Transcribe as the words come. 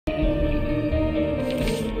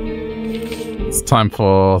It's time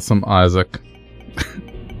for some Isaac.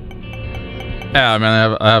 Yeah, I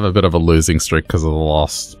mean, I have a bit of a losing streak because of the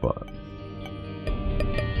loss, but...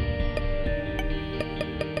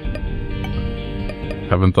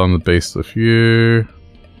 Haven't done the beast with you.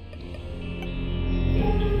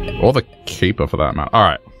 Or the keeper, for that matter.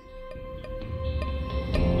 Alright.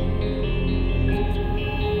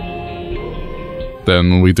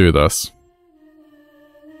 Then we do this.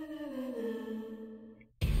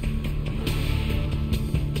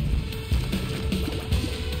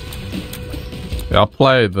 Yeah, I'll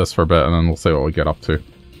play this for a bit and then we'll see what we get up to.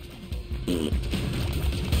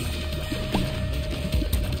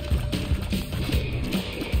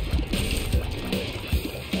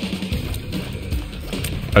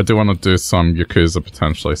 I do want to do some Yakuza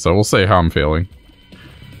potentially, so we'll see how I'm feeling.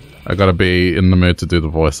 I gotta be in the mood to do the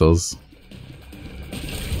voices.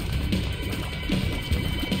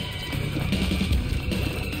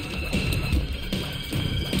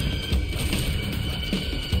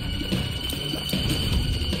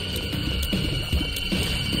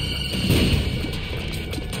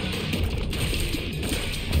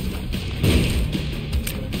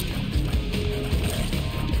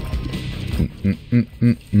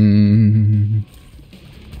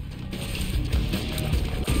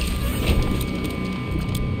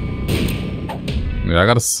 Yeah, I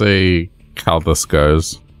gotta see how this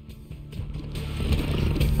goes.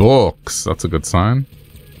 Books, that's a good sign.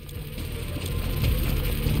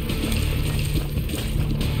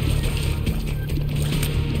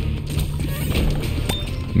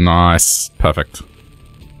 Nice. Perfect.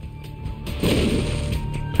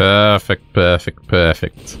 Perfect, perfect,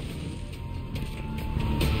 perfect.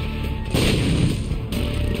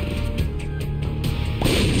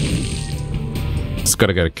 Just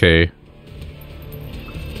gotta get a key.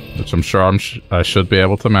 Which I'm sure I should be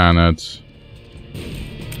able to manage.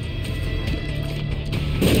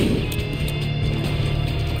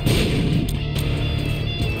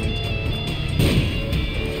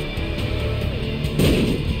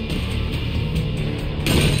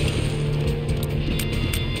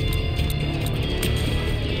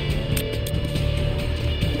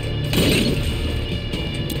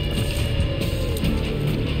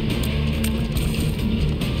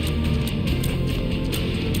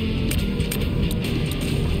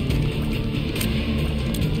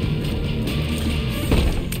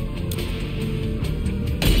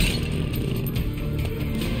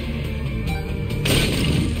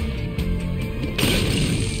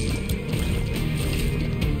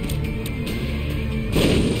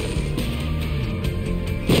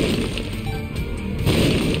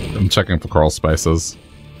 Checking for crawl spaces.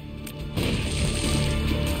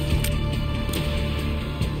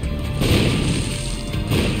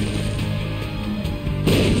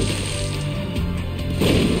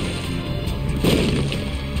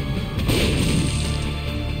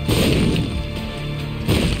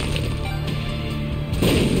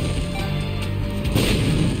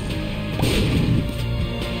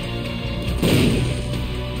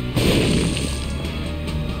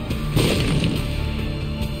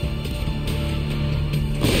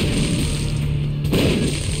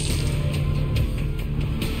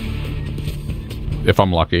 If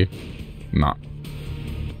I'm lucky. No.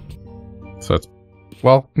 So it's...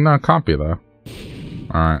 Well, no, it can't be there.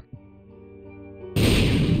 Alright.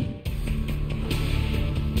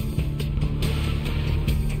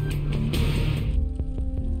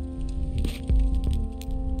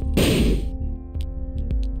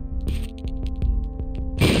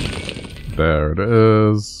 There it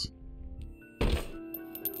is.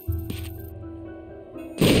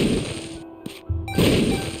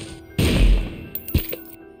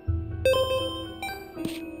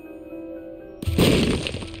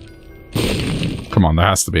 Come on, there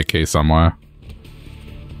has to be a key somewhere.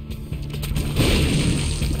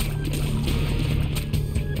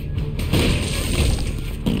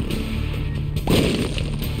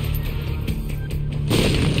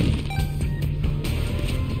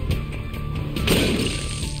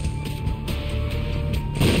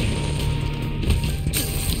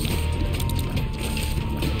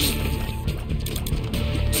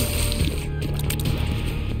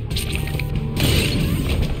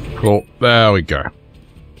 Cool. There we go.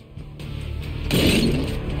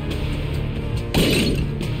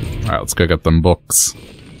 Alright, let's go get them books.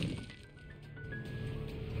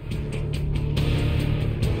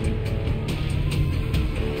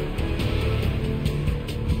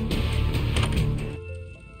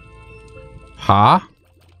 Huh?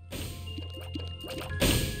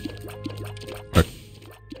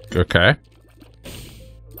 Okay.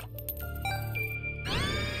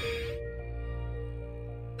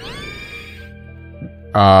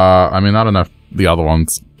 I mean, I don't know if the other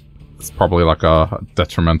one's... It's probably like a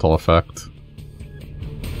detrimental effect.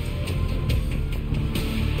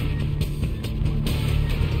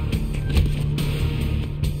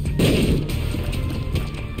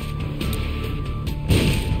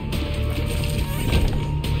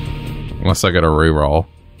 Unless I get a reroll.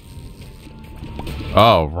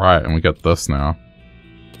 Oh, right, and we get this now.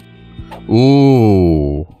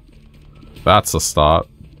 Ooh. That's a start.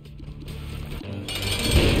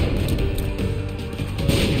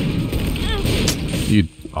 You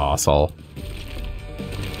arsehole.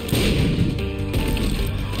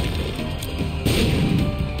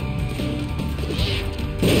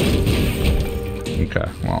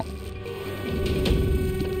 Okay, well.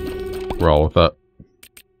 Roll with it.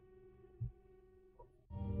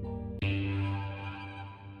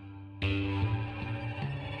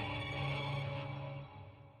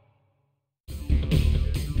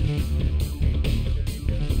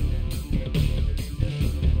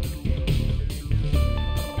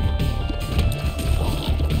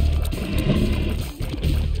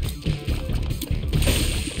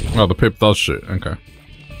 Oh, the pip does shoot. Okay.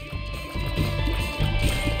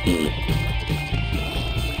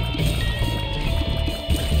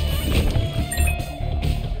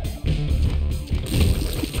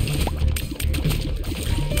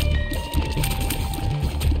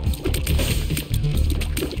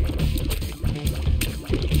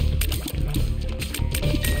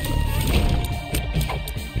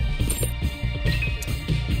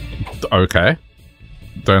 Okay.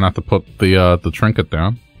 Don't have to put the trinket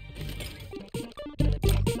down.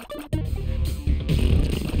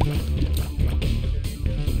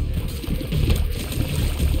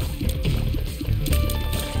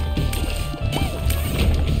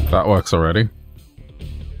 That works already.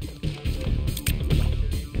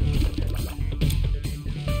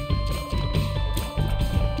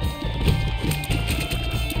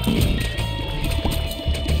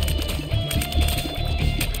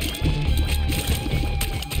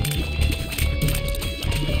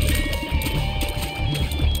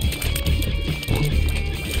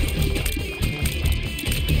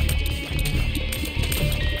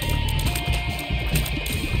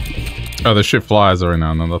 Oh, they shoot flies every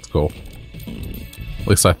now and then, that's cool. At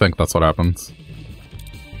least I think that's what happens.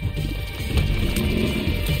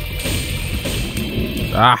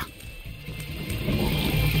 Ah!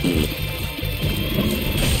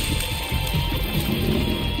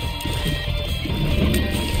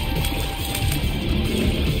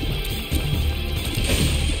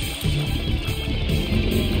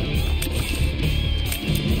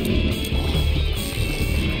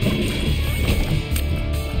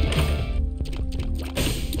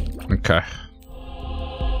 Okay.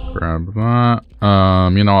 Grab that.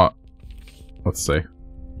 You know what? Let's see.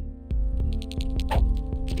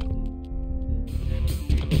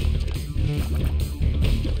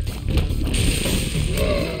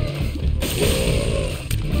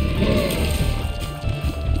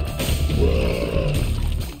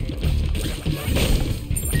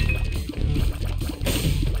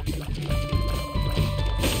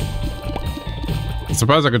 I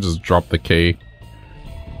suppose I could just drop the key.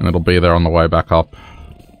 And it'll be there on the way back up.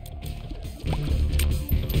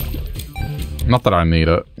 Not that I need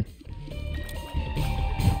it.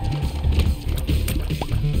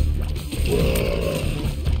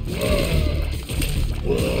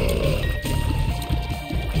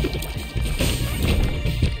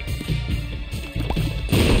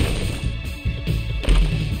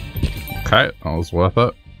 Okay, that was worth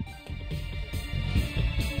it.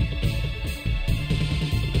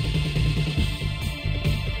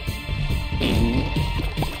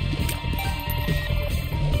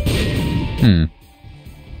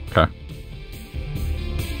 Okay.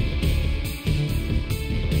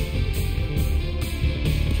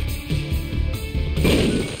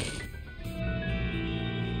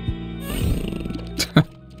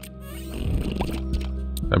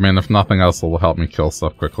 I mean, if nothing else, it'll help me kill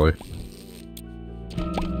stuff quickly.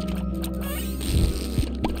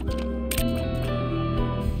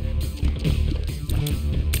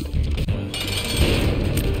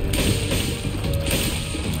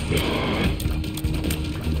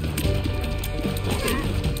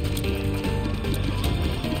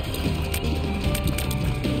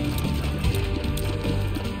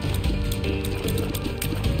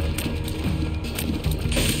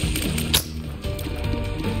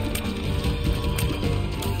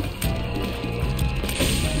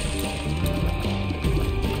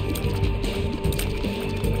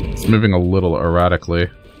 Moving a little erratically.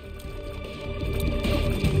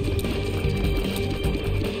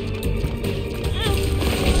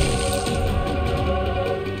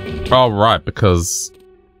 Oh, right, because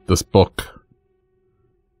this book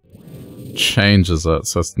changes it,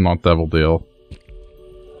 so it's not Devil Deal.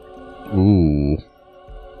 Ooh.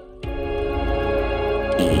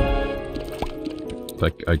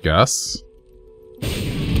 Like, I guess? Okay,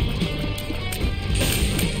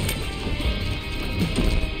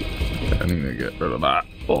 I need to get rid of that.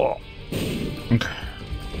 Oh. Okay.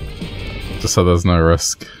 Just so there's no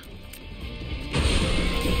risk.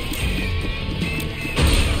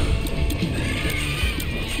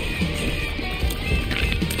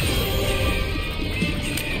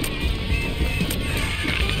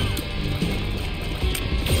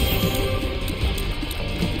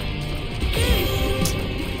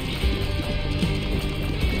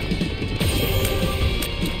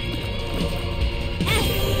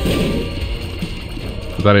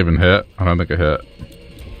 Did that even hit? I don't think it hit.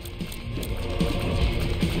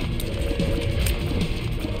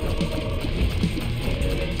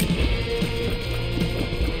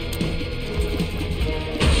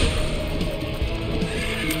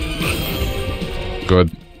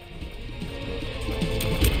 Good.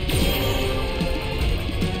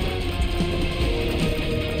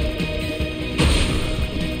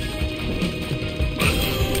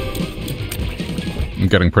 I'm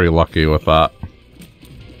getting pretty lucky with that.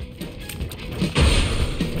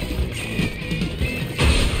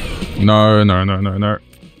 No, no, no, no, no.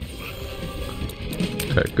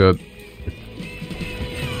 Okay, good.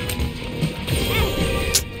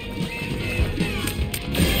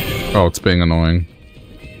 Oh, it's being annoying.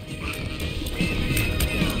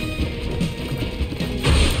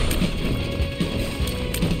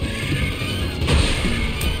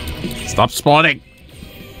 Stop spawning!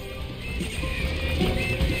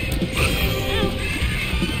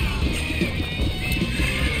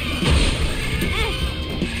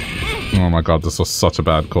 Oh my god, this was such a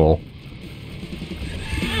bad call.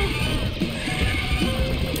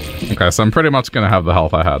 Okay, so I'm pretty much gonna have the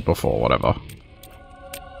health I had before, whatever.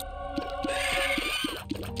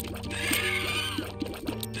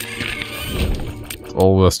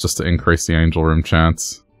 All this just to increase the angel room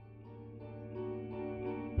chance.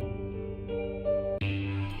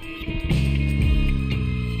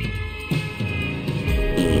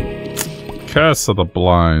 Curse of the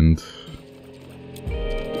Blind.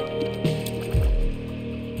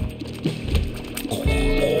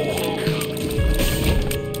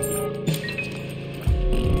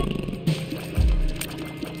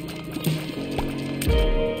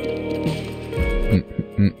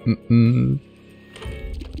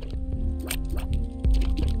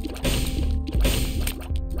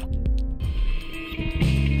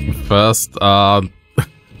 First,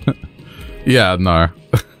 yeah, no.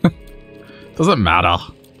 Doesn't matter.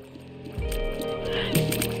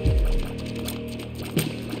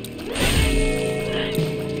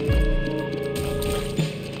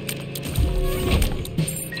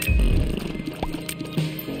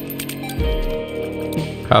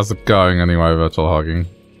 How's it going anyway, virtual hogging?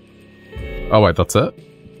 Oh wait, that's it?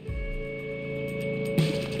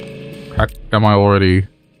 How am I already...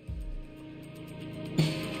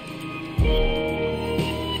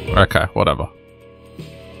 Okay, whatever.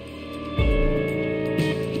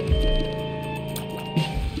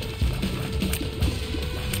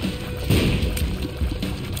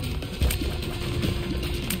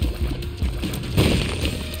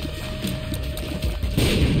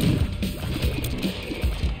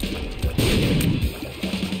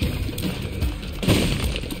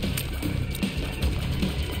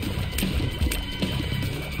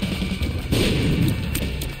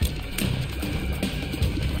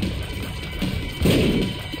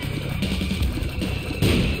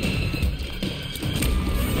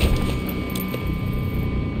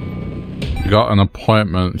 Got an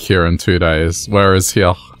appointment here in 2 days. Where is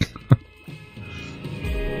here?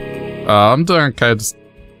 I'm doing okay, just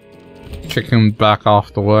kicking back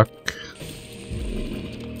after work.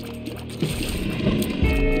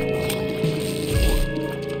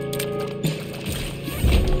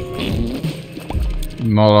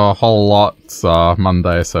 Not a whole lot,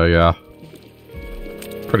 Monday, so yeah.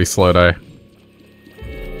 Pretty slow day.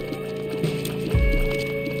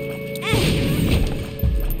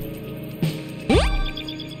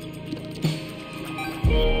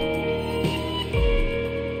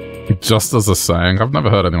 Just as a saying, I've never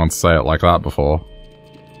heard anyone say it like that before.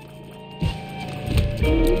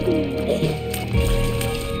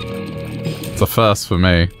 It's a first for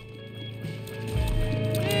me.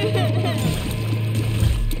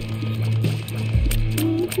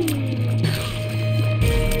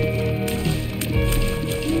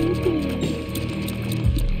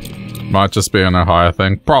 Might just be an Ohio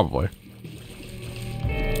thing, probably.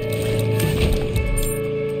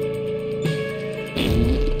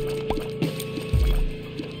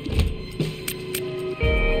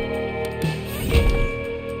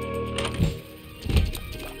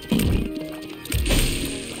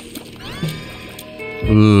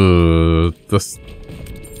 Ooh, this...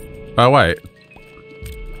 Oh, wait.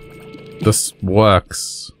 This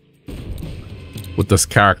works with this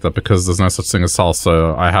character because there's no such thing as health,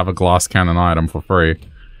 so I have a glass cannon item for free.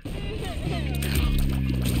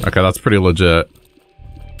 Okay, that's pretty legit.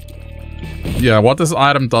 Yeah, what this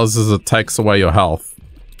item does is it takes away your health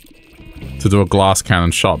to do a glass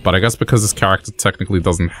cannon shot, but I guess because this character technically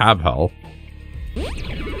doesn't have health,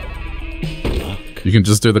 you can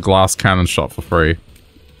just do the glass cannon shot for free.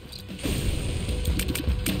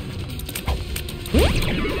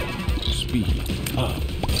 Speed up.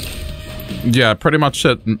 Yeah, pretty much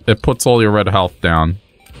it puts all your red health down.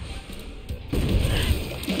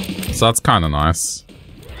 So that's kind of nice.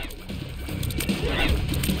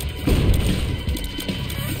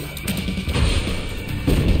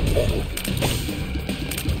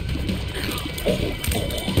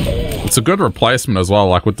 It's a good replacement as well,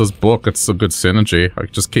 like with this book, it's a good synergy. I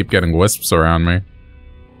just keep getting wisps around me.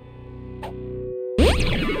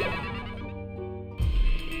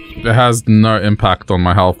 It has no impact on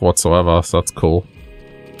my health whatsoever, so that's cool.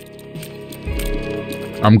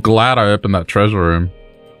 I'm glad I opened that treasure room.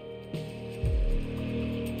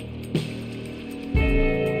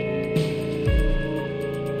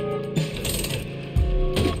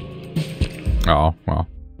 Oh, well.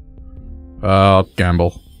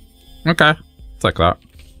 Gamble. Okay, take that.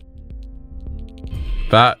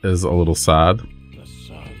 That is a little sad.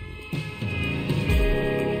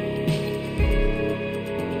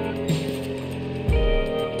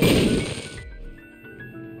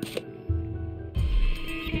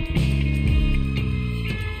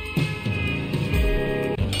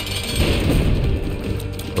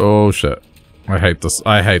 Oh shit. I hate this.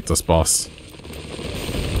 I hate this boss.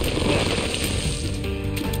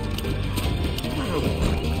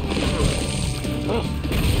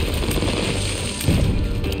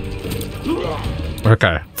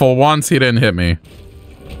 Okay, for once he didn't hit me.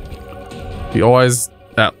 He always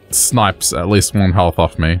snipes at least one health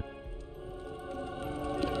off me.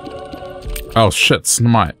 Oh shit,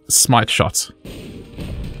 smite shot.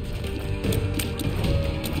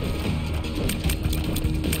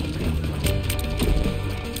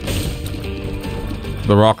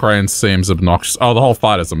 The rock rain seems obnoxious. Oh, the whole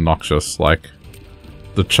fight is obnoxious, like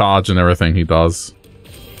the charge and everything he does.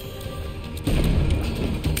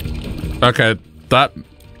 Okay,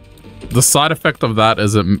 the side effect of that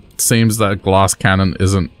is it seems that glass cannon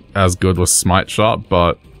isn't as good with smite shot,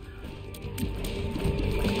 but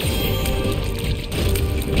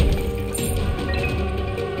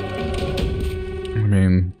I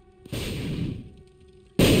mean,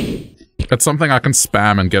 it's something I can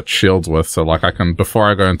spam and get shields with, so like I can,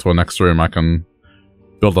 before I go into a next room, I can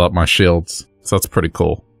build up my shields, so that's pretty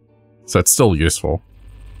cool. So it's still useful.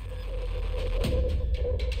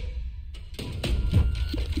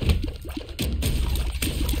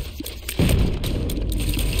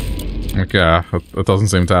 Like, yeah, it doesn't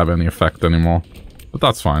seem to have any effect anymore. But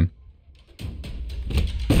that's fine.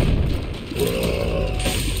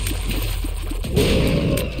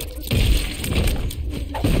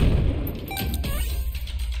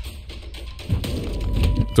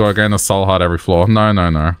 Do I gain a soul heart every floor? No, no,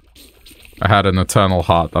 no. I had an eternal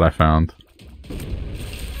heart that I found.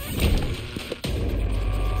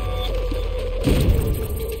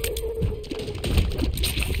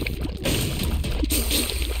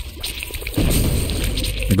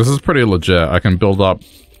 This is pretty legit. I can build up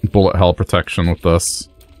bullet hell protection with this.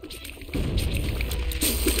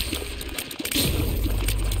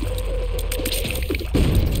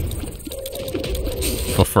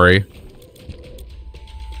 For free.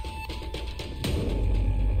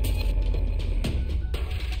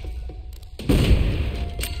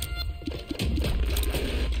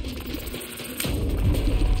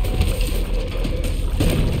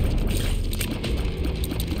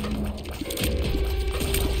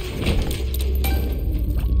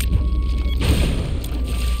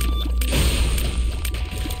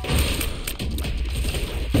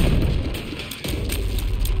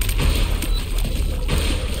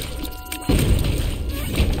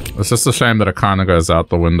 It's just a shame that it kind of goes out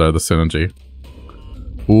the window, the synergy.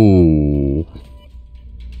 Ooh.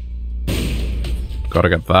 Gotta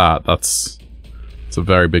get that. It's a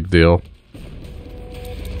very big deal.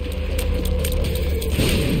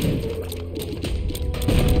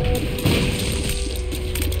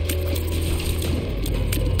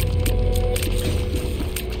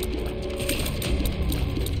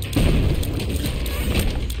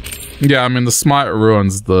 Yeah, I mean, the smite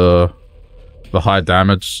ruins the high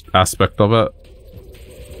damage aspect of it.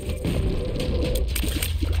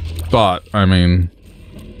 But, I mean,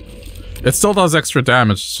 It still does extra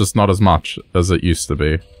damage, it's just not as much as it used to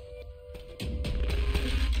be.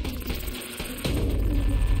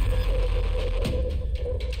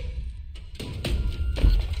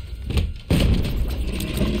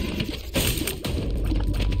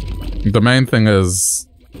 The main thing is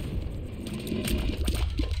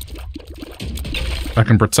I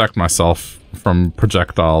can protect myself from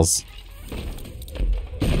projectiles.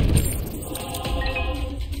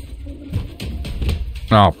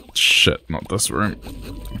 Oh, shit, not this room.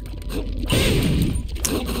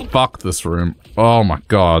 Fuck this room. Oh my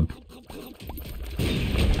god.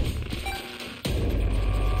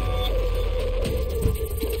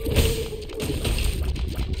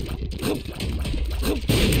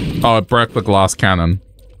 Oh, it broke the glass cannon.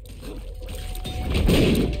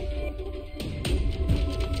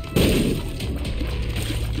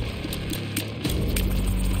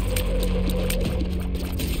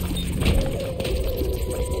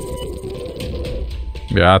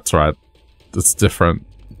 Yeah, that's right. It's different.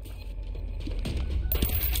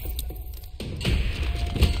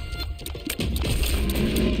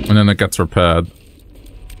 And then it gets repaired.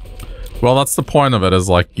 Well, that's the point of it, is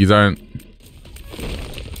like, you don't...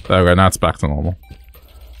 There we go, now it's back to normal.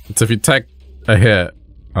 It's if you take a hit,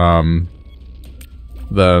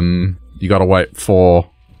 then you gotta wait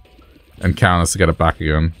 4 encounters to get it back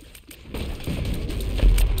again.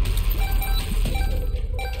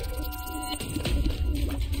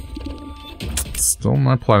 Still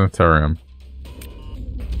no planetarium.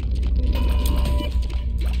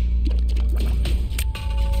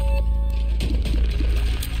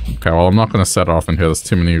 Okay, well, I'm not gonna set off in here. There's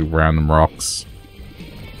too many random rocks.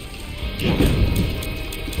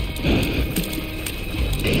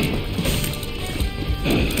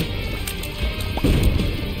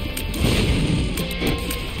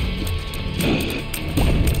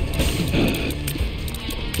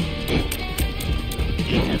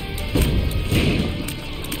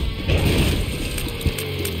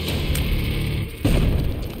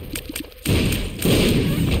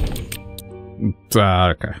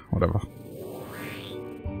 Okay, whatever.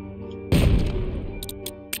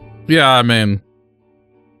 Yeah, I mean...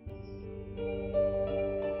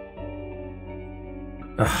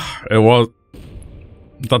 it was...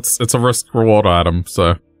 It's a risk-reward item,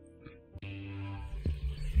 so...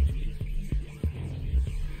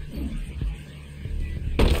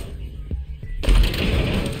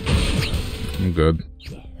 I'm good.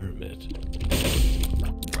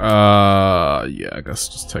 Yeah, I guess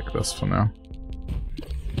just take this for now.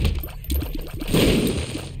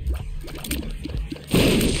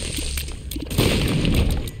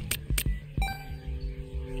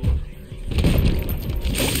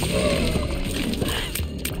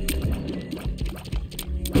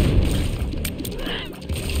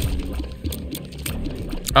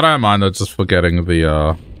 I don't mind it just for getting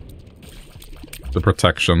the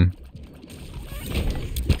protection.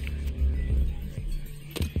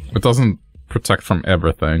 It doesn't protect from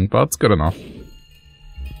everything, but it's good enough.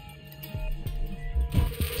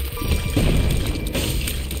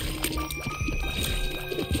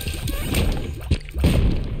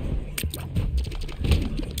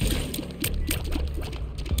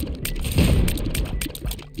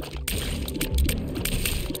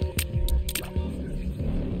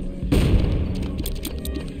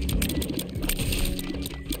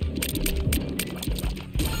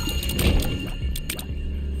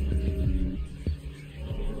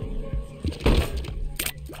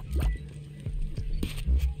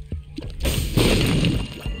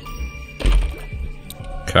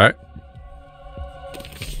 Okay.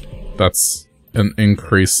 That's an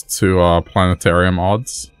increase to planetarium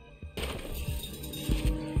odds.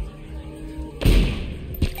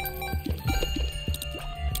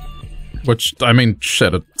 Which, I mean,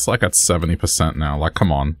 shit, it's like at 70% now. Like,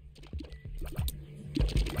 come on.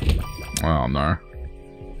 Oh, no.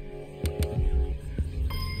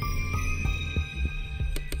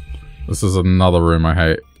 This is another room I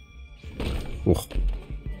hate. Ooh.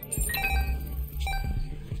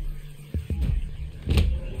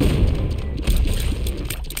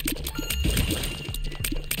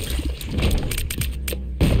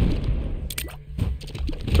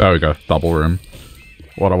 There we go, double room.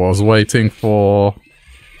 What I was waiting for.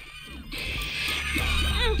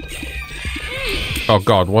 Oh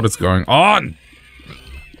god, what is going on?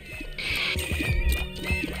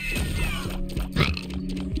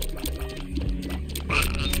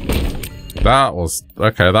 That was...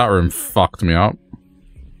 Okay, that room fucked me up.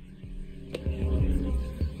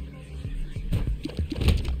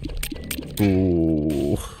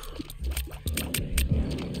 Ooh.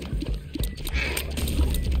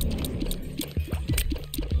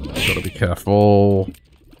 Gotta be careful.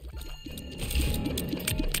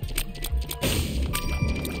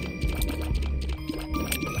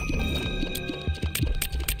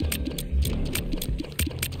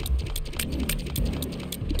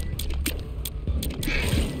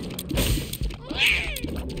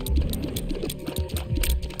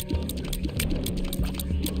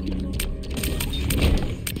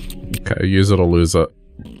 Okay, use it or lose it.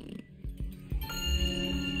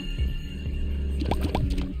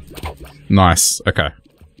 Nice, okay.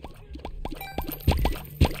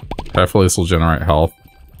 Hopefully this will generate health.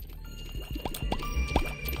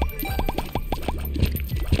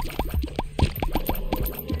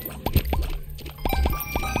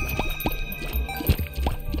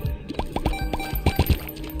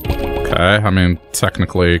 Okay, I mean,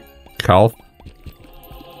 technically, health.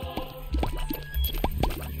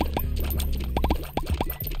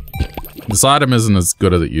 This item isn't as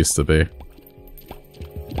good as it used to be.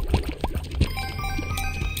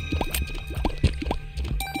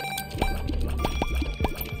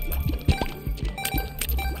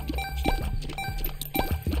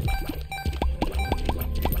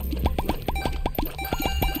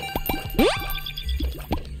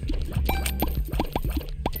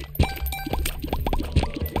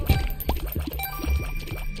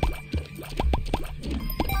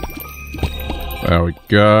 There we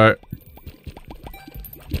go.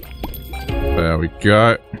 There we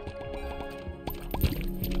go.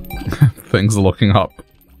 Things are looking up.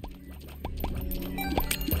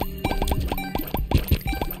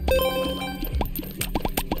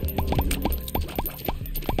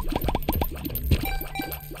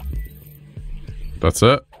 That's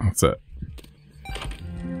it? That's it.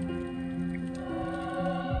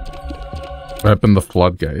 Open the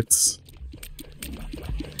floodgates.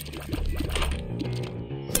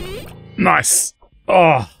 Nice!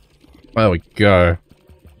 Oh! There we go.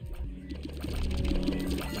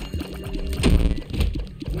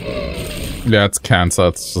 Yeah, it's cancer,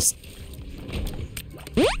 it's just...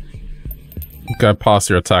 Go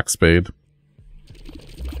past your attack speed.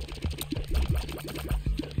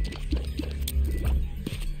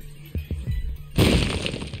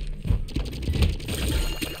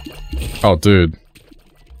 Oh, dude.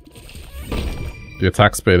 The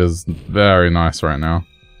attack speed is very nice right now.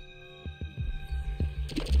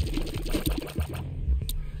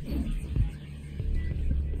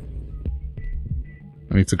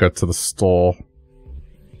 I need to go to the store.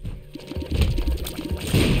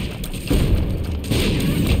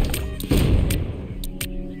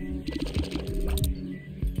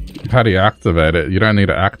 How do you activate it? You don't need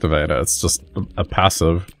to activate it, it's just a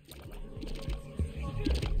passive.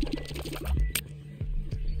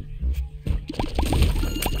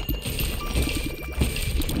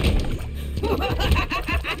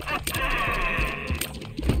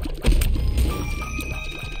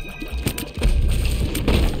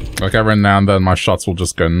 Like every now and then my shots will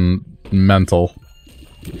just go mental.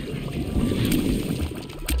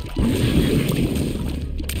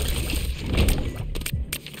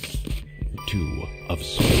 Two of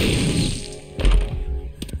Swords.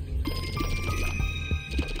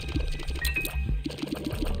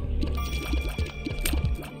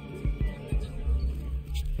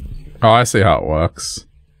 Oh, I see how it works.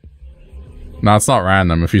 No, it's not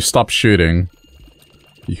random. If you stop shooting,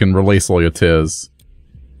 you can release all your tears.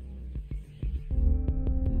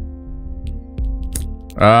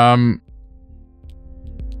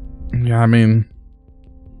 Yeah, I mean...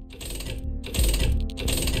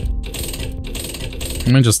 Let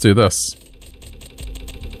me just do this.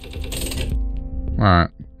 Alright.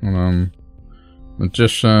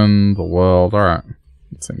 Magician, the world, alright.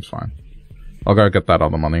 It seems fine. I'll go get that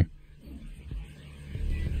other money.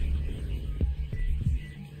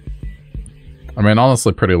 I mean,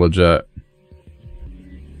 honestly, pretty legit.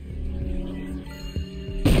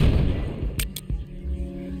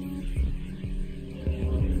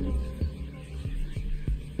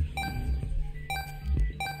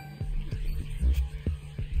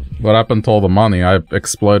 What happened to all the money? I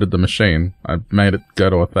exploded the machine. I made it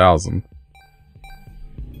go to 1,000.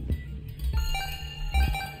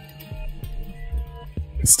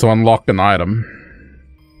 It's to unlock an item.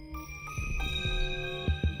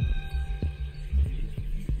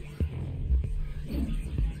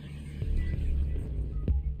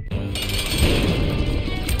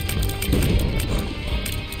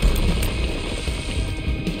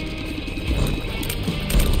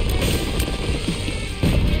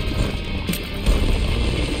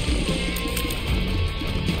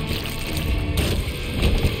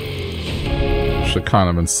 Actually kind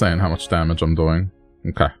of insane how much damage I'm doing.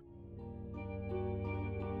 Okay.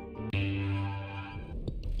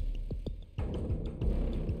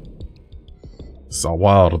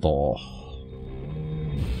 Zawardo.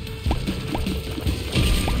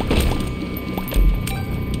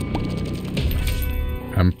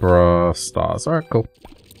 Emperor stars. Alright, cool.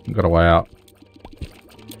 Got a way out.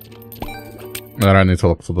 I don't need to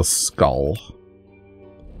look for the skull.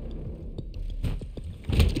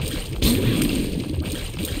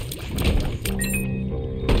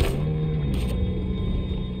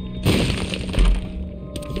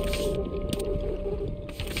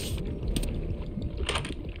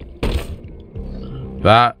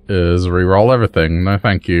 That is reroll everything. No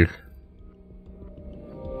thank you.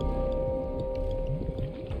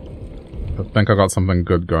 I think I got something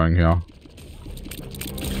good going here.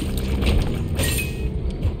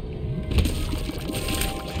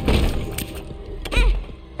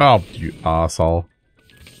 Oh, you asshole.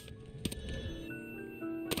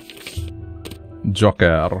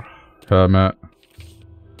 Joker. Hermit.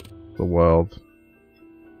 The world.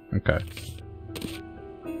 Okay.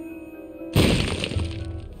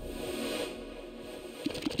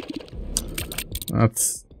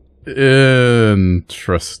 That's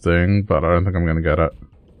interesting, but I don't think I'm gonna get it.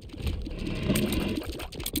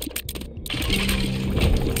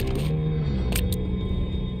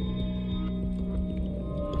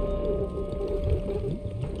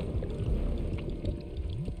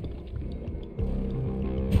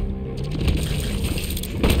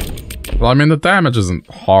 Well, I mean, the damage isn't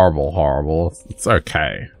horrible. It's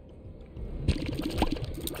okay.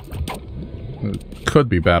 It could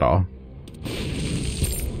be better.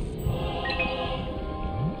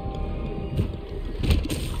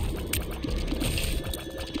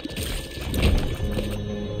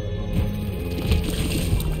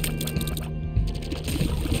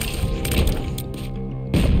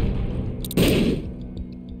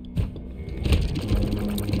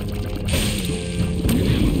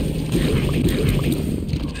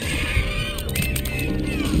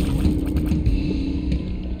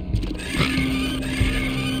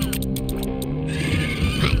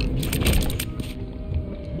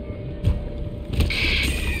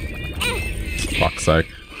 Fuck's sake.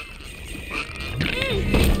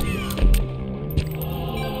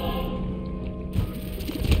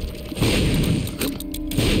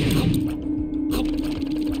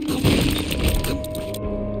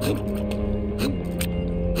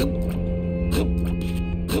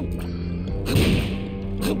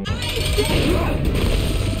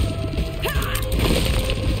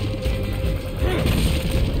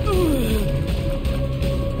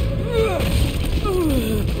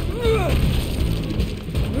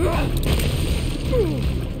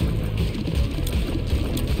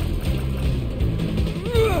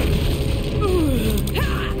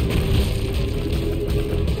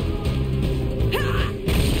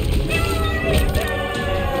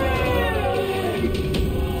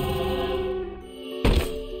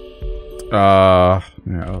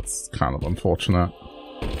 Yeah, that's kind of unfortunate.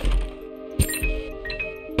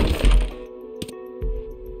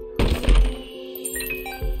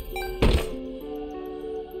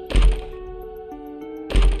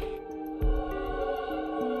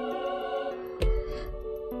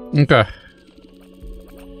 Okay.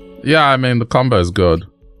 Yeah, I mean, the combo is good.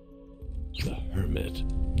 The Hermit.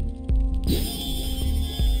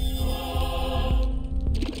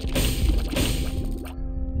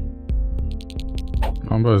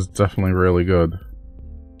 Combo is definitely really good.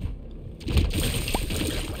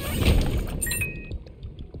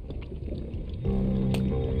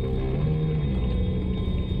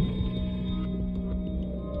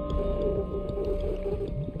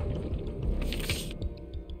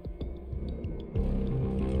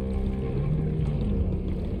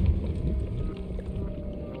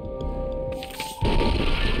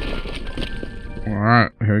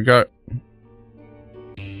 Alright, here we go.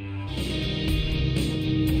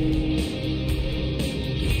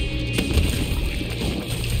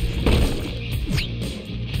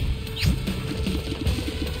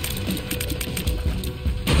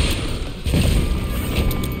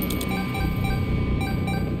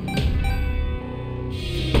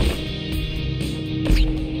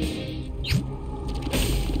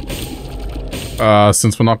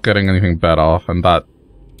 Since we're not getting anything better, and that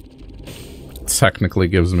technically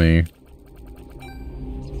gives me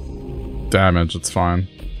damage, it's fine.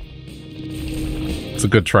 It's a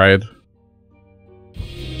good trade.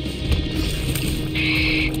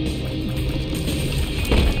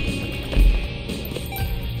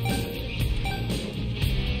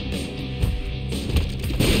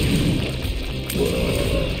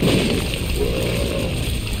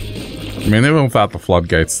 I mean, even without the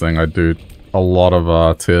floodgates thing, I do a lot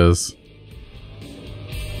of tears.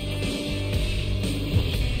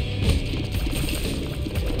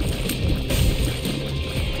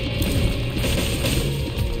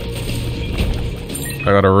 I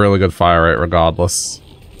got a really good fire rate regardless.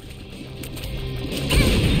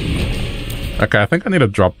 Okay, I think I need to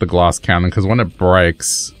drop the glass cannon because when it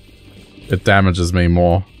breaks, it damages me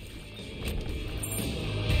more.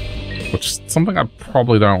 Which is something I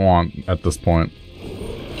probably don't want at this point.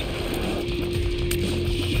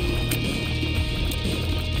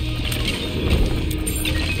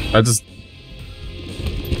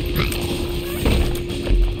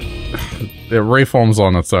 It reforms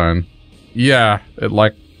on its own. Yeah,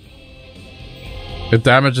 it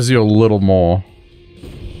damages you a little more.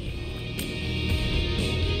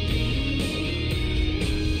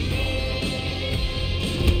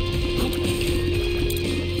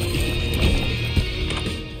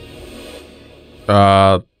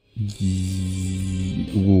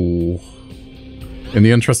 Ooh. In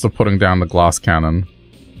the interest of putting down the glass cannon.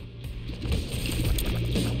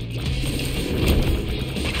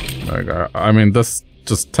 There we go. I mean, this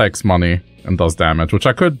just takes money and does damage, which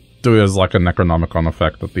I could do as like a Necronomicon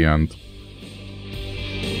effect at the end.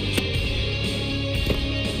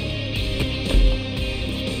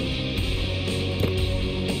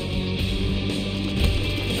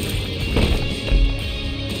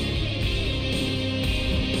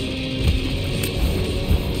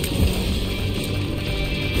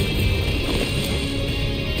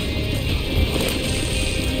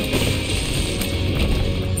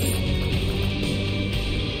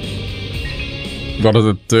 What does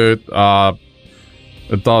it do?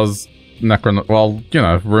 It does well, you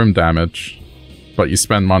know, room damage, but you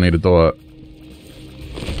spend money to do it.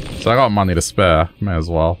 So I got money to spare, may as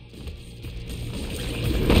well.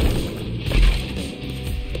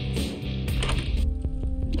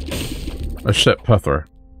 Oh shit, Puther.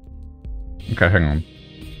 Okay, hang on.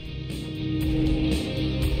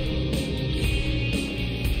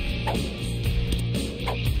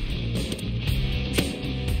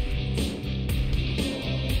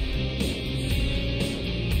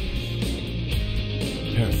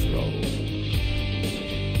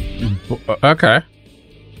 Okay.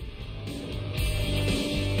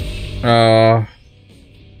 I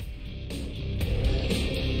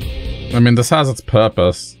mean, this has its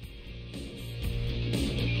purpose.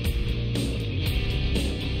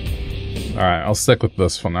 Alright, I'll stick with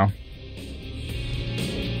this for now.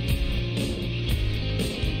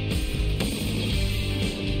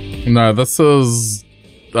 No, this is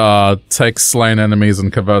take slain enemies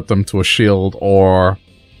and convert them to a shield or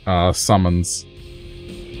summons.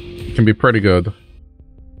 It can be pretty good.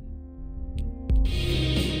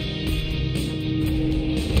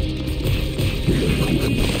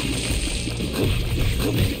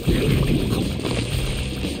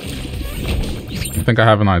 I think I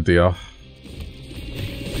have an idea.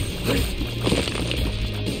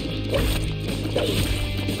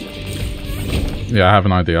 Yeah, I have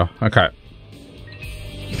an idea. Okay.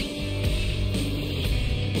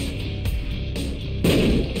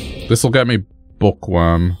 This will get me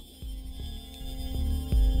Bookworm.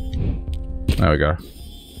 There we go.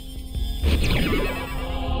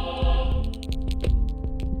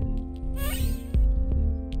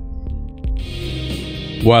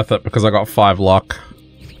 Worth it because I got 5 luck.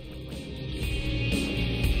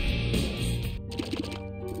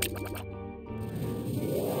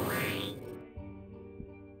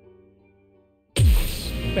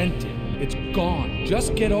 Spent it. It's gone.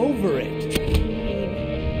 Just get over it. What do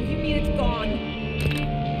you mean it's gone?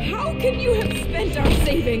 How can you have spent our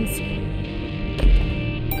savings?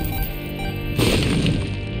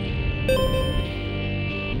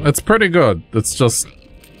 It's pretty good. It's just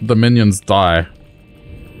the minions die.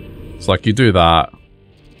 It's like you do that.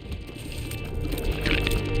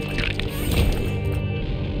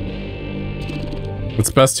 It's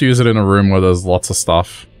best to use it in a room where there's lots of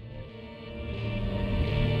stuff.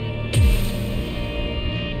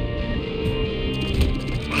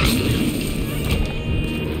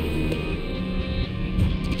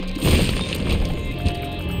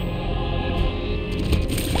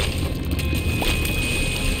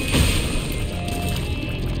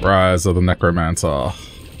 Rise of the Necromancer.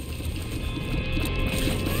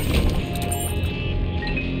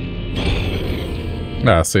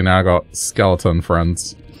 Yeah, see, now I got skeleton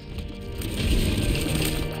friends.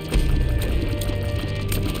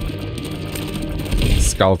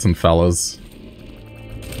 Skeleton fellas.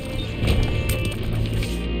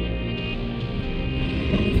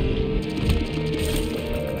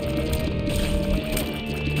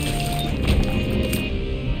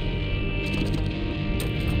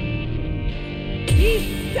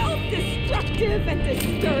 He's self-destructive and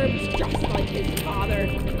disturbed just like his father.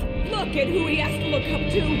 Look at who he has to look up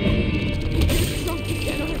to. You're drunk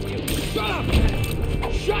again, aren't you? Shut up, man!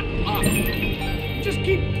 Shut up! Just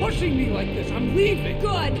pushing me like this. I'm leaving.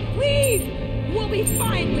 Good. Leave. We'll be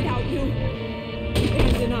fine without you.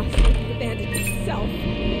 Abandon us like you've abandoned yourself.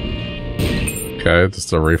 Okay,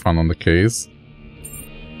 just a refund on the keys.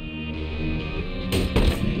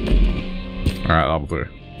 Alright, that'll do.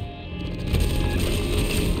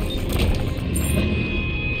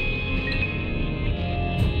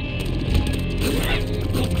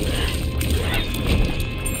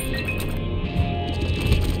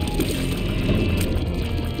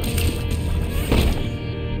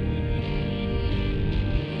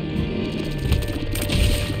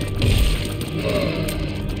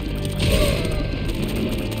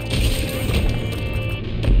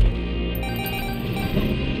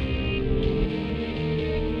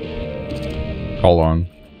 Hold on.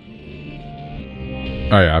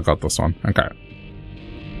 Oh yeah, I got this one. Okay.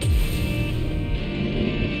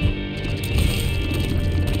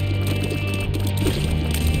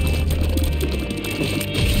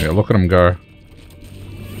 Yeah, look at him go.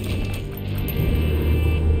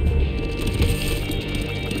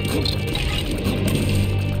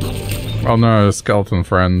 Oh no, skeleton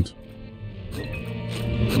friend.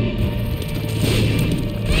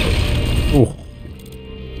 Ooh.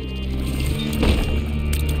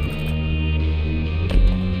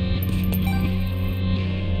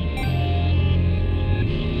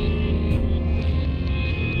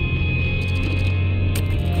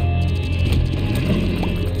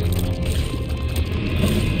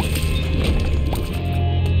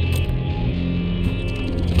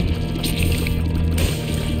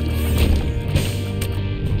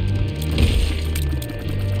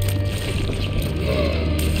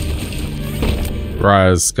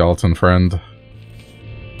 Rise, skeleton friend.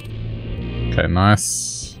 Okay,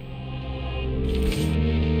 nice.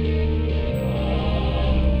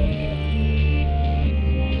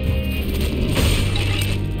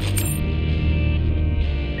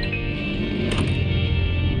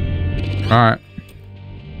 Alright.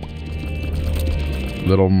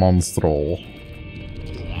 Little monstro.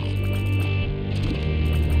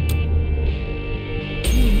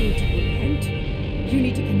 You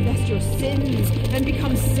need to confess your sins and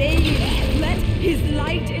become saved. Let his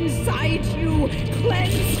light inside you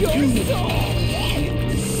cleanse your soul.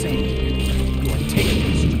 Insane. You are taking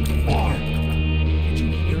this too far. Did you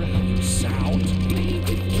hear how you sound?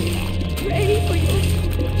 Pray for your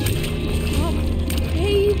salvation. Come,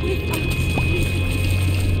 pray with us.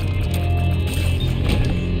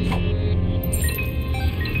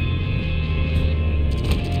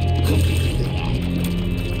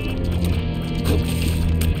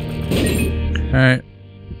 Hey,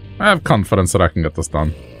 I have confidence that I can get this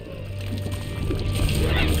done.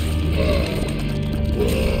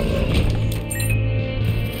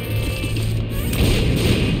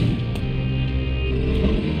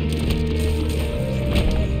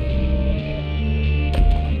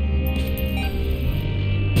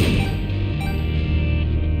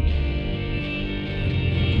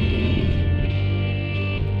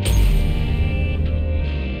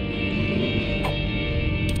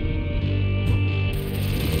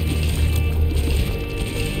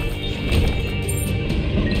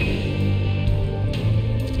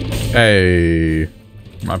 Hey,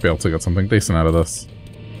 might be able to get something decent out of this.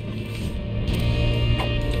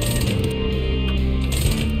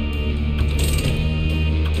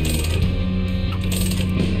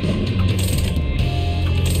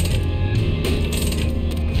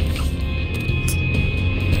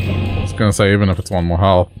 I was gonna say, even if it's one more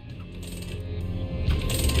health.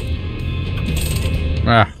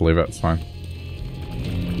 Ah, leave it, it's fine.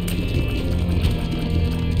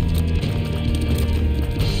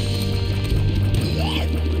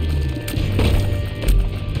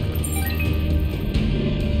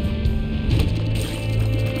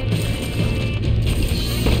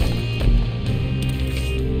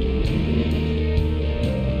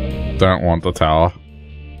 Don't want the tower.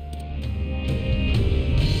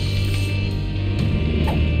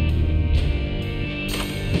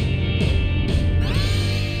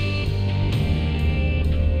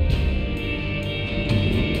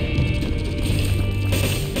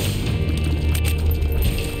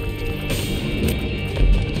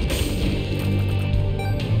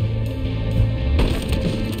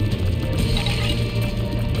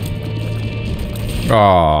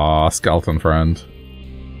 Aw, skeleton friend.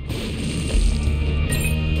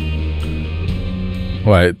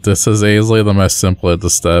 Wait, this is easily the most simple and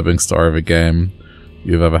disturbing story of a game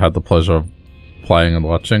you've ever had the pleasure of playing and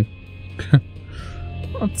watching.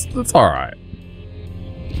 It's alright.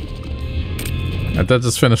 I did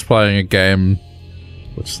just finish playing a game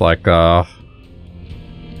which, like,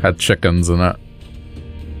 had chickens in it.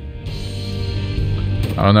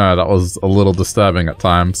 I don't know, that was a little disturbing at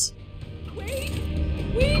times. Wait!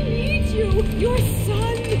 We need you! Your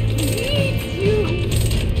son needs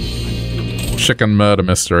you! Chicken murder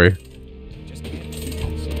mystery.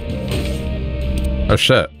 Oh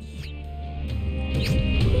shit.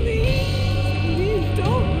 Please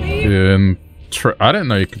don't leave. I didn't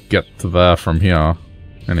know you could get to there from here.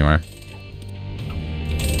 Anyway.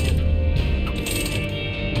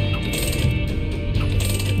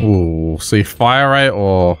 Ooh, see, fire rate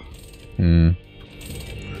or... I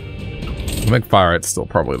think fire rate's still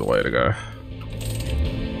probably the way to go.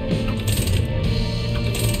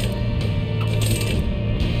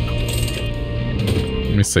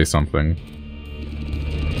 Let me see something.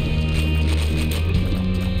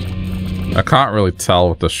 I can't really tell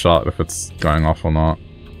with the shot if it's going off or not.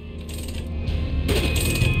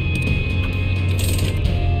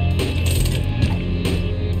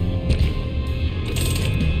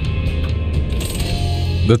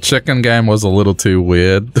 The chicken game was a little too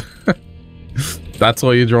weird. That's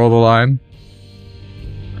where you draw the line.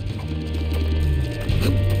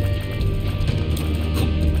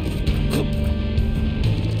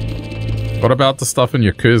 What about the stuff in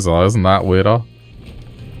Yakuza? Isn't that weirder?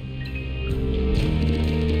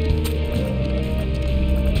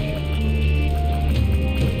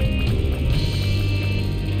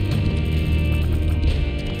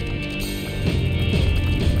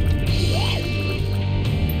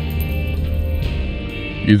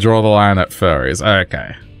 You draw the line at furries.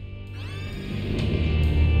 Okay.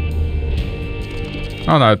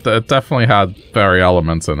 Oh no, it definitely had furry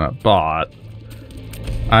elements in it, but...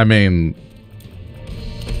 I mean...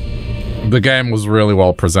 The game was really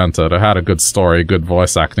well presented. It had a good story, good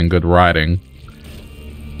voice acting, good writing.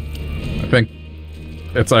 I think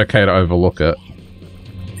it's okay to overlook it.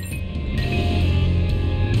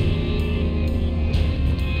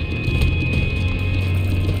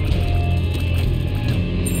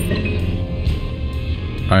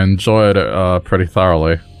 I enjoyed it pretty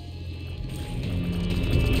thoroughly.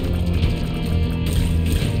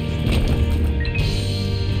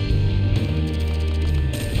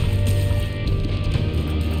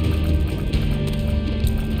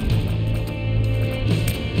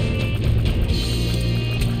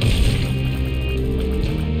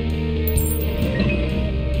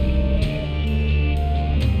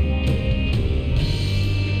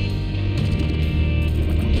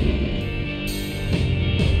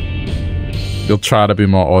 You'll try to be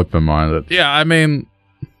more open-minded. Yeah, I mean...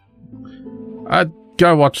 I'd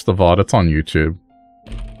go watch the VOD. It's on YouTube.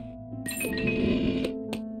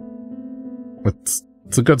 It's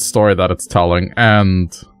a good story that it's telling,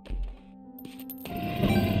 and...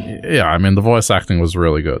 Yeah, I mean, the voice acting was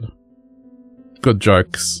really good. Good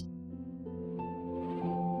jokes.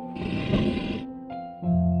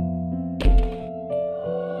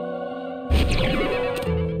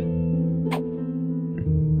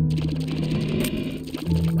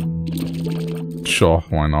 Sure,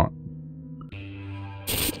 why not?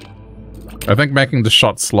 I think making the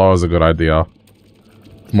shot slow is a good idea.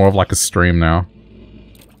 It's more of like a stream now.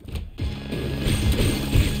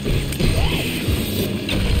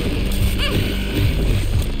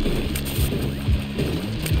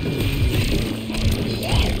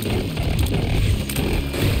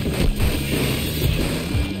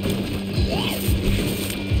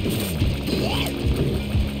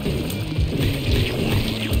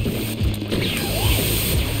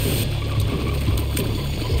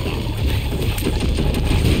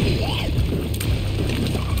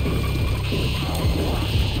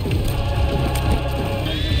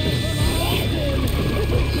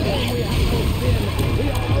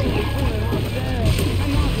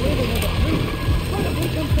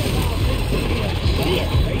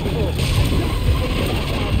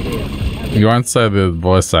 You won't say the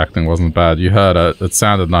voice acting wasn't bad. You heard it. It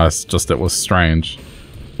sounded nice, just it was strange.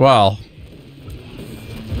 Well,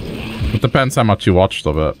 it depends how much you watched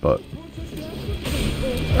of it, but...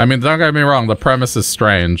 I mean, don't get me wrong, the premise is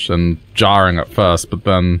strange and jarring at first, but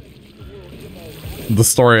then... the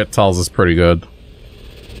story it tells is pretty good.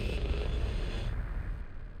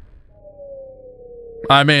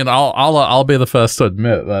 I mean, I'll be the first to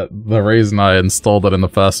admit that the reason I installed it in the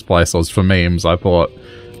first place was for memes. I thought...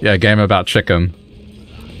 yeah, a game about chicken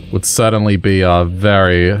would certainly be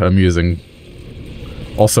very amusing.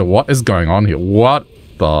 Also, what is going on here? What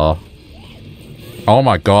the... oh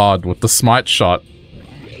my god, with the smite shot.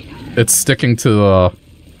 It's sticking to the...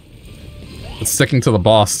 it's sticking to the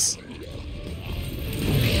boss.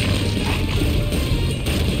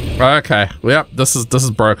 Okay, yep, this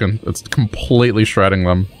is broken. It's completely shredding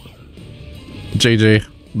them. GG.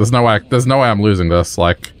 There's no way I'm losing this.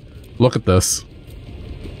 Like, look at this.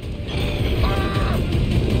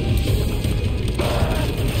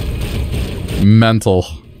 Mental.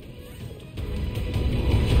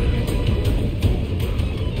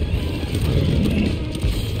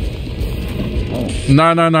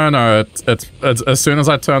 No. It's as soon as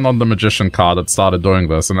I turned on the magician card, it started doing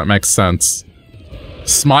this, and it makes sense.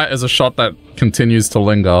 Smite is a shot that continues to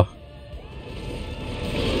linger.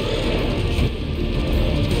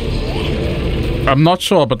 I'm not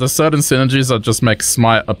sure, but there's certain synergies that just make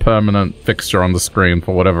Smite a permanent fixture on the screen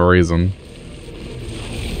for whatever reason.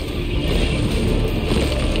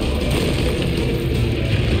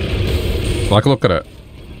 Like, look at it.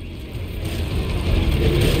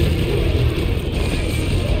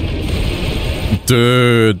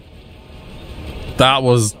 Dude. That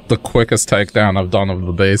was the quickest takedown I've done of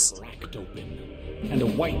the beast. Cracked open, and a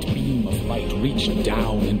white beam of light reached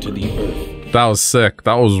down into the earth. That was sick.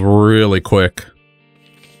 That was really quick.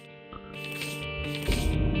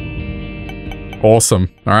 Awesome.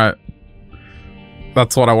 Alright.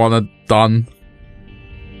 That's what I wanted done.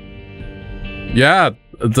 Yeah,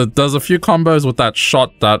 there's a few combos with that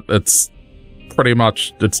shot that it's pretty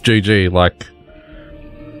much, it's GG, like...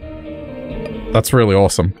 That's really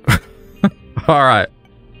awesome. Alright.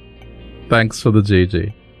 Thanks for the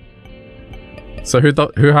GG. So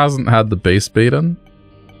who hasn't had the beast beaten?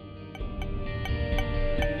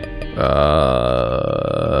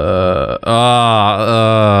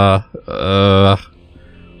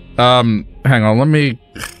 Hang on, let me...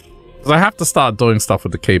 I have to start doing stuff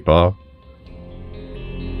with the keeper.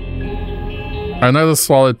 I know the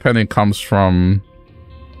swallowed penny comes from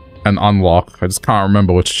an unlock. I just can't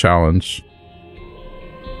remember which challenge.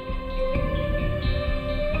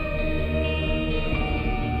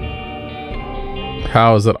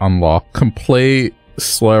 How is it unlocked? Complete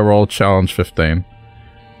slow roll challenge 15.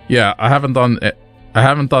 Yeah, I haven't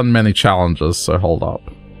done many challenges, so hold up.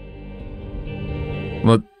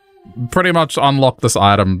 But pretty much unlock this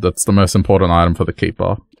item that's the most important item for the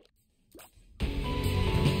keeper.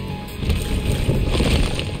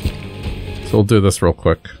 So we'll do this real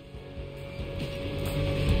quick.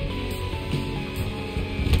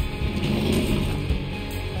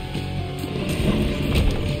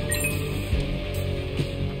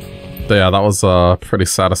 Yeah, that was a pretty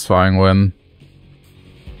satisfying win.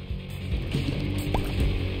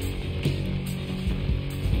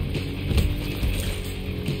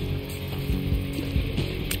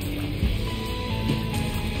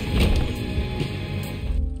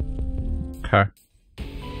 Okay.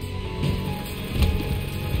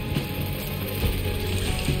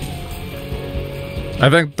 I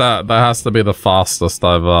think that has to be the fastest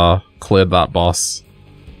I've cleared that boss.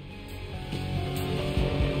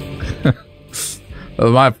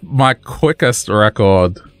 My quickest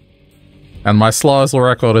record and my slowest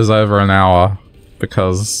record is over an hour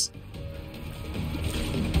because,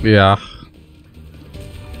 yeah.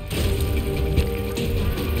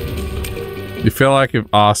 You feel like you've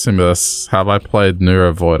asked me this. Have I played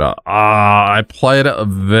Neurovoider? I played it a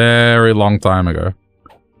very long time ago.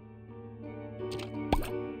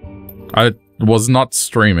 I was not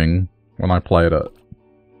streaming when I played it.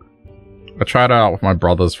 I tried it out with my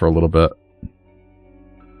brothers for a little bit.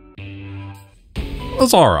 It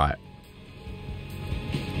was alright.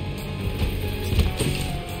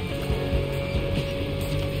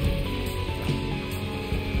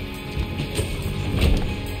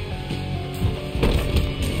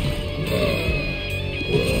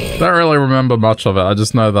 Don't really remember much of it, I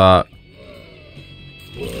just know that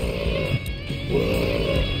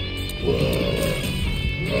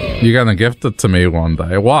you're gonna gift it to me one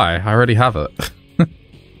day. Why? I already have it.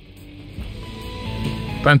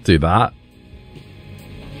 Don't do that.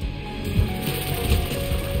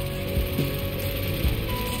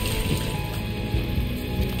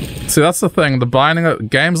 See, that's the thing. The Binding of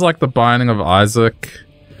games like The Binding of Isaac,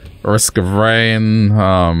 Risk of Rain,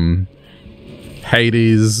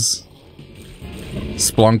 Hades,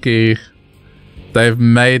 Splunky, they've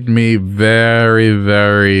made me very,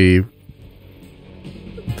 very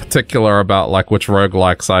particular about like which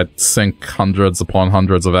roguelikes I sink hundreds upon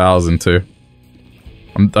hundreds of hours into.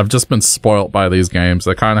 I've just been spoilt by these games.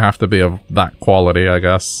 They kind of have to be of that quality, I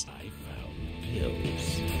guess.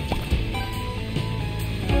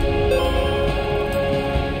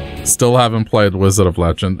 Still haven't played Wizard of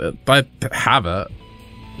Legend. I have it.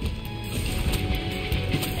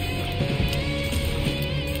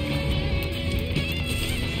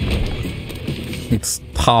 It's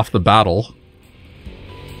half the battle.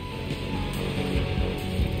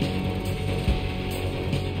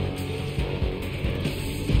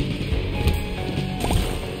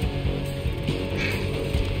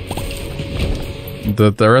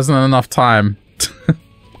 There isn't enough time.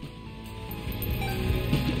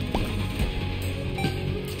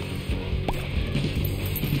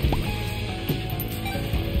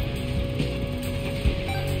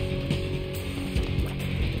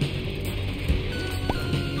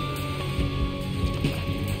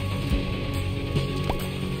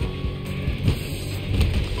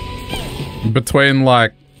 between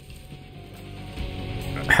like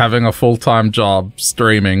having a full-time job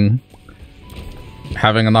streaming,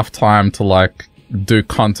 having enough time to like do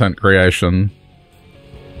content creation,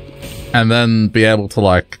 and then be able to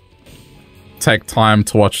like take time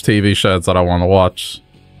to watch TV shows that I want to watch.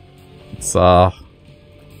 It's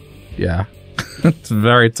yeah. It's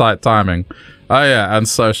very tight timing. Oh yeah, and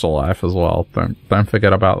social life as well. Don't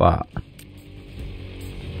forget about that.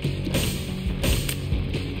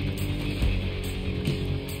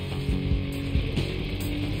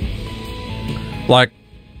 Like,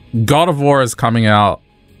 God of War is coming out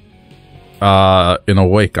in a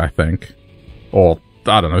week, I think. Or,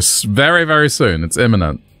 I don't know, very, very soon. It's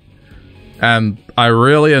imminent. And I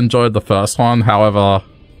really enjoyed the first one. However,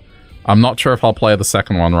 I'm not sure if I'll play the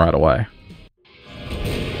second one right away.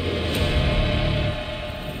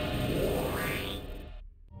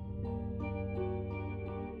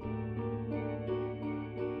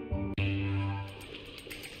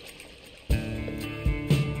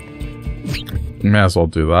 May as well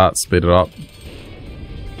do that, speed it up.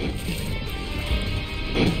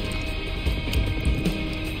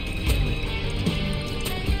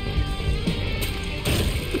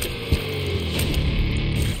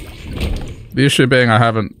 The issue being I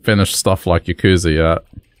haven't finished stuff like Yakuza yet.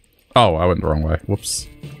 Oh, I went the wrong way. Whoops.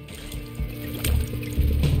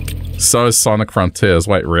 So is Sonic Frontiers.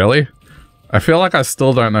 Wait, really? I feel like I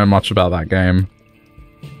still don't know much about that game.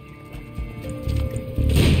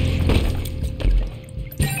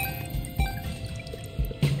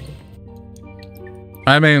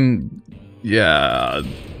 I mean, yeah,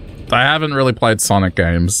 I haven't really played Sonic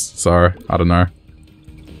games, so I don't know.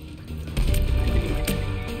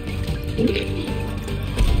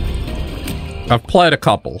 I've played a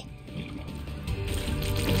couple.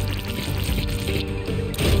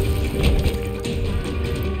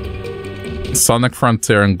 Sonic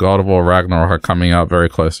Frontier and God of War Ragnarok are coming out very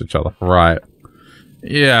close to each other. Right.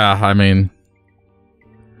 Yeah, I mean,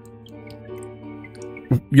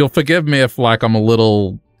 you'll forgive me if, like, I'm a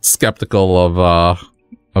little skeptical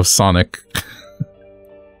of Sonic.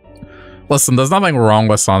 Listen, there's nothing wrong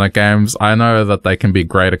with Sonic games. I know that they can be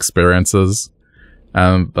great experiences,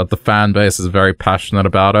 and that the fan base is very passionate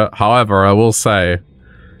about it. However, I will say,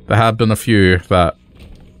 there have been a few that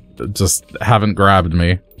just haven't grabbed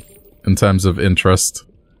me in terms of interest.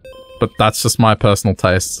 But that's just my personal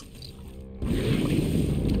taste.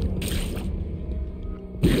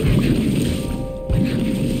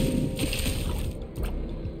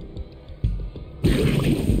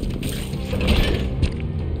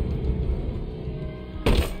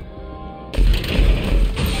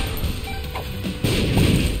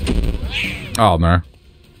 Oh, no.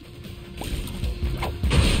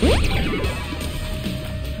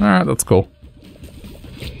 Alright, that's cool.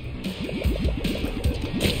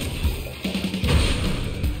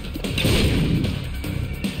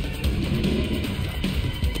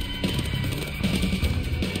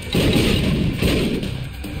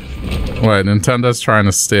 Wait, Nintendo's trying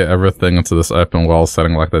to steer everything into this open world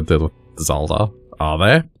setting like they did with Zelda. Are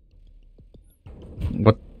they?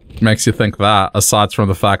 What makes you think that, aside from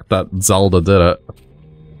the fact that Zelda did it?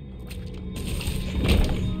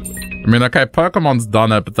 I mean, okay, Pokemon's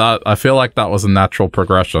done it, but that, I feel like that was a natural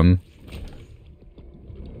progression.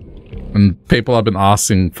 And people have been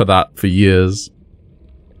asking for that for years.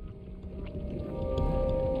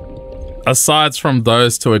 Aside from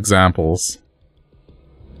those two examples.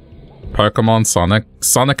 Pokemon, Sonic.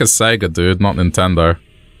 Sonic is Sega, dude, not Nintendo.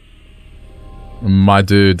 My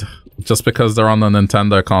dude. Just because they're on the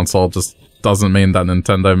Nintendo console just doesn't mean that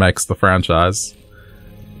Nintendo makes the franchise.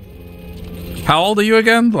 How old are you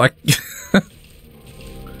again? Like...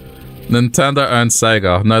 Nintendo owns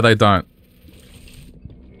Sega. No, they don't.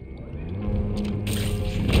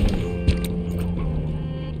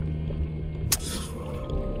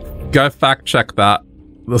 Go fact check that.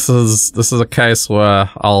 This is a case where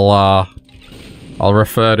I'll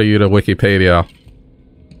refer to you to Wikipedia.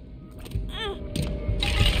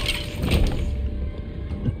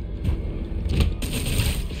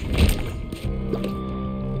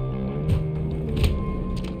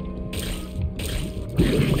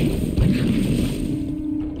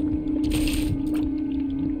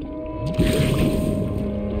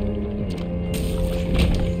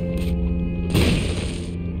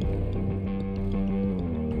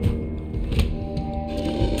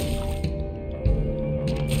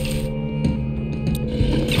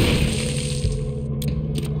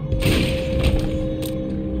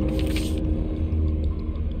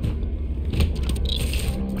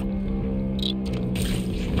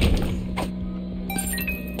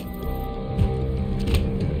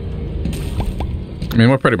 mean,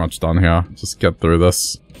 we're pretty much done here. Just get through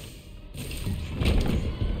this.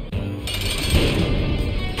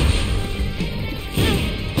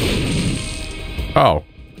 Oh,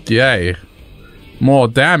 yay. More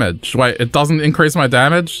damage. Wait, it doesn't increase my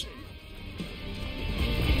damage?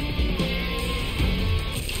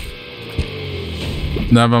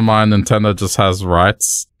 Never mind, Nintendo just has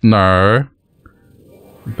rights. No.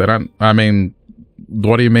 They don't, I mean,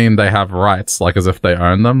 what do you mean they have rights? Like as if they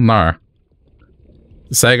own them? No.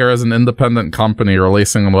 Sega is an independent company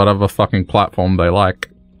releasing on whatever fucking platform they like.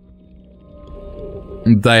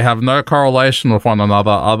 They have no correlation with one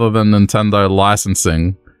another other than Nintendo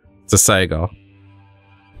licensing to Sega.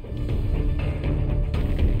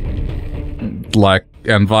 Like,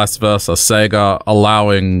 and vice versa. Sega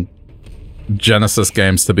allowing Genesis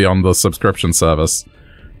games to be on the subscription service.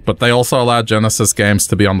 But they also allow Genesis games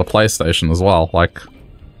to be on the PlayStation as well. Like,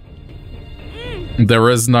 there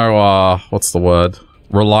is no, what's the word?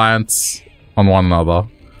 Reliance on one another.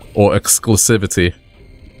 Or exclusivity.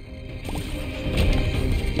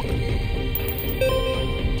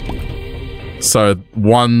 So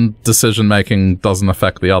one decision making doesn't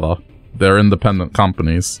affect the other. They're independent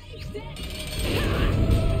companies.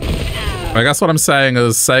 I guess what I'm saying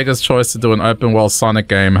is Sega's choice to do an open world Sonic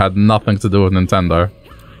game had nothing to do with Nintendo.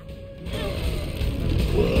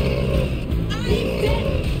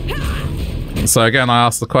 So again, I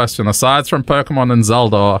asked the question, aside from Pokemon and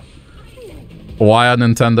Zelda, why are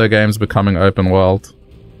Nintendo games becoming open world?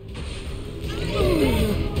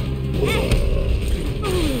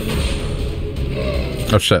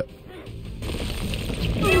 Oh shit.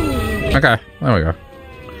 Okay, there we go.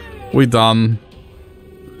 We done.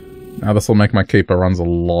 Now this will make my keeper runs a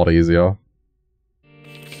lot easier.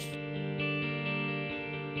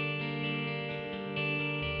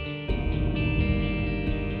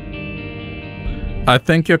 I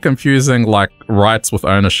think you're confusing, like, rights with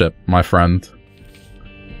ownership, my friend.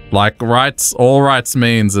 Like, rights, all rights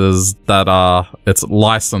means is that, it's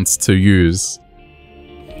licensed to use.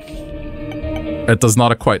 It does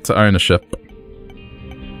not equate to ownership.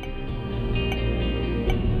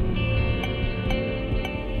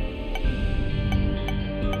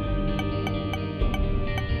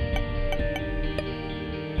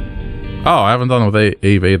 Oh, I haven't done it with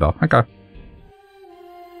Eve either. Okay.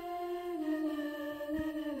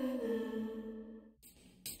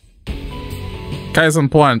 Case in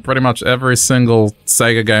point, pretty much every single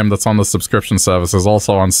Sega game that's on the subscription service is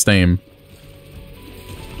also on Steam.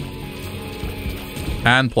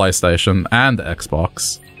 And PlayStation, and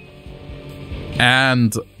Xbox.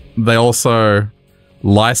 And they also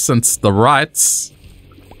license the rights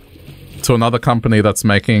to another company that's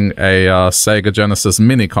making a Sega Genesis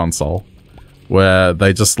mini console, where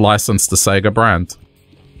they just license the Sega brand.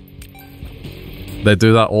 They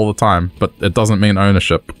do that all the time, but it doesn't mean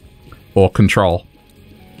ownership, or control,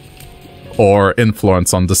 or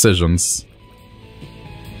influence on decisions.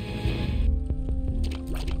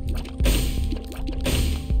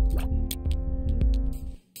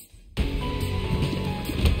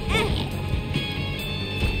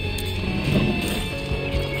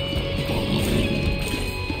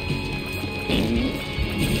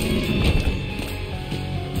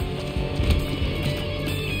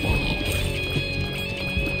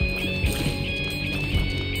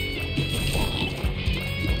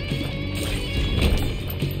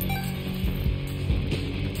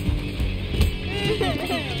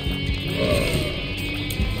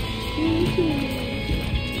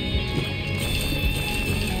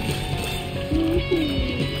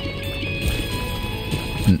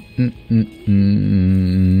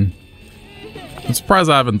 I'm surprised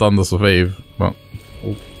I haven't done this with Eve, but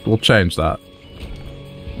we'll change that.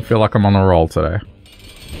 I feel like I'm on a roll today.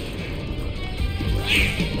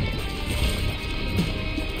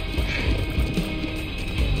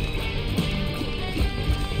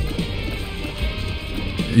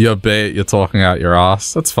 You're bait, you're talking out your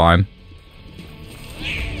ass. That's fine.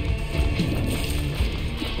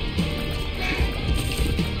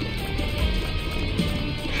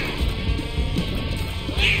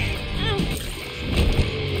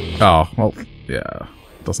 Oh, well, yeah.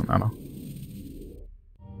 Doesn't matter.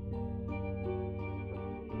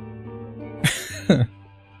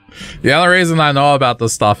 The only reason I know about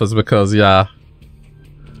this stuff is because, yeah,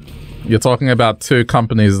 you're talking about two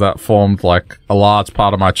companies that formed, like, a large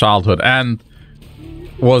part of my childhood and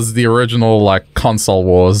was the original, like, console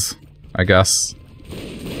wars, I guess.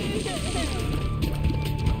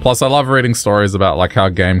 Plus, I love reading stories about, like, how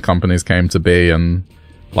game companies came to be and,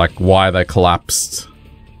 like, why they collapsed.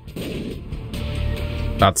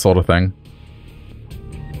 That sort of thing.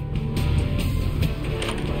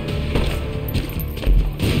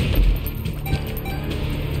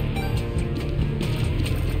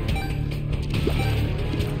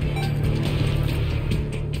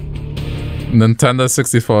 Nintendo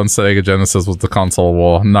 64 and Sega Genesis was the console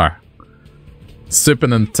war. No. Super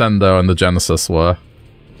Nintendo and the Genesis were.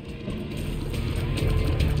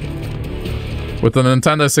 With the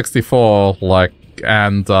Nintendo 64, like,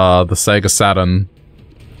 and the Sega Saturn,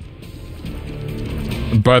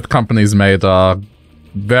 both companies made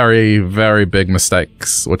very, very big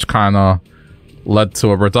mistakes, which kind of led to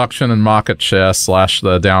a reduction in market share /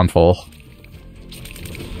 their downfall.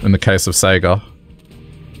 In the case of Sega.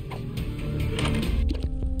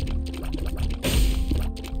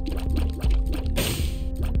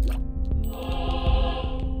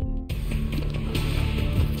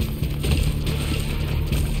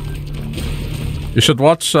 You should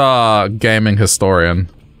watch Gaming Historian.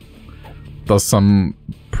 Does some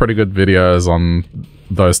pretty good videos on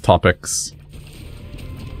those topics.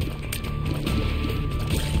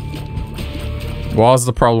 What was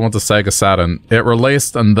the problem with the Sega Saturn? It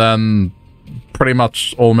released and then pretty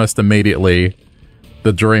much almost immediately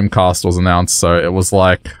the Dreamcast was announced, so it was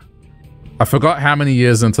like... I forgot how many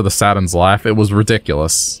years into the Saturn's life. It was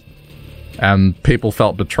ridiculous. And people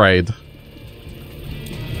felt betrayed.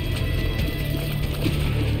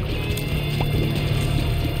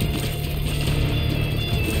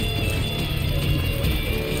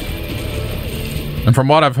 And from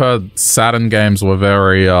what I've heard, Saturn games were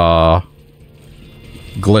very,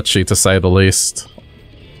 glitchy, to say the least.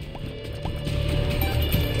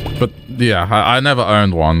 But, yeah, I never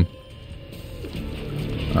owned one.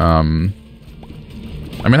 I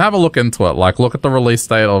mean, have a look into it. Like, look at the release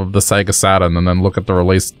date of the Sega Saturn, and then look at the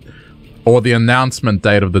release... or the announcement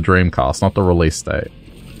date of the Dreamcast, not the release date.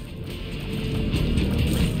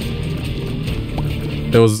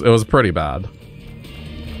 It was pretty bad.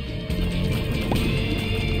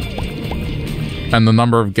 And the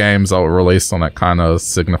number of games that were released on it kind of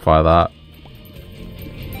signify that.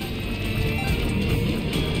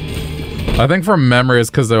 I think from memory it's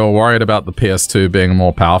because they were worried about the PS2 being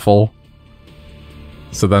more powerful.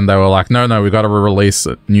 So then they were like, no, we gotta release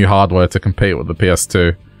new hardware to compete with the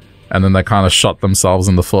PS2. And then they kind of shot themselves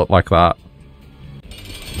in the foot like that.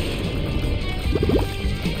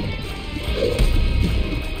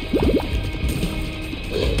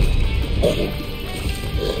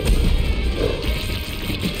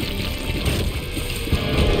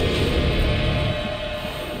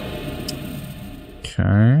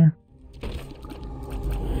 Okay.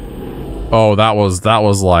 Oh, that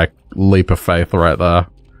was like leap of faith right there.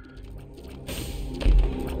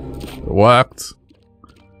 It worked.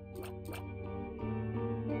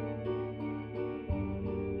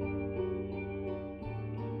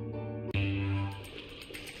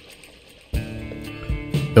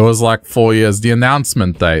 It was like 4 years. The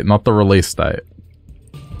announcement date, not the release date.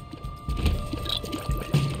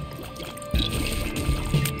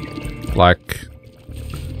 Like,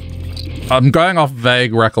 I'm going off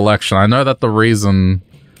vague recollection. I know that the reason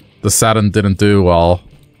the Saturn didn't do well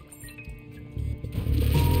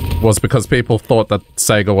was because people thought that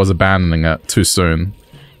Sega was abandoning it too soon.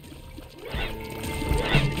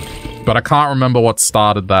 But I can't remember what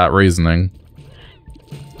started that reasoning.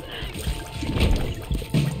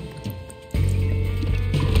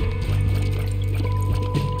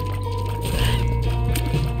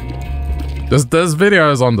 There's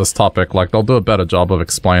videos on this topic, like, they'll do a better job of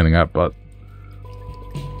explaining it, but...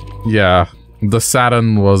 yeah, the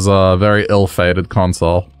Saturn was a very ill-fated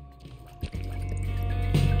console.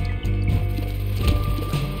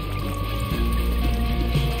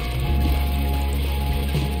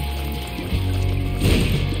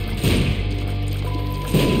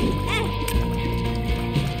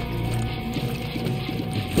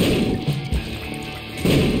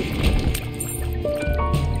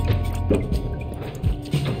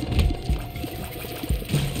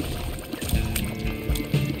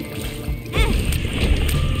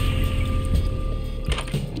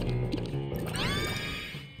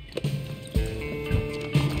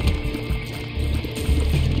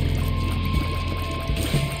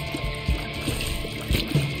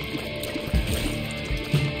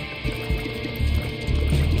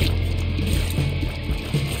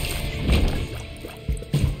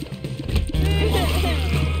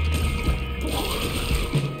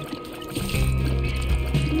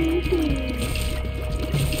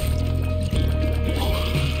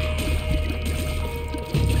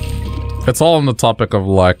 It's all on the topic of,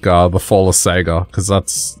 like, the fall of Sega, because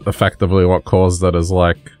that's effectively what caused it, is,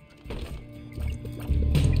 like...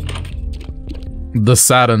 the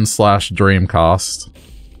Saturn / Dreamcast.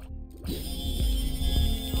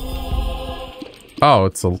 Oh,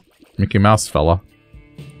 it's a Mickey Mouse fella.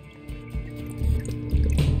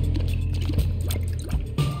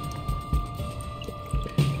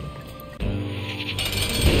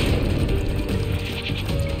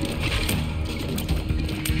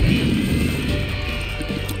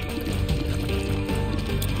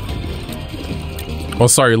 Oh,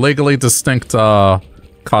 sorry, legally distinct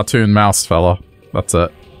cartoon mouse fella. That's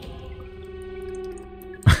it.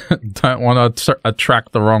 Don't want to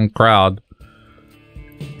attract the wrong crowd.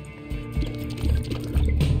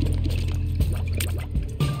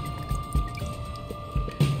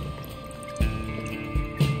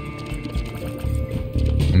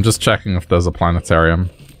 I'm just checking if there's a planetarium.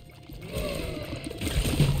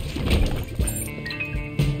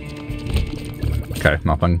 Okay,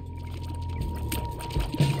 nothing.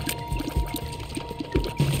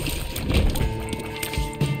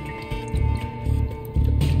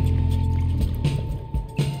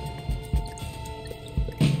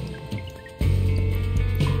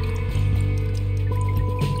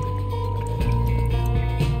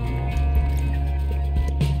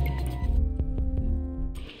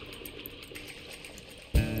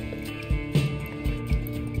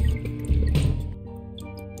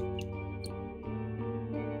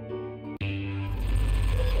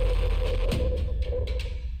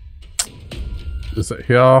 Is it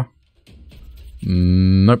here?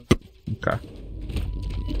 Nope. Okay.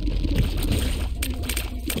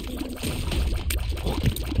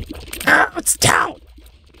 It's down.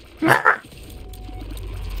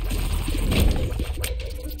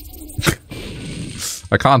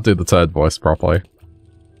 I can't do the third voice properly.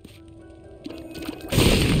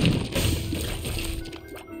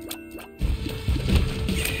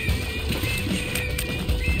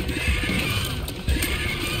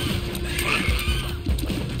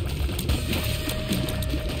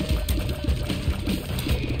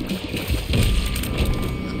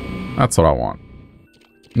 That's what I want.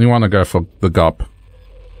 You want to go for the GUP.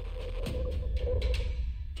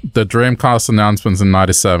 The Dreamcast announcement's in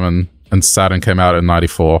 97, and Saturn came out in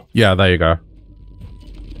 94. Yeah, there you go.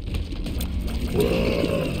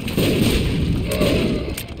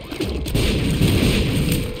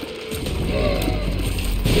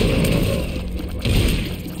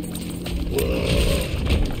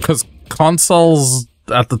 Because consoles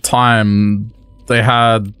at the time, they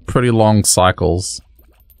had pretty long cycles.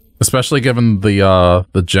 Especially given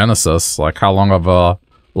the Genesis, like how long of a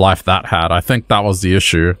life that had. I think that was the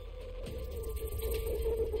issue.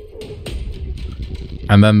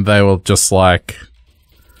 And then they were just like...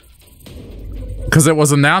 Because it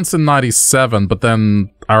was announced in 97, but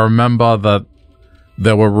then I remember that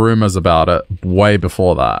there were rumors about it way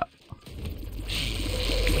before that.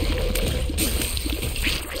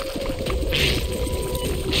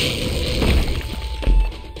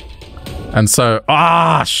 And so,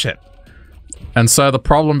 shit. And so the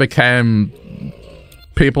problem became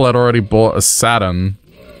people had already bought a Saturn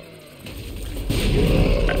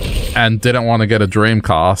and didn't want to get a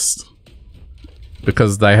Dreamcast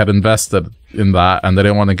because they had invested in that and they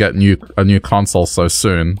didn't want to get a new console so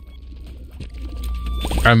soon.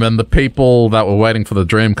 And then the people that were waiting for the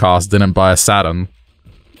Dreamcast didn't buy a Saturn.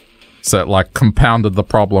 So it like compounded the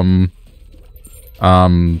problem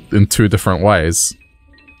in two different ways.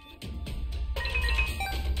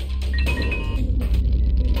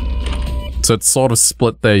 So it sort of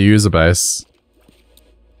split their user base.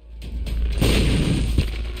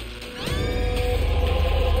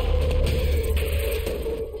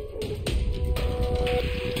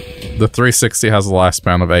 The 360 has a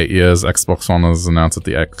lifespan of 8 years. Xbox One is announced at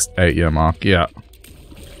the 8-year mark. Yeah.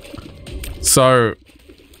 So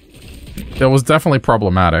it was definitely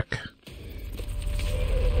problematic.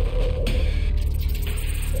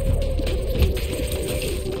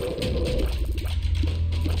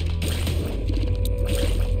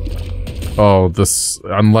 Oh, this...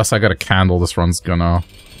 Unless I get a candle, this run's gonna...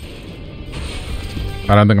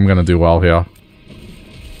 I don't think I'm gonna do well here.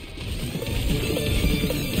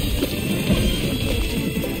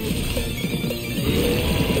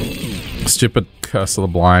 Stupid Curse of the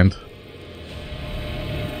Blind.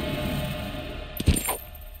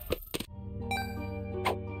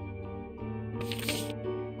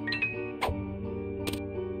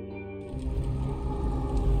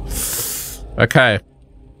 Okay.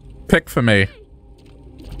 Pick for me.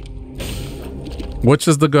 Which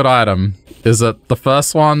is the good item? Is it the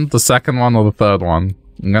first one, the second one, or the third one?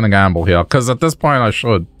 I'm gonna gamble here, because at this point I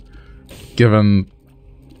should. Given...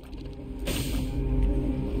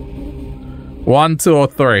 1, 2, or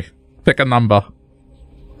 3. Pick a number.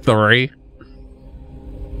 3.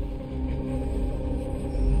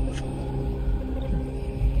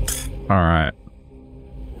 Alright.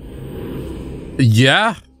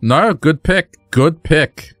 Yeah. No, good pick. Good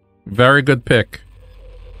pick. Very good pick.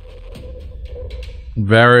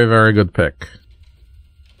 Very, very good pick.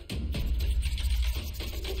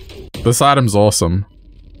 This item's awesome.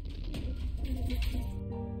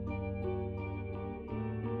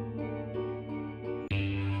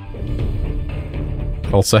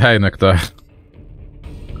 Also, hey, Nectar.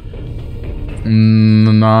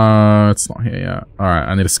 No, it's not here yet. Alright,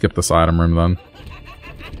 I need to skip this item room then.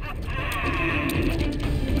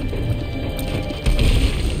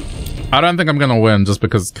 I don't think I'm gonna win just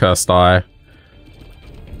because it's Cursed Eye.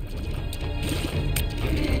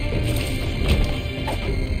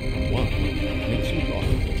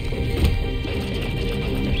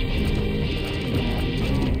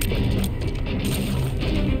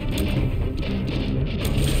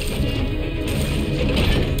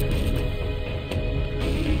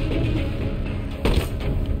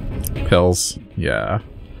 Pills, yeah.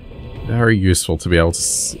 Very useful to be able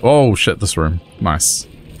to oh shit, this room. Nice.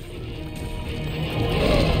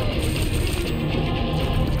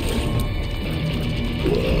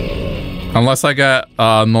 Unless I get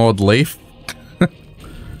Nord Leaf.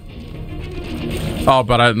 Oh,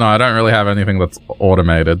 but I don't really have anything that's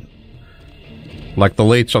automated. Like, the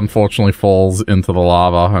leech unfortunately falls into the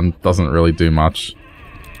lava and doesn't really do much.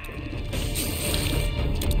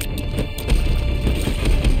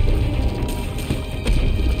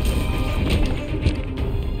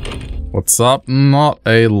 What's up? Not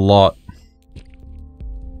a lot.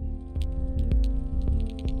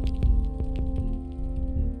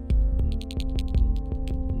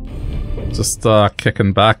 Just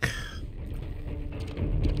kicking back.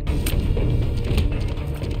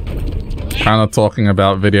 Kind of talking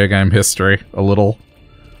about video game history a little.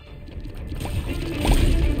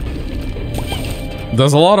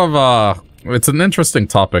 There's a lot of it's an interesting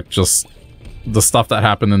topic, just the stuff that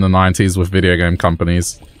happened in the 90s with video game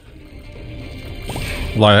companies.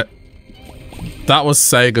 Like, that was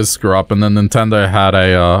Sega's screw up, and then Nintendo had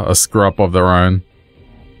a screw up of their own.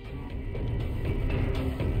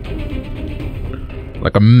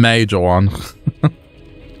 Like a major one.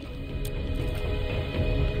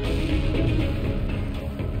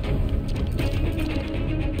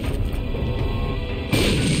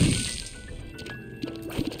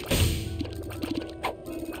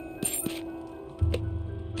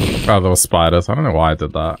 Oh, there were spiders. I don't know why I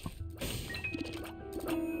did that.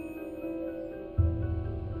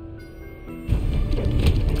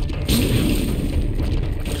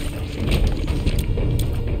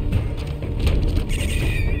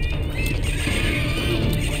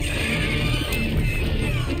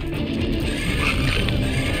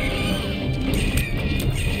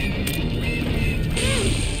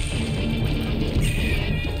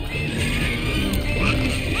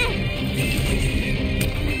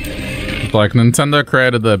 Like, Nintendo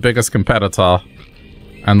created their biggest competitor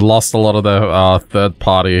and lost a lot of their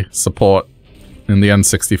third-party support in the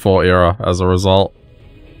N64 era as a result.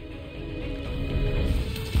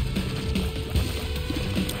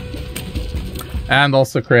 And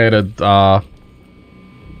also created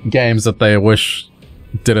games that they wish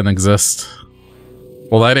didn't exist.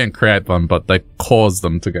 Well, they didn't create them, but they caused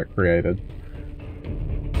them to get created.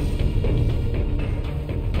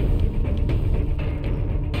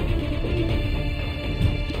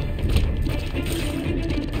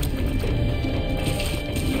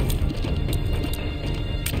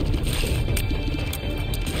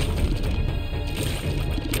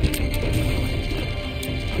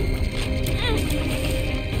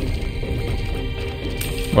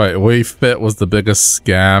 Wait, Wii Fit was the biggest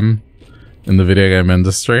scam in the video game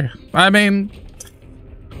industry? I mean,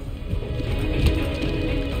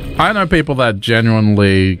 I know people that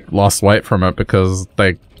genuinely lost weight from it because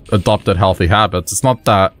they adopted healthy habits. It's not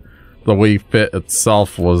that the Wii Fit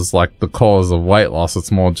itself was like the cause of weight loss, it's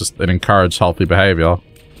more just it encouraged healthy behavior.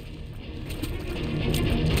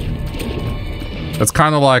 It's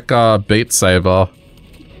kind of like Beat Saber.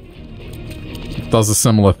 Does a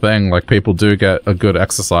similar thing, like people do get a good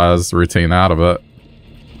exercise routine out of it.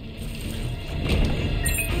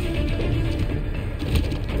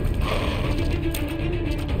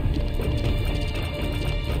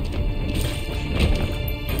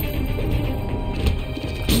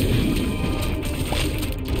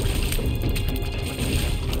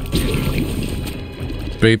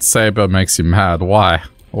 Beat Saber makes you mad. Why?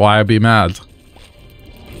 Why be mad?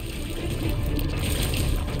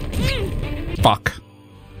 Fuck.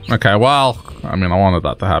 Okay, well, I mean, I wanted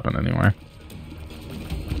that to happen anyway.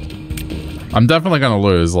 I'm definitely gonna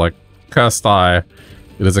lose. Like, Cursed Eye,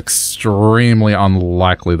 it is extremely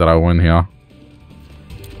unlikely that I win here.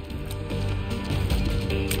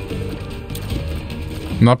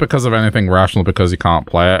 Not because of anything rational, because you can't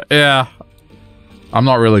play it. Yeah. I'm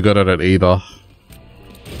not really good at it either.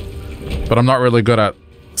 But I'm not really good at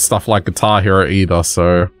stuff like Guitar Hero either,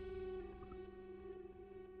 so...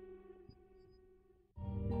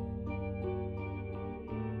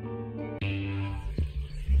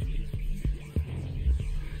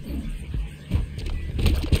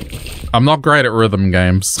 I'm not great at rhythm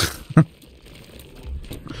games.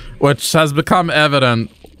 Which has become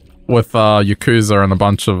evident with Yakuza and a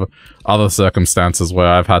bunch of other circumstances where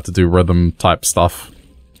I've had to do rhythm type stuff.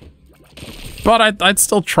 But I'd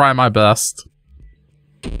still try my best.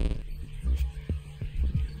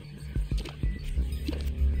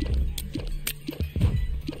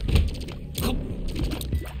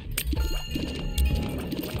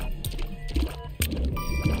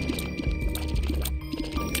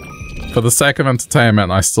 For the sake of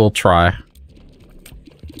entertainment, I still try.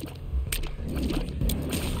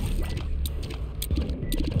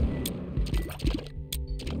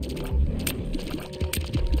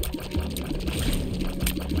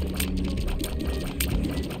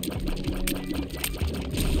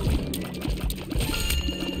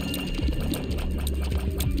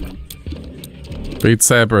 Beat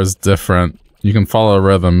Saber is different. You can follow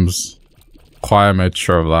rhythms. Choir made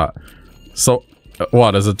sure of that. So,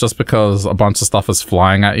 what? Is it just because a bunch of stuff is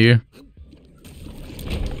flying at you?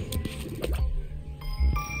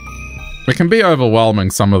 It can be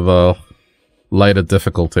overwhelming, some of the later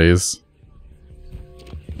difficulties.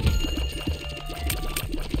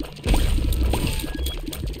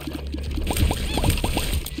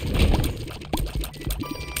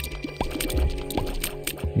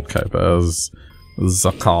 Okay, there's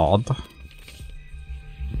Zakad.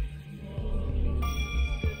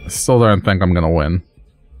 I still don't think I'm gonna win.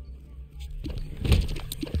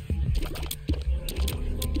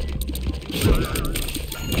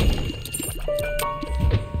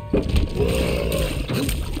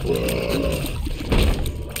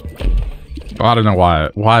 I don't know why.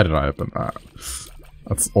 Why did I open that?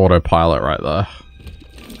 That's autopilot right there.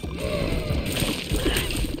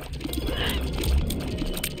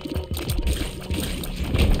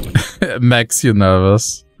 It makes you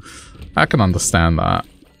nervous. I can understand that.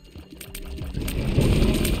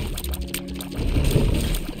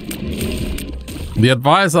 The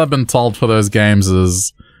advice I've been told for those games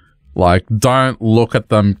is, like, don't look at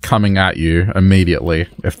them coming at you immediately,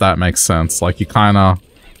 if that makes sense. Like, you kinda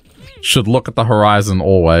should look at the horizon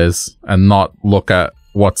always, and not look at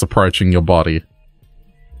what's approaching your body.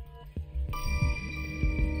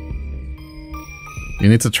 You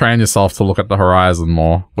need to train yourself to look at the horizon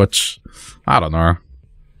more, which, I don't know.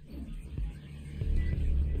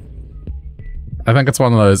 I think it's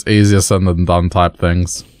one of those easier said than done type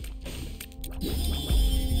things.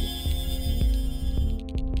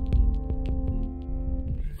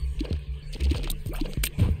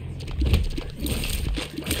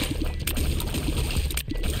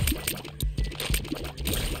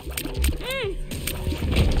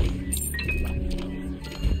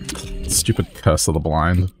 Stupid Curse of the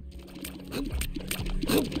Blind.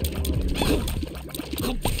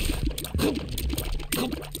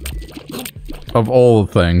 Of all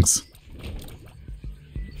the things.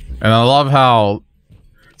 And I love how,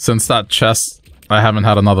 since that chest, I haven't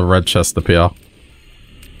had another red chest appear.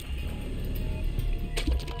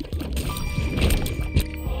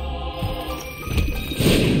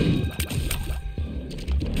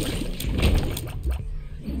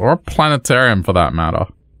 Or a planetarium for that matter.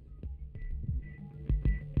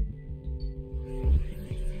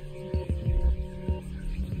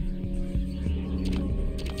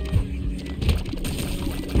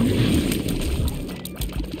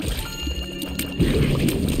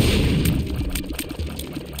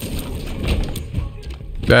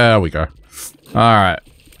 There we go. Alright.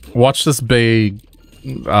 Watch this be,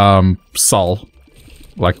 Sol.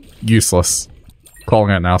 Like, useless.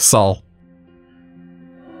 Calling it now, Sol.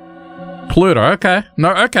 Pluto, okay.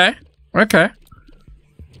 No, okay. Okay.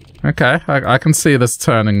 Okay, I can see this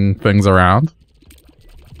turning things around.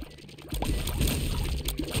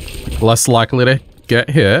 Less likely to get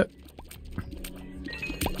hit.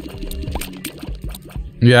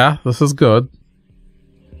 Yeah, this is good.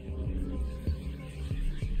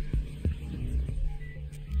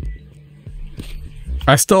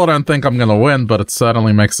 I still don't think I'm gonna win, but it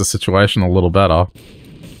certainly makes the situation a little better.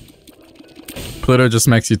 Pluto just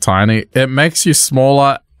makes you tiny. It makes you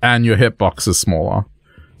smaller, and your hitbox is smaller.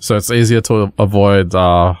 So it's easier to avoid,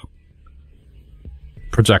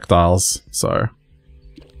 projectiles, so...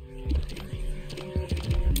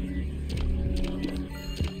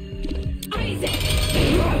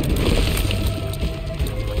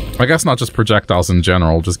 I guess not just projectiles in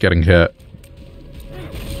general, just getting hit.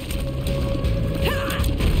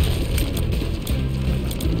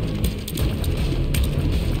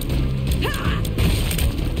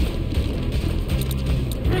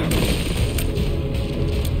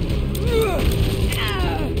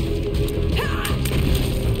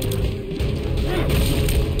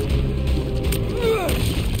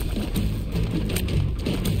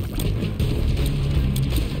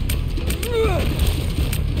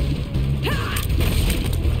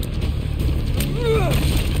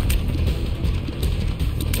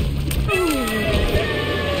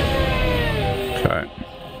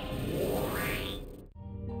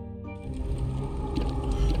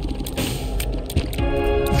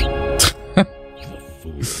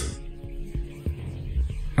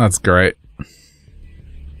 That's great.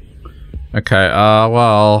 Okay,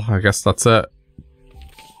 well, I guess that's it.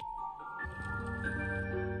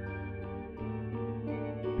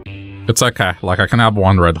 It's okay, like, I can have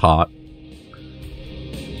one red heart.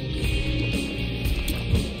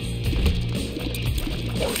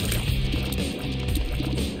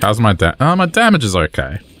 How's my my damage is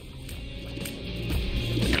okay.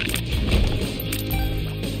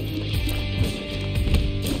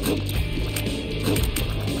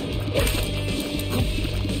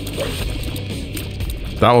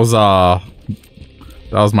 That was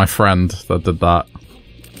my friend that did that.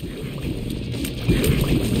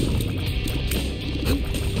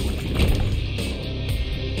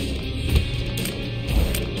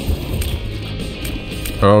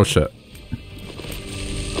 Oh shit.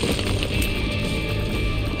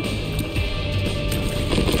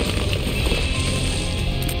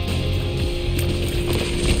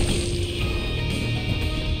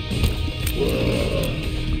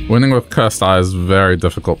 Winning with Cursed Eye is very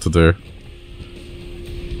difficult to do.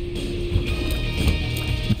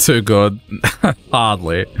 Too good.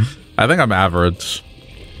 Hardly. I think I'm average.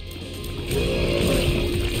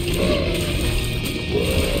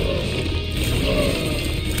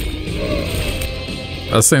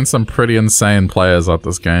 I've seen some pretty insane players at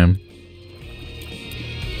this game.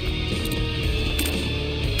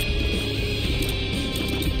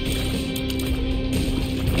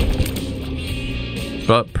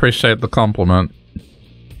 But appreciate the compliment.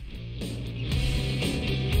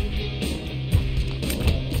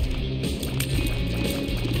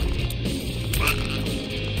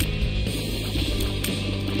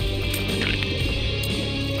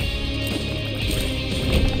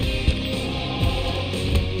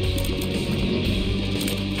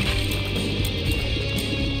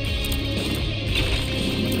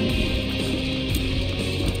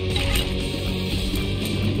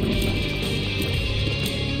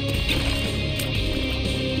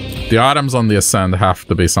 The items on the Ascend have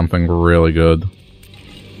to be something really good.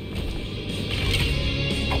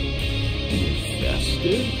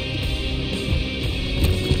 Festive?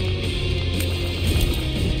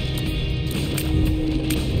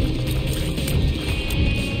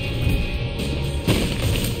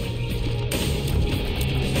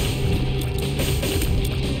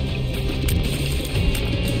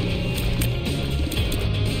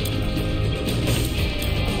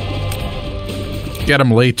 Get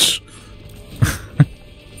him, Leech.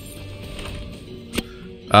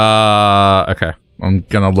 Okay. I'm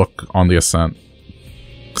gonna look on the Ascent.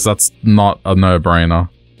 Because that's not a no-brainer.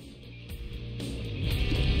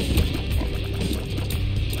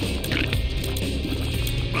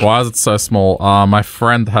 Why is it so small? My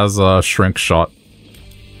friend has a shrink shot.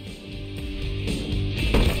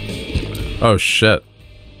 Oh shit.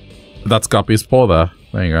 That's Guppy's paw there.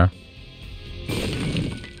 There you go.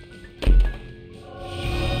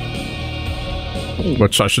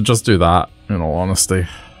 Which I should just do that, in all honesty.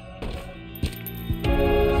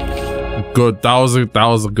 Good, that was a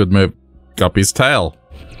good move. Guppy's tail.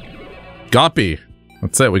 Guppy!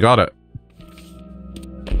 That's it, we got it.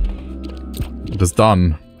 It is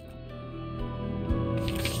done.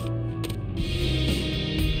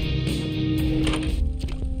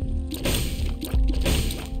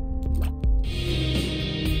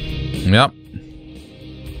 Yep.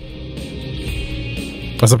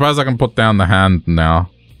 I suppose I can put down the hand now.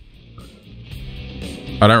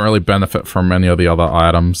 I don't really benefit from any of the other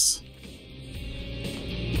items.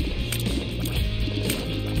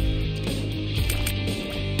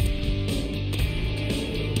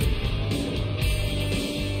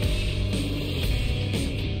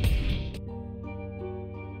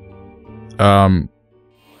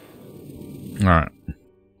 Alright.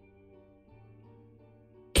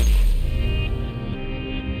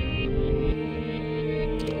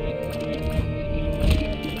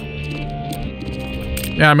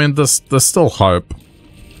 Yeah, I mean, there's still hope.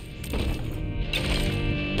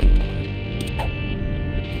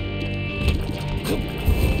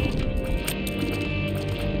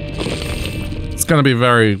 It's gonna be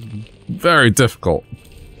very, very difficult.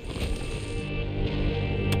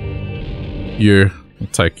 You. I'll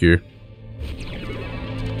take you.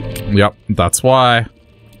 Yep, that's why.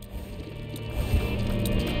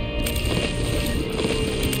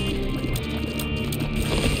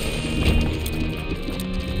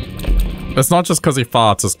 It's not just because he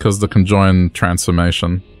farts, it's because the conjoined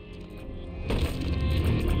transformation.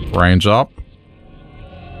 Range up.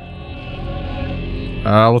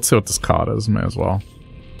 Let's see what this card is, may as well.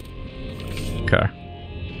 Okay.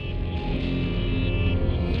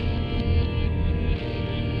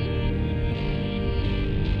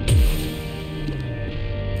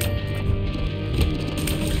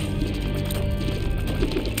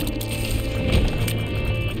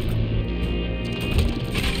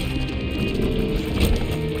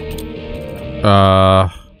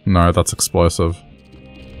 No, that's explosive.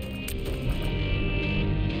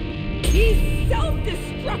 He's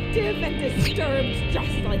self-destructive and disturbed,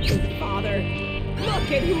 just like his father.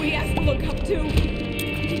 Look at who he has to look up to.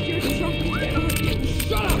 You're drunk again.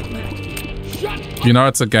 Shut up, man. Shut up. You know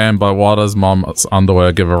it's a game, but why does Mom's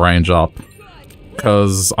underwear give a range up?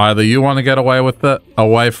 Because either you want to get away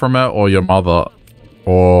from it, or your mother.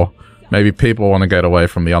 Or maybe people want to get away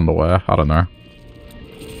from the underwear. I don't know.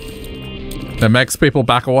 It makes people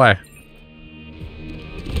back away.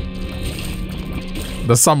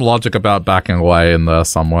 There's some logic about backing away in there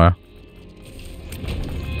somewhere.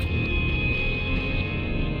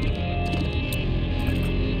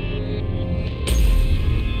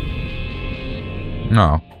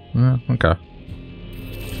 No. Yeah, okay.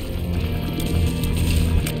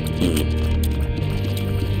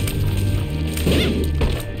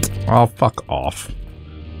 Oh, fuck off.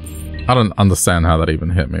 I don't understand how that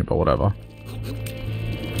even hit me, but whatever.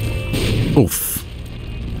 Oof.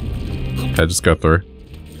 Okay, just go through.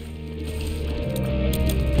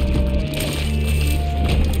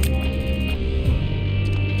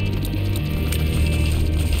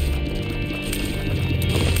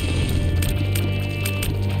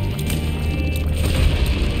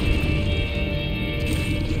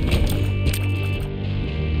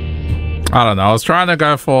 I don't know, I was trying to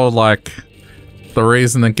go for, like, the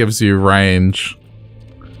reason it gives you range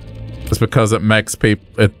is because it makes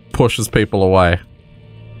it pushes people away.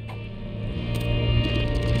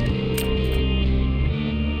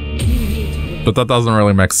 But that doesn't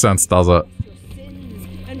really make sense, does it?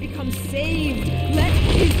 And become saved. Let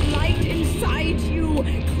his light inside you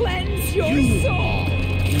cleanse your soul.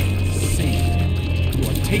 Insane. You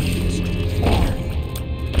are taking this too far.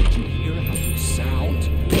 Did you hear how you sound?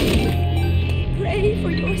 Pray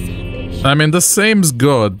for your salvation. I mean, this seems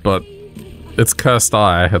good, but it's Cursed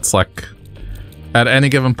Eye. It's like, at any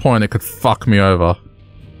given point, it could fuck me over.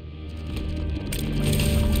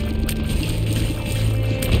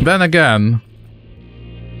 Then again,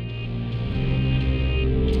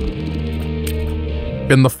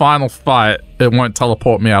 in the final fight, it won't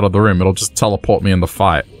teleport me out of the room. It'll just teleport me in the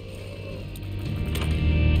fight.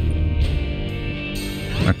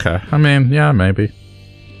 Okay, I mean, yeah, maybe.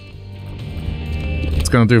 It's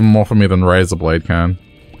gonna do more for me than Razor Blade can.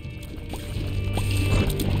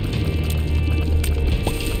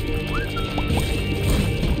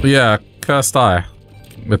 But yeah, Cursed Eye.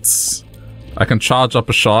 It's... I can charge up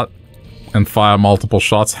a shot and fire multiple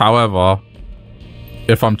shots. However,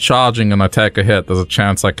 if I'm charging and I take a hit, there's a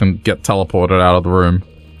chance I can get teleported out of the room.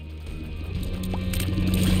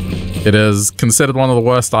 It is considered one of the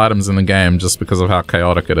worst items in the game just because of how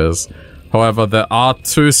chaotic it is. However, there are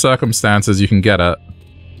 2 circumstances you can get it.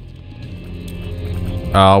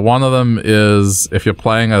 One of them is if you're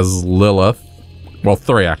playing as Lilith. Well,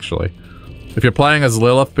 3 actually. If you're playing as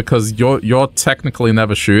Lilith, because you're technically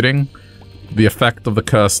never shooting, the effect of the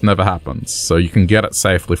curse never happens, so you can get it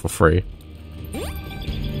safely for free.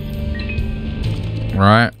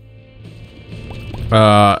 Right?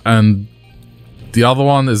 And the other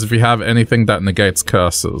one is if you have anything that negates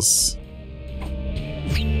curses.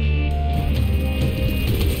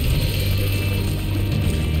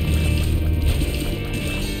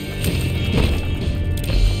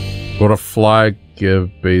 Would a fly give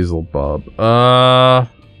Beelzebub? I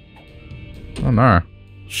don't know.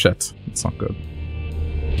 Shit, it's not good.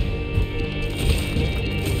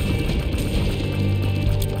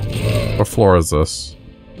 What floor is this?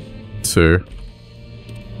 2.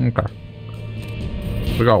 Okay.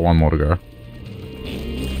 We got 1 more to go.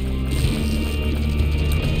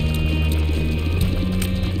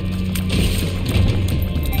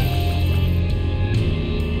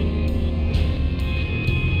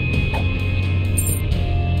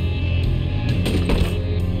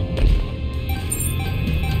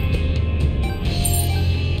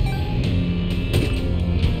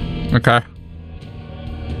 Okay.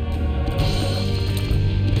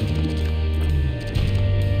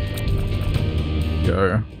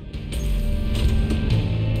 Go.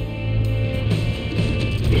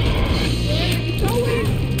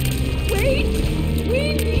 Wait!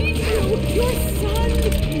 We need you! Your son!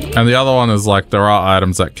 And the other one is like, there are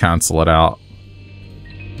items that cancel it out.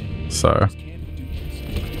 So.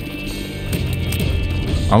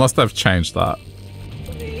 Unless they've changed that.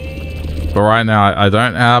 But right now, I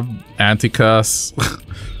don't have anti-curse.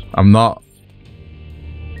 I'm not...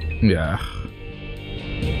 Yeah.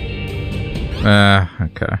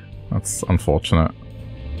 Okay. That's unfortunate.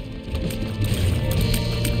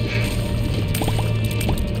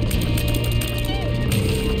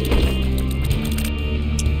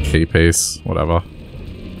 Key piece, whatever.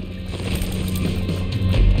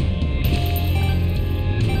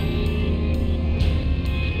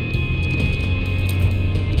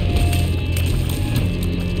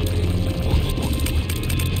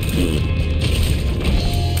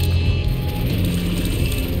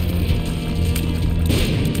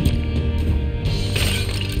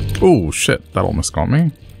 Oh shit, that almost got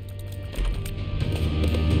me.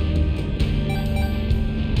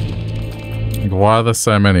 Why are there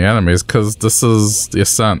so many enemies? Because this is the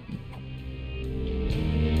Ascent.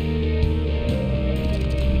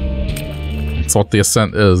 It's what the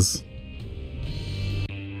Ascent is.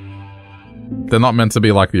 They're not meant to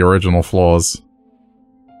be like the original floors.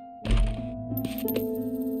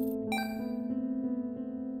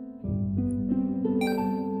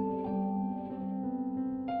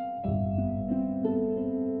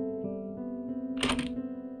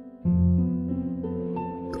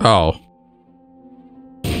 Oh.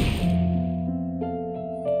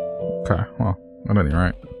 Okay, well, at any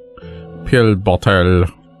rate. Pill bottle.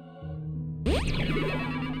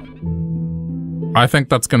 I think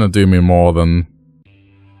that's gonna do me more than,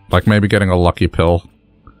 like, maybe getting a lucky pill.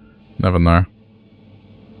 Never know.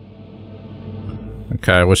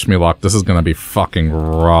 Okay, wish me luck. This is gonna be fucking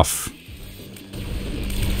rough.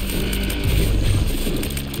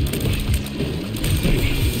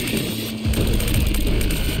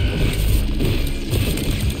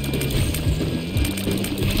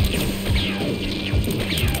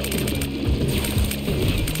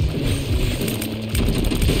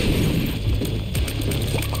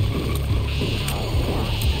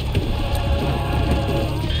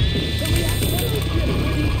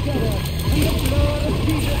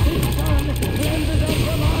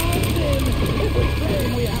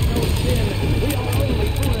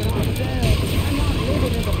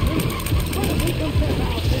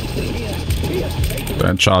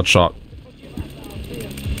 Don't charge shot.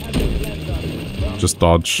 Just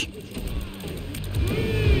dodge.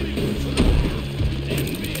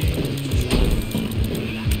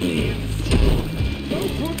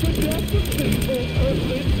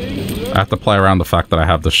 I have to play around the fact that I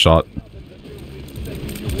have the shot.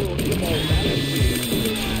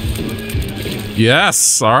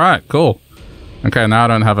 Yes! Alright, cool. Okay, now I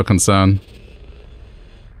don't have a concern.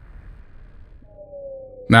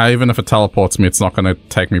 Now, even if it teleports me, it's not going to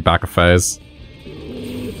take me back a phase.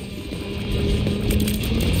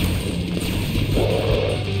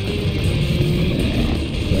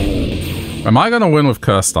 Am I going to win with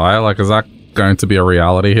Cursed Eye? Like, is that going to be a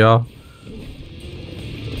reality here?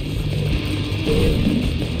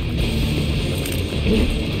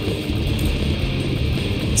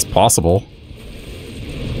 It's possible.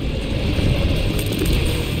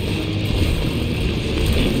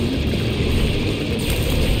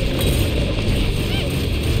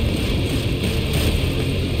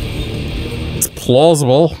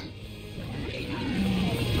 Plausible.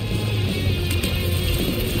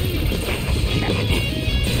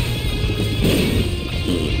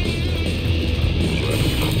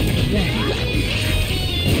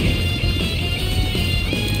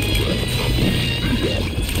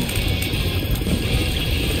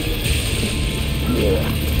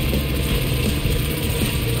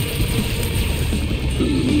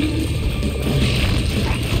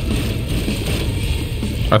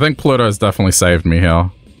 I think Pluto's definitely saved me here.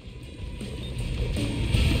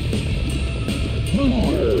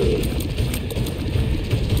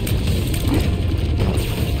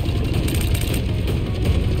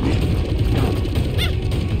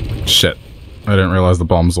 Shit. I didn't realize the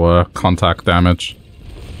bombs were contact damage.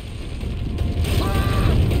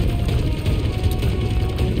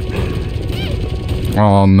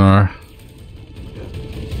 Oh no.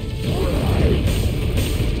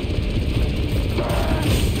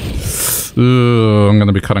 Ooh, I'm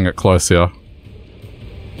gonna be cutting it close here.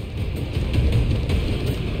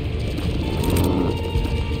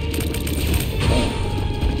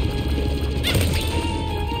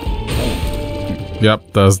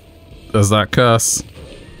 Yep, there's that curse.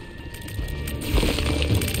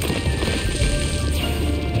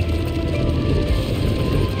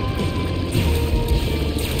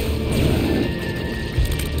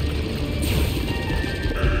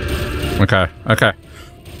 Okay, okay.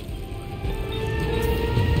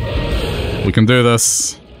 We can do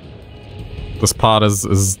this. This part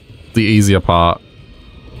is the easier part.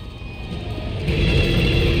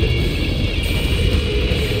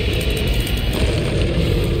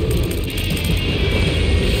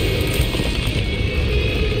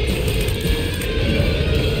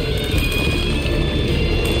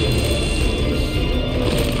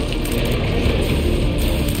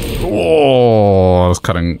 Oh, I was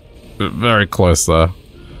cutting very close there.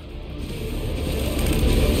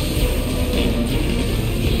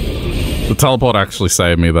 The teleport actually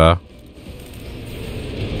saved me there.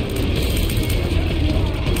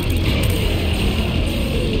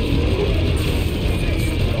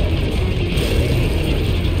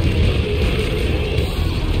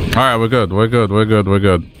 Alright, we're good. We're good. We're good. We're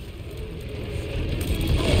good.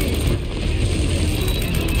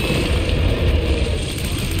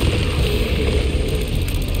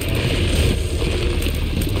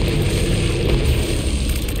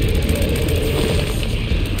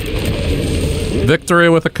 Victory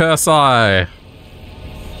with a curse eye.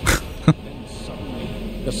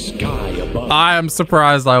 The sky above. I am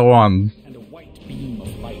surprised I won. And a white beam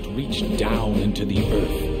of light reached down into the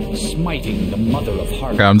earth, smiting the mother of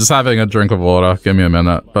harvest. Okay, I'm just having a drink of water. Give me a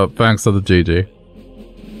minute. But thanks to the GG.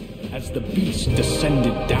 As the beast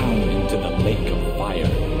descended down into the lake of fire,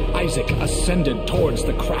 Isaac ascended towards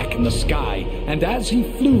the crack in the sky, and as he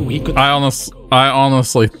flew, he could. I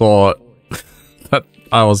honestly thought that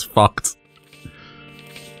I was fucked.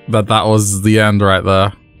 That was the end right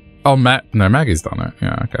there. Oh, no, Maggie's done it.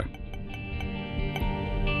 Yeah, okay.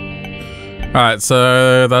 Alright,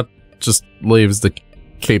 so that just leaves the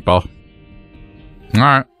keeper.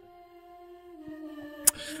 Alright.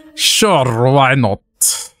 Sure, why not?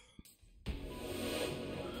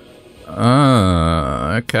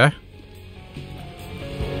 Okay.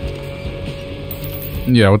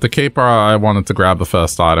 Yeah, with the keeper, I wanted to grab the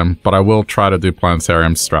first item, but I will try to do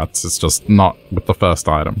planetarium strats. It's just not with the first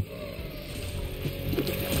item.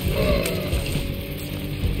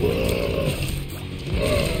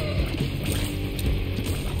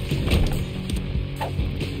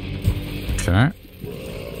 Okay.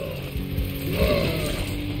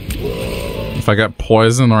 If I get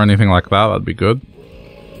poison or anything like that, that'd be good.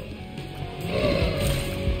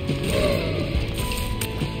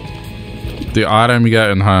 The item you get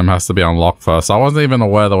in home has to be unlocked first. I wasn't even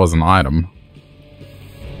aware there was an item.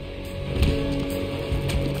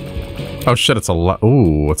 Oh shit, it's a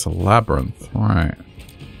it's a labyrinth. Right.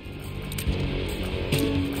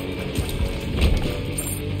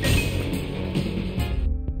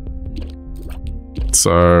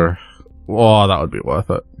 So, oh, that would be worth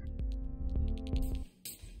it.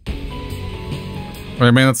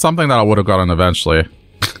 I mean, it's something that I would have gotten eventually.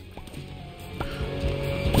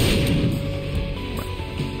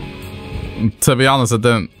 To be honest, it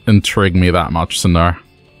didn't intrigue me that much to know.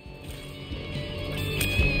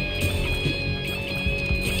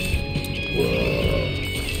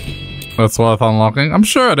 That's worth unlocking? I'm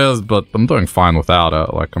sure it is, but I'm doing fine without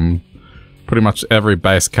it. Like, pretty much every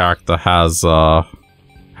base character has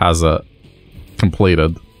it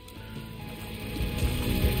completed.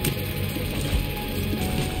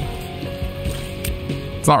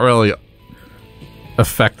 It's not really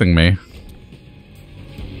affecting me.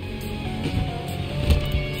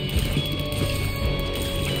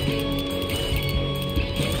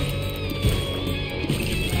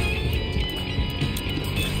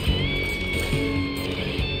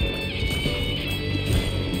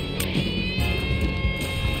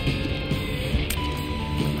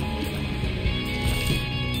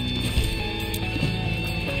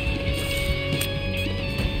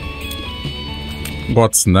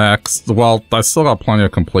 What's next? Well, I still got plenty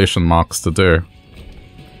of completion marks to do.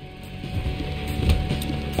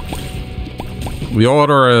 The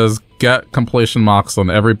order is get completion marks on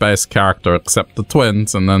every base character except the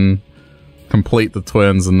twins, and then complete the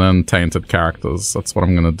twins, and then tainted characters. That's what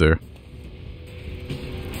I'm gonna do.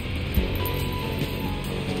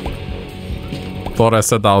 Thought I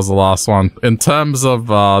said that was the last one. In terms of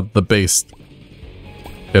the beast,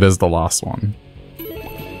 it is the last one.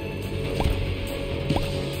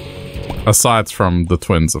 Aside from the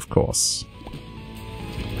twins, of course.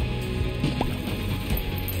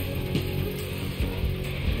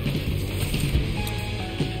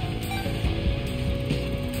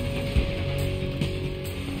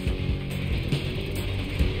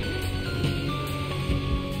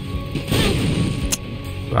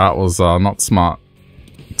 That was not smart.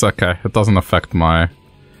 It's okay. It doesn't affect my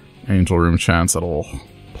angel room chance at all.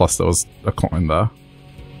 Plus there was a coin there.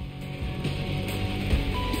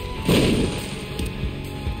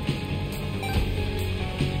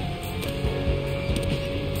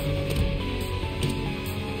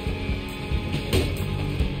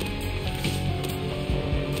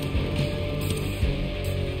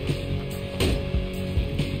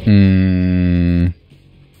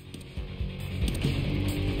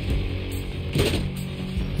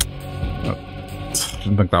 I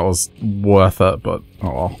didn't think that was worth it, but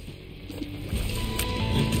oh well.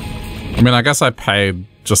 I mean, I guess I paid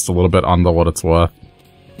just a little bit under what it's worth.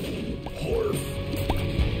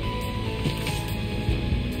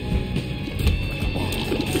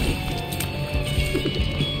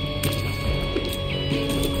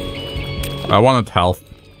 I wanted health.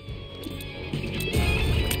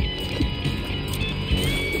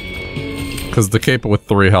 Because the keeper with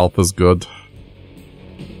 3 health is good.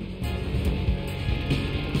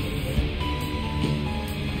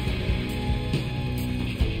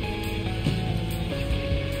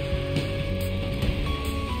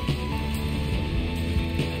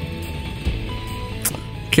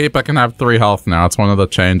 Keeper can have 3 health now. It's one of the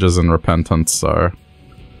changes in Repentance, so...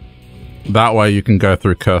 That way you can go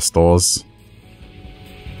through cursed doors.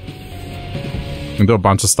 You can do a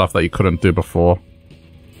bunch of stuff that you couldn't do before.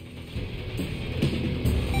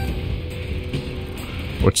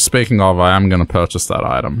 Which, speaking of, I am going to purchase that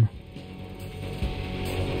item.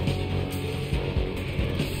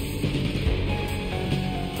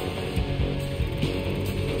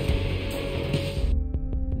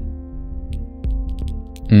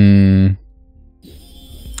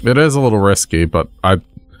 It is a little risky, but I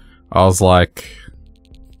was like...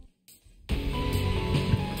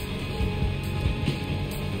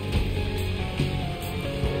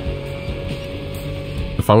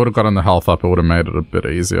 If I would have gotten the health up, it would have made it a bit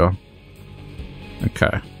easier.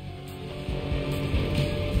 Okay.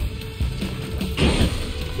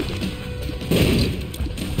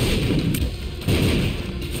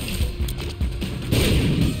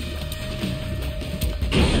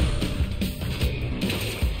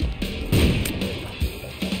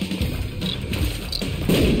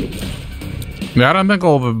 Yeah, I don't think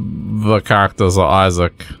all the characters are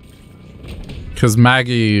Isaac. Because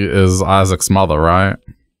Maggie is Isaac's mother, right?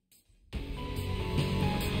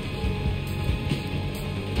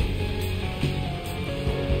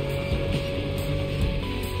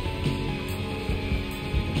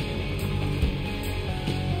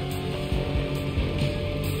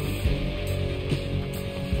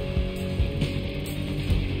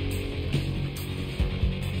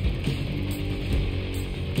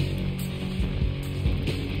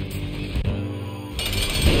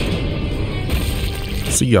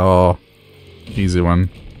 See ya. Easy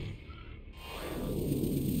one.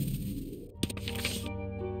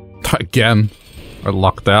 Again. I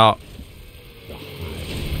lucked out.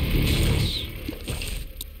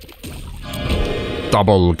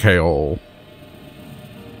 Double KO.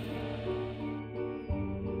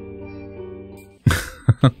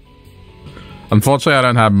 Unfortunately, I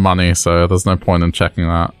don't have money, so there's no point in checking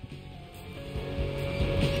that.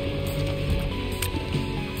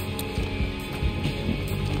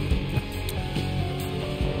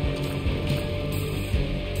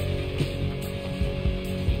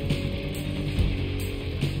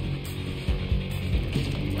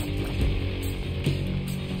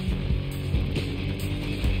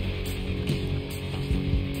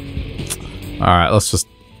 Alright, let's just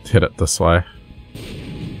hit it this way.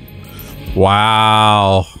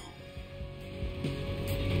 Wow.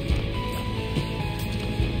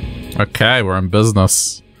 Okay, we're in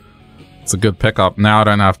business. It's a good pickup. Now I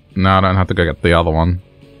don't have to go get the other one.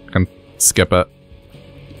 I can skip it.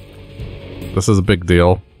 This is a big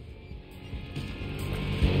deal.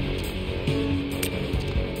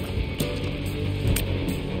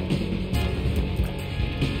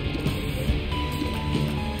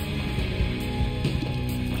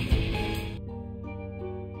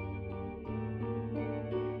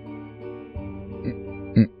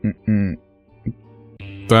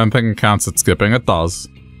 Don't think it counts at skipping. It does.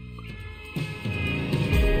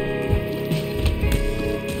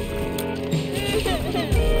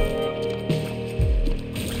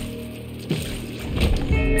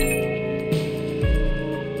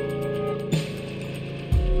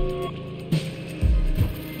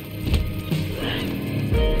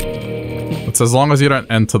 It's as long as you don't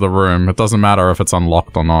enter the room. It doesn't matter if it's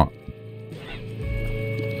unlocked or not.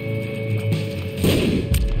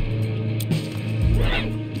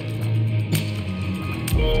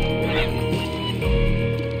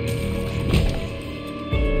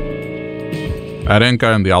 I didn't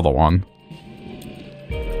go in the other one.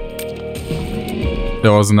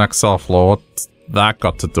 There was an Excel floor. What's that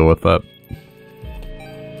got to do with it?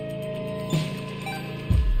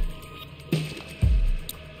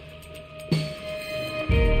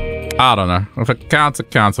 I don't know. If it counts,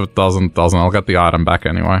 it counts. If it doesn't, it doesn't. I'll get the item back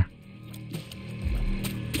anyway.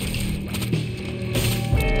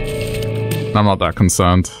 I'm not that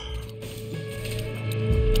concerned.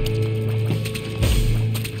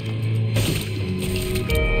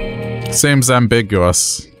 Seems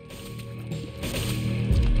ambiguous.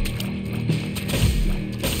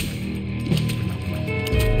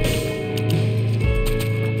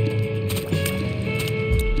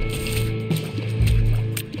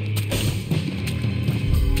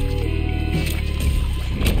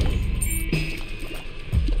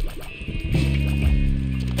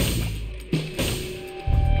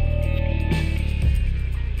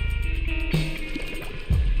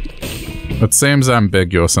 It seems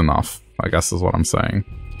ambiguous enough, I guess is what I'm saying.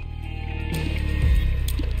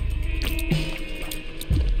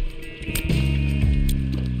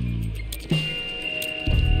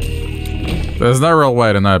 There's no real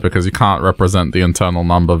way to know because you can't represent the internal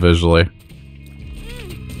number visually.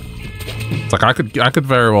 It's like I could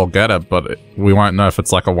very well get it, but we won't know if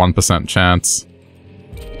it's like a 1% chance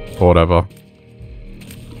or whatever.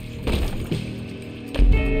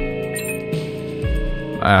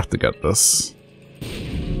 I have to get this.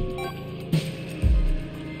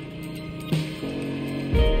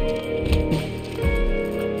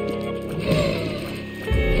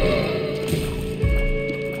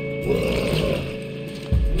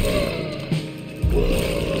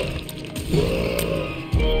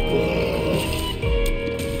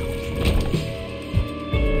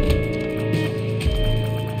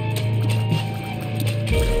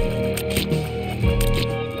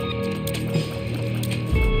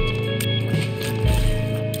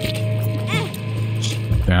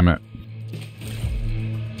 Damn it.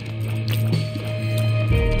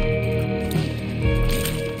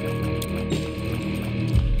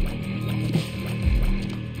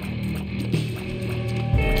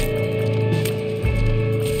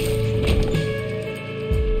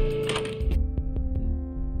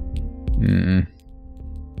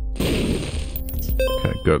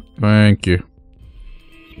 Okay, good. Thank you.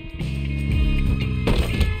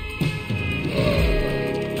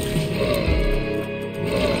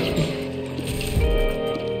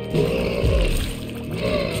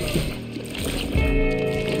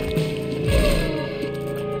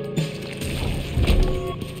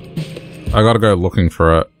 I gotta go looking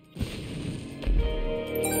for it.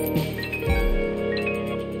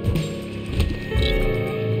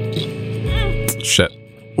 Shit.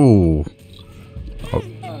 Ooh. Oh,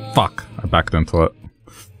 fuck. I backed into it.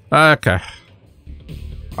 Okay.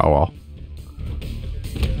 Oh well.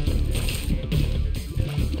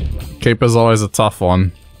 Keeper's always a tough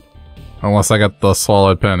one. Unless I get the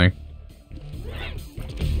swallowed penny.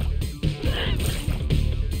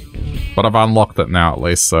 But I've unlocked it now at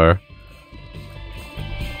least, so...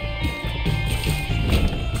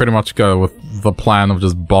 pretty much go with the plan of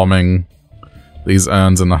just bombing these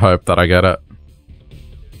urns in the hope that I get it.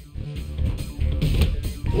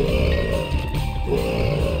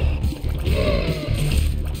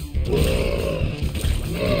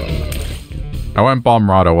 I won't bomb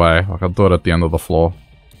right away, like I'll do it at the end of the floor.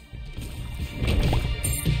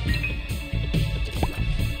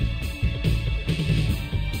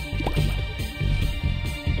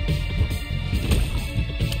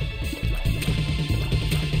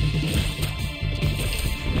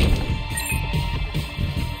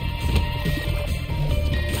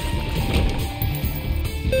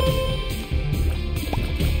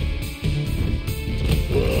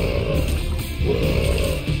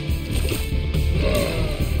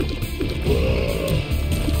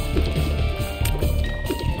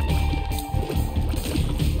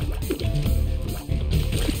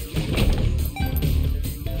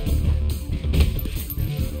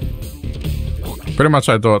 Pretty much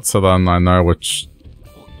I do it so then I know which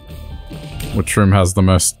room has the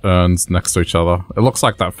most urns next to each other. It looks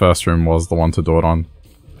like that first room was the one to do it on.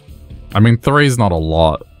 I mean, 3's not a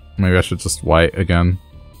lot. Maybe I should just wait again.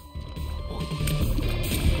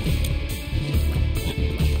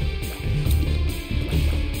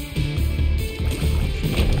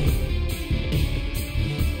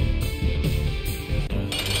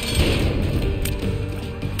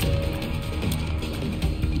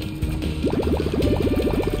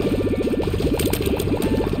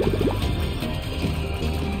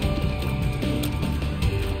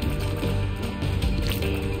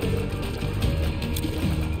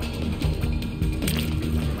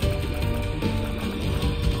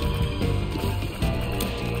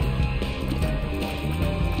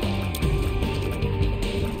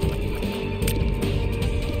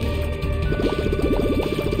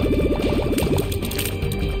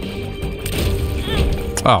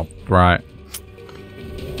 Oh, right.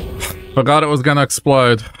 Forgot it was gonna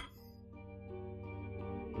explode.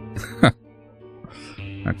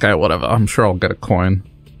 Okay, whatever. I'm sure I'll get a coin.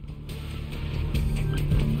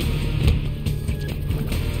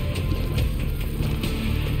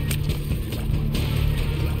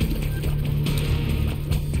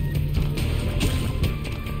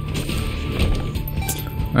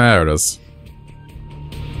 There it is.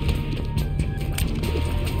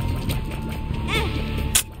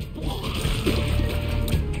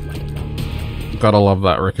 Gotta love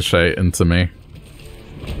that ricochet into me.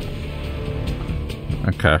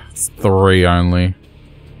 Okay, it's 3 only.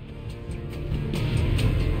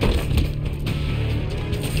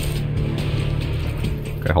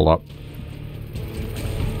 Okay, hold up.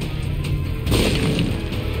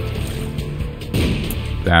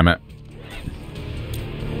 Damn it.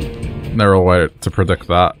 No real way to predict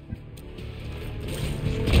that.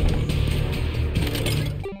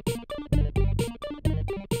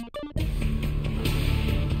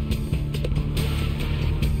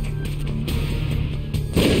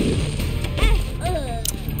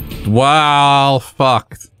 Wow,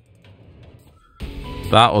 fucked.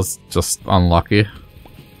 That was just unlucky.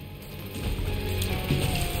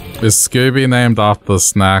 Is Scooby named after the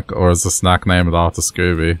snack, or is the snack named after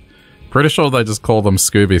Scooby? Pretty sure they just call them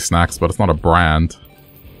Scooby snacks, but it's not a brand.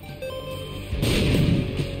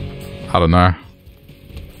 I don't know.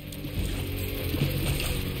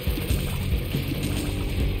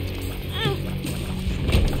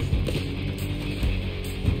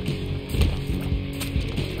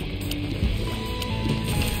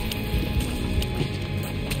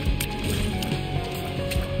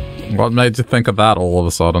 What made you think of that all of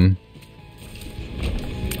a sudden?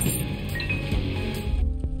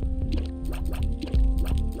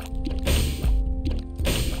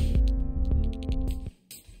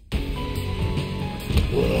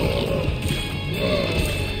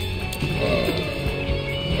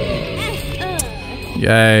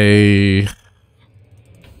 Yay.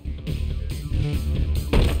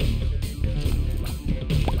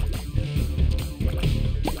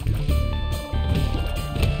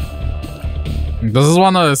 This is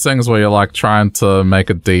one of those things where you're like trying to make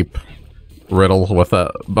a deep riddle with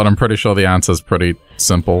it, but I'm pretty sure the answer is pretty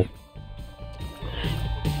simple.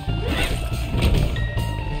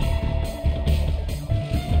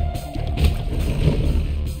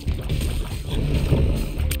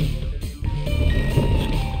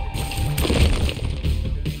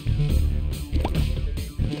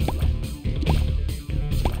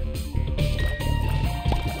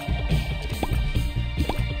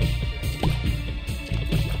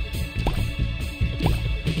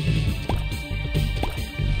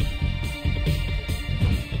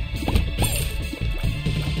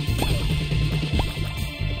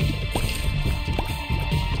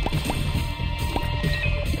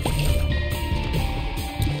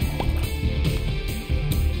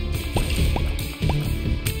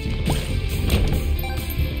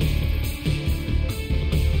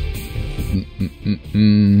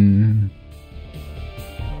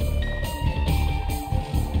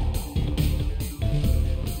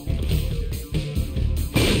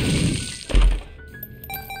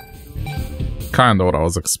 Kinda what I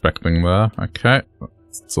was expecting there. Okay.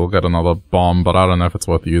 Still get another bomb, but I don't know if it's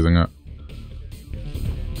worth using it.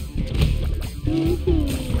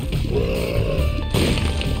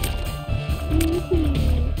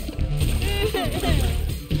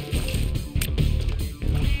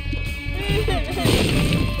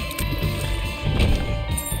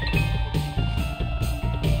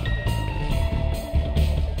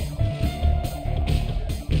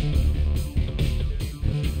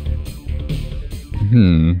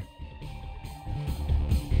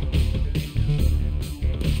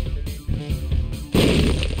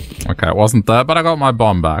 Okay, it wasn't there, but I got my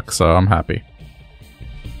bomb back, so I'm happy.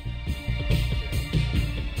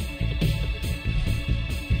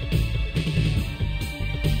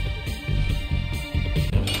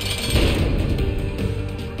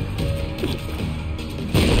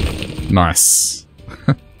 Nice.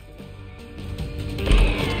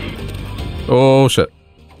 Oh, shit.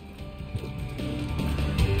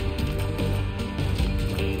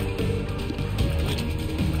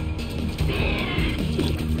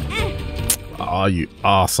 Oh, you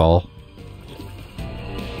arsehole.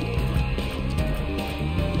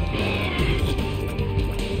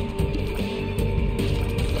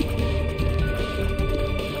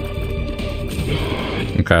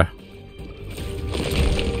 Okay.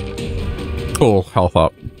 Cool, health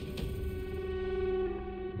up.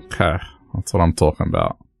 Okay, that's what I'm talking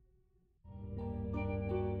about.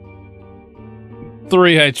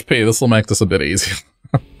 3 HP, this will make this a bit easier.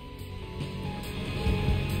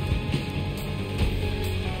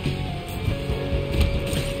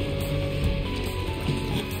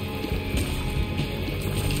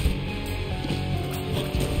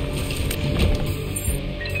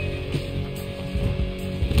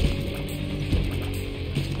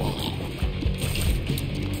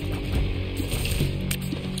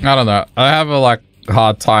 I don't know. I have a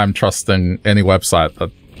hard time trusting any website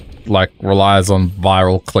that relies on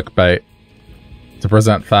viral clickbait to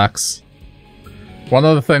present facts. One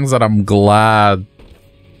of the things that I'm glad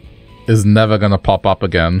is never gonna pop up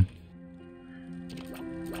again.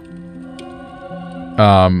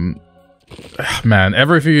 Man,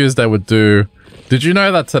 every few years they would do. Did you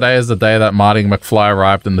know that today is the day that Marty McFly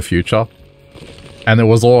arrived in the future? And it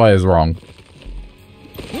was always wrong.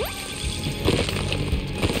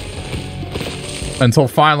 Until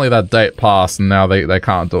finally that date passed, and now they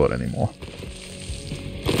can't do it anymore.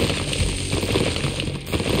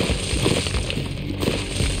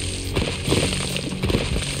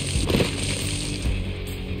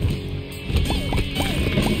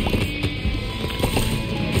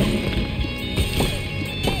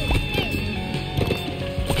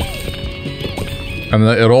 And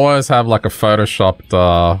it always have like a photoshopped,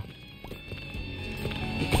 the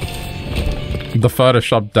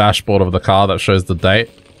photoshopped dashboard of the car that shows the date.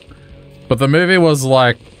 But the movie was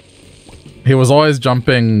like, he was always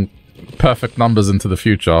jumping perfect numbers into the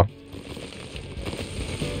future.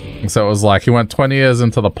 And so it was like, he went 20 years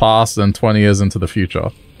into the past and 20 years into the future.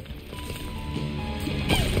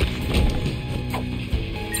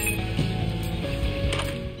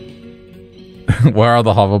 Where are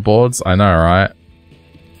the hoverboards? I know, right?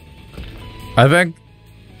 I think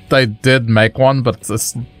they did make one, but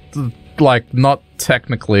it's like not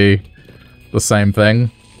technically the same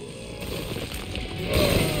thing.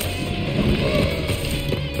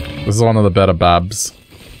 This is one of the better Babs.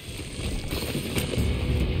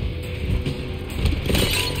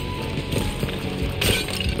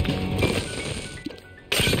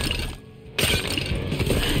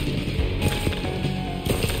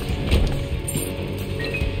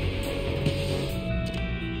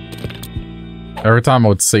 Every time I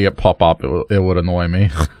would see it pop up, it would annoy me.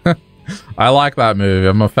 I like that movie.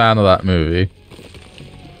 I'm a fan of that movie.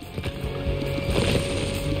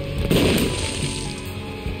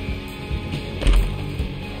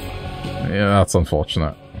 Yeah, that's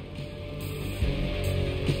unfortunate.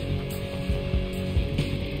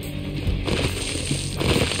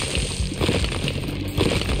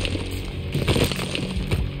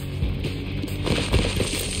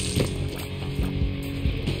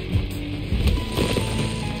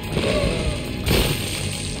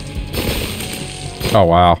 Oh,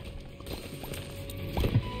 wow.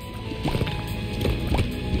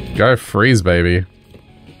 Go freeze, baby.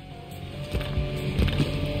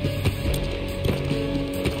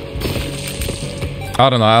 I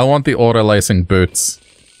don't know, I want the auto-lacing boots.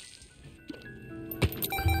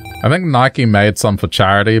 I think Nike made some for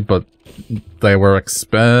charity, but they were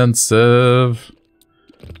expensive.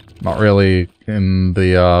 Not really in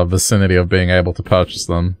the vicinity of being able to purchase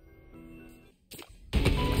them.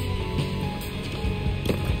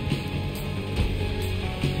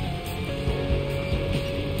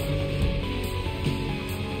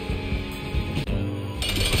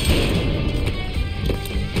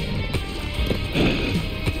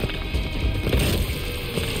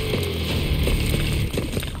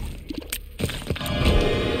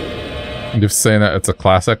 You've seen it, it's a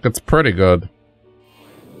classic. It's pretty good.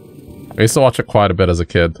 I used to watch it quite a bit as a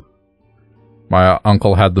kid. My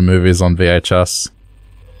uncle had the movies on VHS.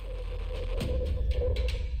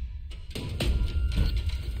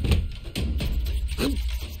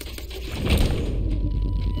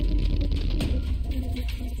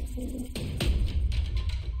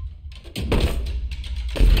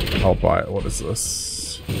 I'll buy it. What is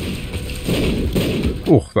this?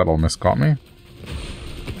 Ooh, that almost got me.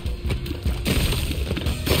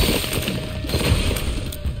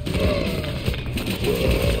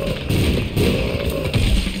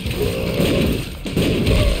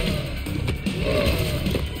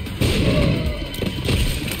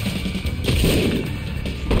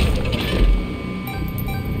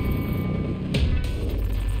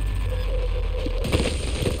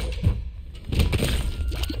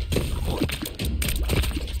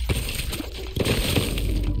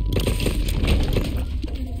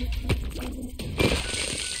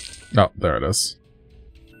 Oh, there it is.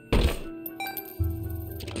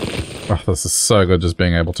 Oh, this is so good, just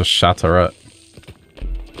being able to shatter it.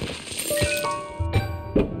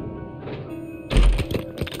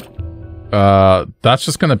 That's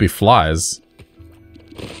just gonna be flies.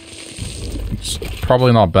 It's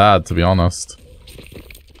probably not bad, to be honest.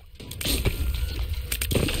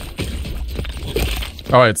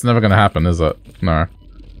 Oh wait, it's never gonna happen, is it? No.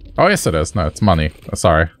 Oh yes it is. No, it's money.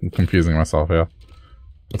 Sorry, I'm confusing myself here.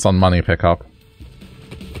 It's on money pickup.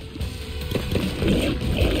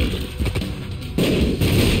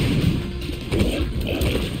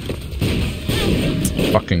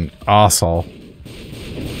 Fucking asshole.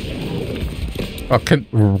 Oh,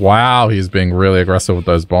 wow, he's being really aggressive with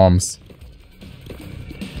those bombs.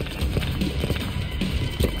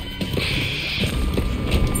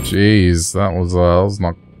 Jeez, that was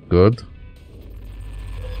not good.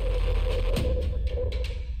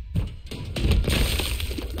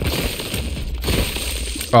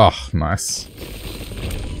 Oh, nice.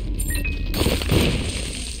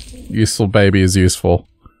 Useful baby is useful.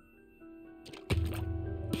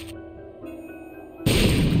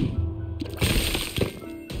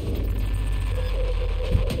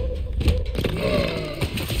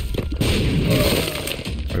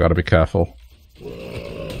 I gotta be careful.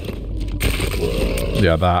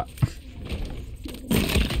 Yeah, that.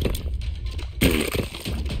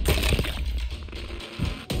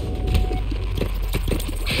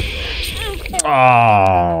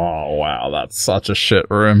 Oh, wow, that's such a shit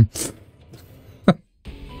room.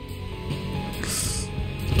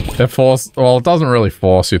 Well, it doesn't really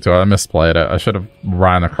force you to. I misplayed it. I should have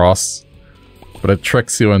ran across. But it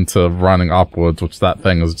tricks you into running upwards, which that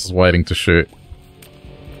thing is just waiting to shoot.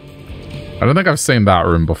 I don't think I've seen that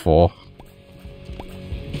room before.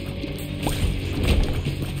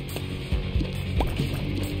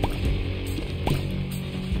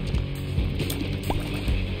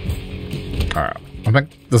 Alright, I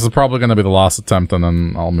think this is probably going to be the last attempt and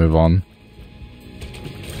then I'll move on.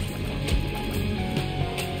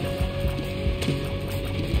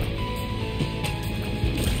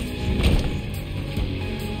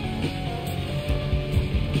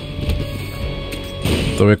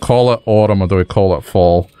 Do we call it autumn or do we call it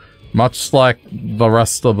fall? Much like the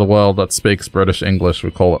rest of the world that speaks British English,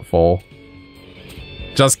 we call it fall.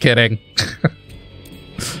 Just kidding.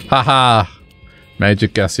 Haha. Made you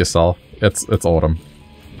guess yourself. It's autumn.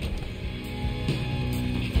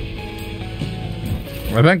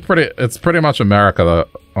 I think it's pretty much America that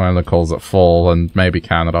only calls it fall, and maybe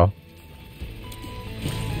Canada.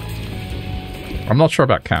 I'm not sure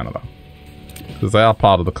about Canada. Because they are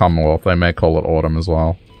part of the Commonwealth, they may call it autumn as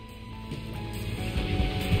well.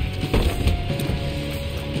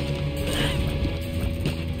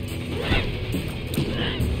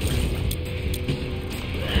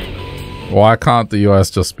 Why can't the US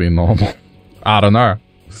just be normal? I don't know.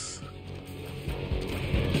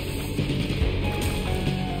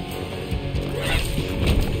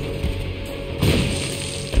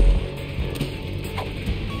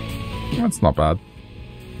 That's not bad.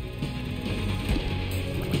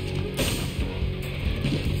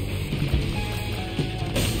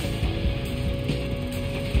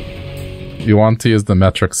 You want to use the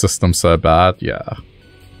metric system so bad? Yeah.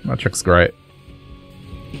 Metric's great.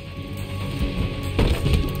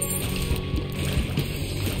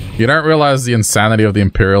 You don't realize the insanity of the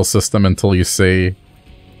Imperial system until you see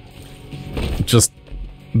just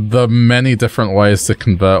the many different ways to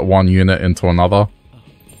convert one unit into another.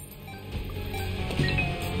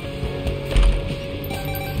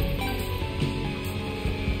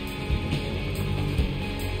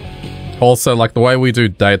 Also, like, the way we do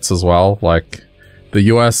dates as well, like, the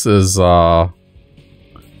US is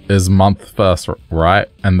month first, right?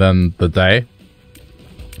 And then the day.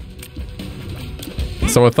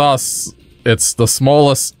 So with us, it's the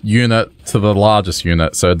smallest unit to the largest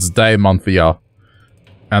unit, so it's day, month, year.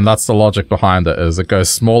 And that's the logic behind it, is it goes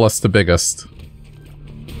smallest to biggest.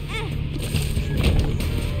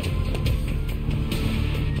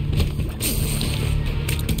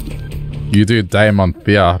 You do day, month,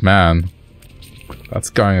 year, man. That's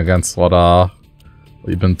going against what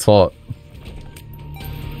you've been taught.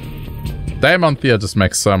 Day, month, year just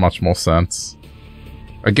makes so much more sense.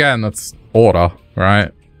 Again, it's order, right?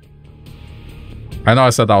 I know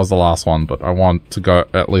I said that was the last one, but I want to go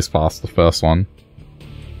at least past the first one.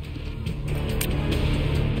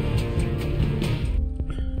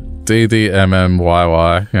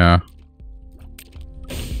 DDMMYY, yeah.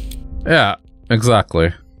 Yeah,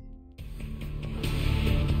 exactly.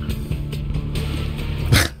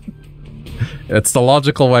 It's the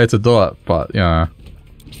logical way to do it, but, you know.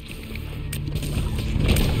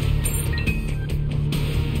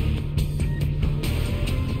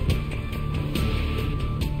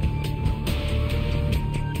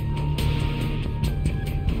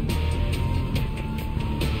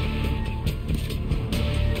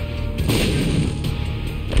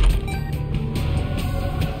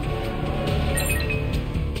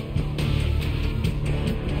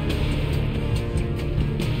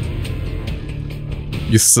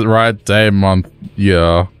 You write day, month,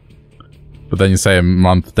 year, but then you say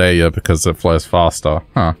month, day, year because it flows faster.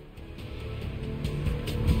 Huh.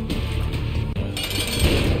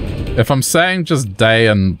 If I'm saying just day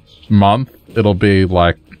and month, it'll be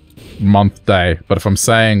like month, day. But if I'm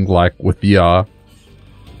saying like with year,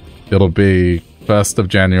 it'll be 1st of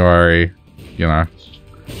January, you know.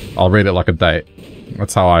 I'll read it like a date.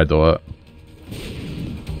 That's how I do it.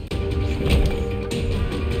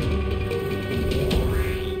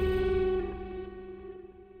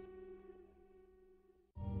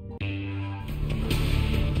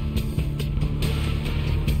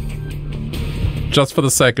 Just for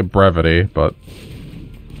the sake of brevity, but...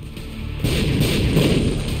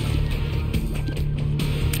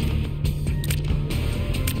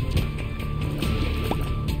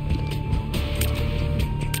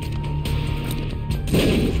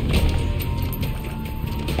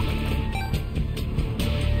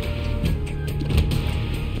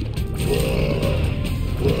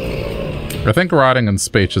 I think writing and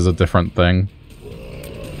speech is a different thing.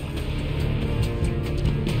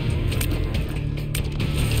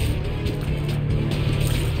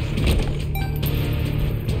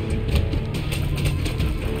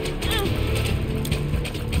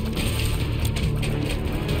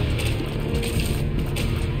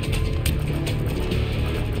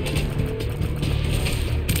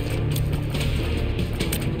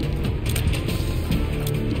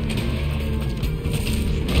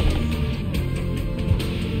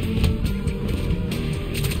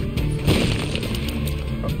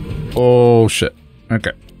 Oh, shit.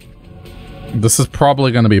 Okay. This is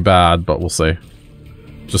probably going to be bad, but we'll see.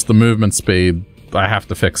 Just the movement speed. I have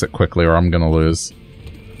to fix it quickly or I'm going to lose.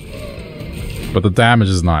 But the damage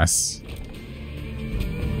is nice.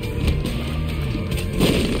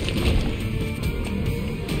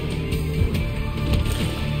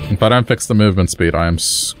 If I don't fix the movement speed, I am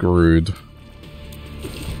screwed.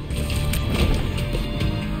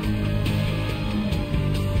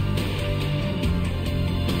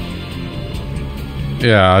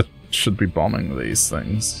 Yeah, I should be bombing these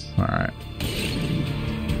things. Alright.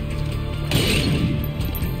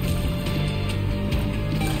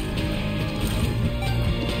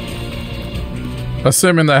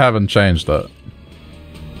 Assuming they haven't changed it.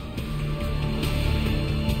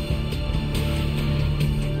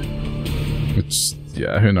 Which,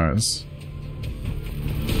 yeah, who knows?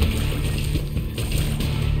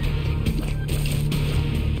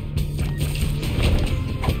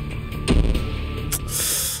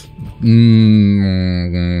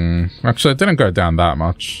 Actually, it didn't go down that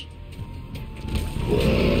much.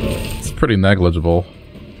 It's pretty negligible.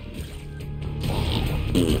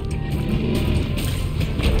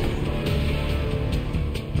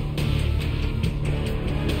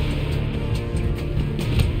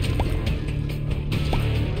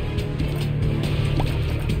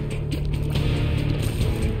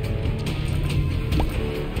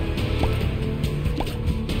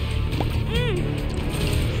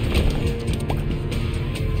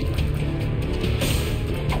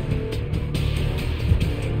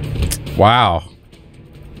 Wow.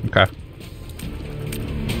 Okay.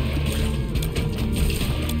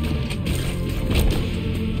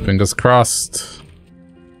 Fingers crossed.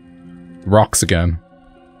 Rocks again.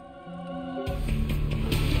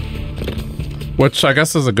 Which I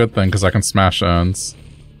guess is a good thing because I can smash urns.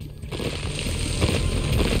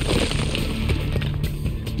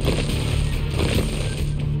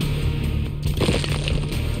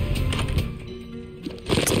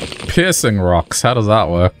 Piercing rocks, how does that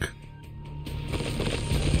work?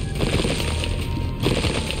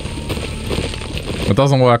 It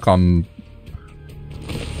doesn't work on...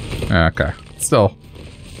 Yeah, okay. Still.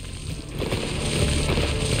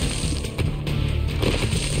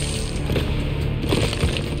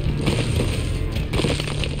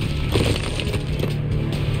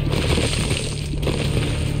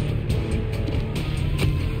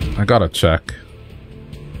 I gotta check.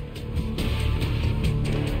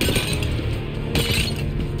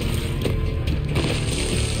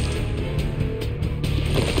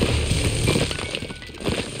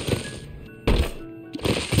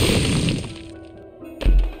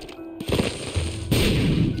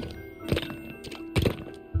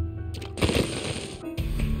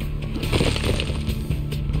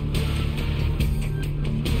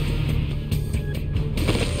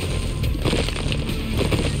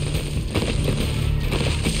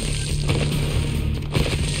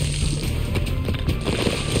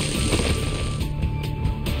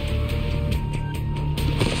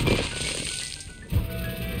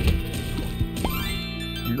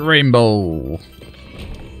 Rainbow.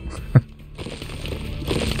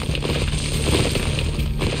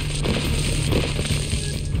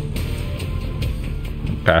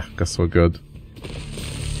 Okay, guess we're good.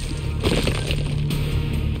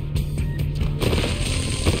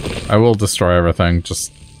 I will destroy everything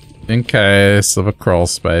just in case of a crawl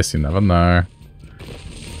space, you never know.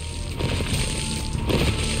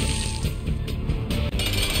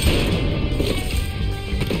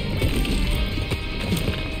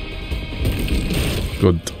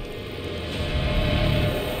 Good.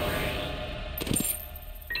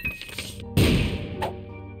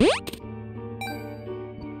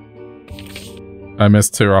 I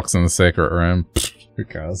missed 2 rocks in the secret room. Who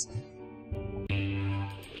cares?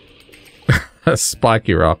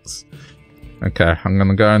 Spiky rocks. Okay, I'm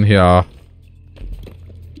gonna go in here.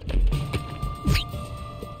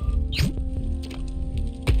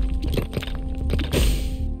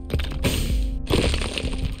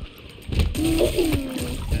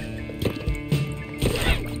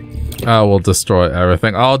 I will destroy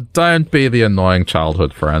everything. Oh, don't be the annoying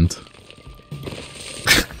childhood friend.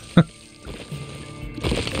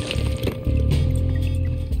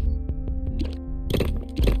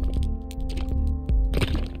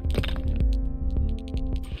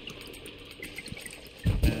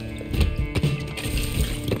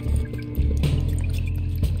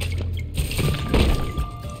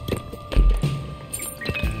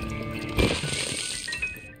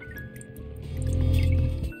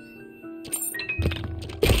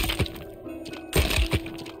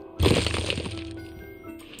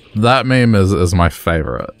 That meme is my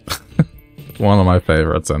favorite. One of my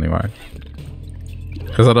favorites, anyway.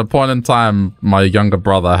 Because at a point in time, my younger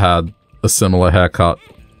brother had a similar haircut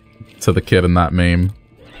to the kid in that meme.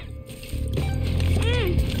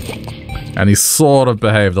 And he sort of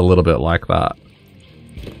behaved a little bit like that.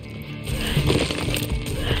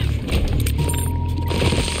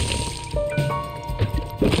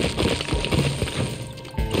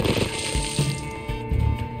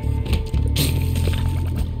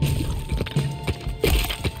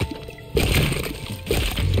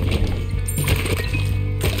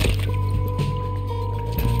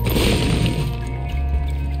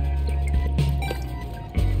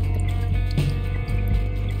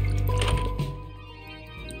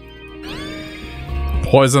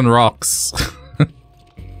 Poison rocks.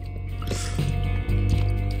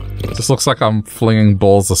 Just looks like I'm flinging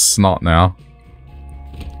balls of snot now.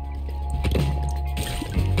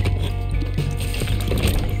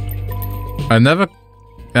 I never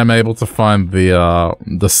am able to find the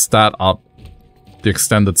stat up, the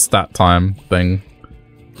extended stat time thing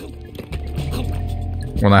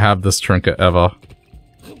when I have this trinket ever.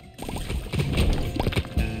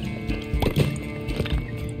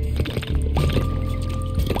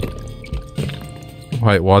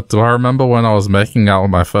 Wait, what? Do I remember when I was making out with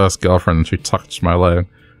my first girlfriend and she touched my leg?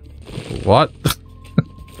 What?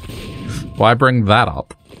 Why bring that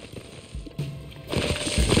up?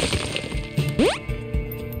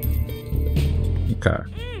 Okay.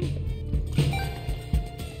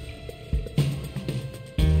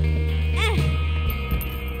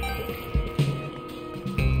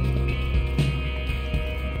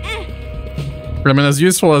 I mean, as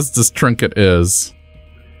useful as this trinket is,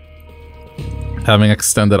 having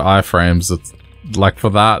extended iframes, it's like for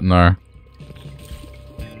that, no.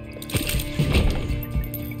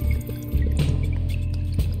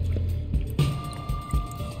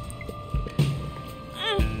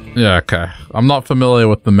 Yeah, okay. I'm not familiar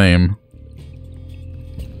with the meme.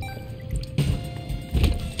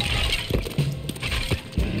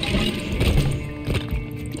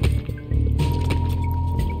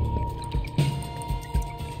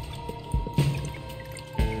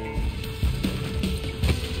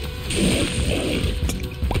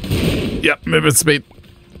 Yep, movement speed.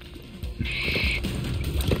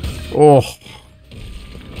 Oh.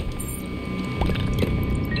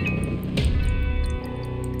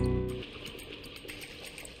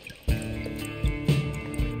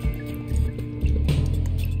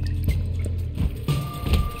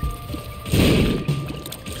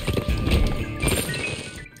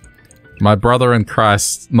 My brother in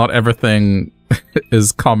Christ, not everything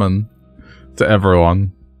is common to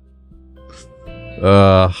everyone.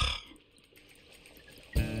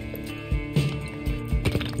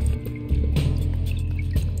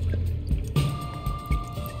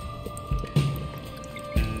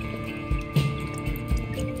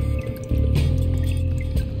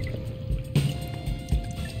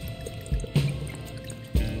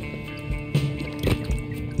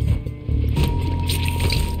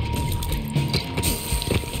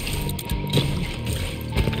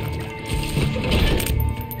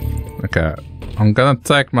 Okay, I'm gonna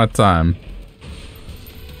take my time.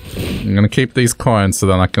 I'm gonna keep these coins so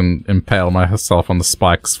then I can impale myself on the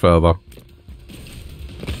spikes further.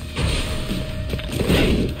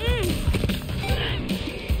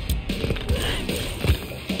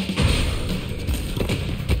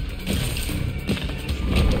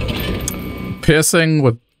 Piercing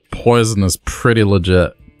with poison is pretty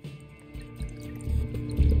legit.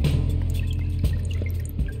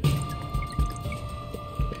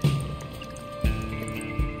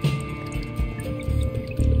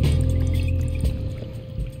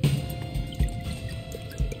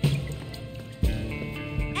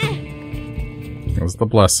 There's the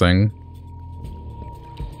blessing.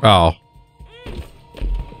 Oh.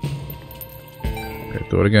 Okay,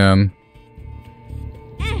 do it again.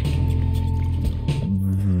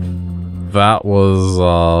 That was,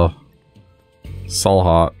 soul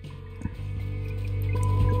hot.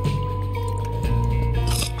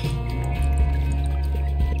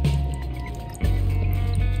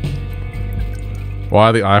 Why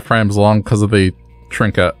are the iframes long? Because of the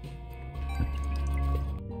trinket.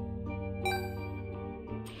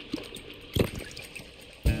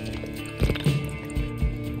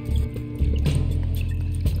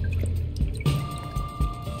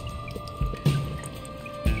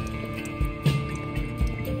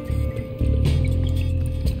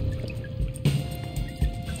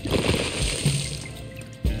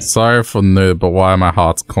 Sorry for noob, but why are my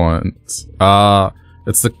hearts coins?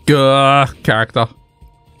 It's the character.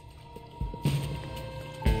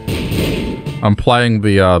 I'm playing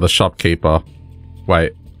the shopkeeper.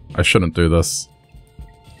 Wait, I shouldn't do this.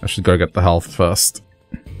 I should go get the health first.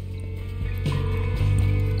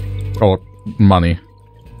 Or money.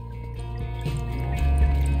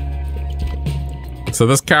 So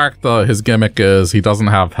this character, his gimmick is he doesn't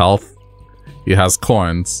have health. He has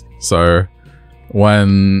coins. So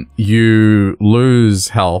when you lose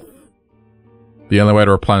health, the only way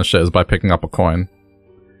to replenish it is by picking up a coin.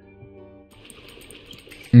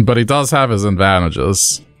 But he does have his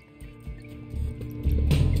advantages.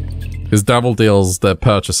 His devil deals their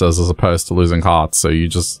purchases as opposed to losing hearts, so you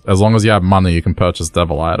just, as long as you have money, you can purchase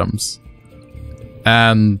devil items.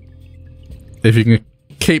 And if you can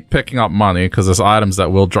keep picking up money, because there's items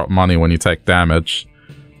that will drop money when you take damage,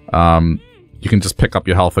 you can just pick up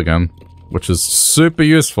your health again, which is super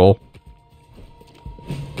useful.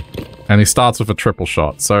 And he starts with a triple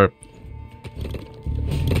shot, so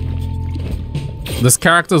this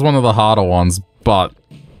character is one of the harder ones, but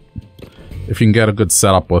if you can get a good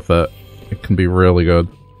setup with it, it can be really good.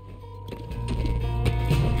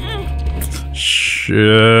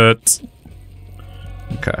 Shit.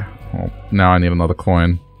 Okay, well, now I need another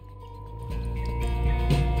coin.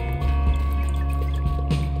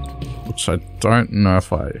 Which I don't know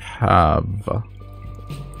if I have.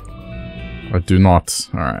 I do not.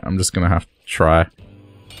 Alright, I'm just gonna have to try.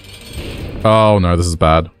 Oh no, this is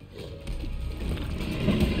bad.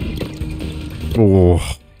 Oh.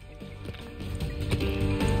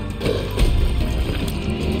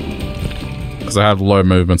 Because I have low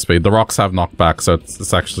movement speed. The rocks have knockback, so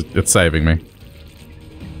it's actually, it's saving me.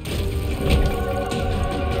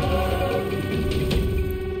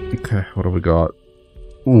 Okay, what have we got?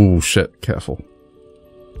 Ooh, shit, careful.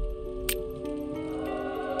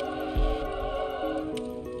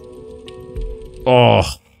 Oh,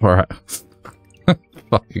 alright.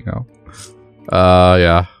 Fucking hell.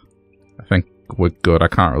 Yeah. I think we're good. I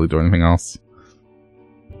can't really do anything else.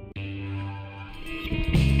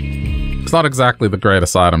 It's not exactly the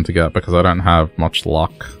greatest item to get because I don't have much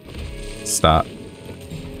luck stat.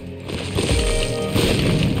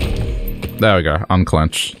 There we go,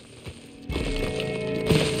 unclench.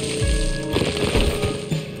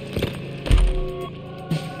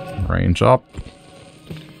 Range up.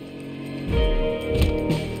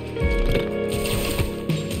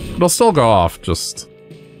 It'll still go off, just...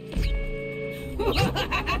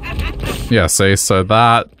 Yeah, see, so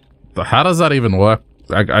that... How does that even work?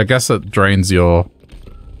 I guess it drains your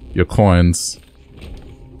coins.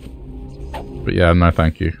 But yeah, no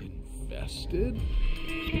thank you. Vested?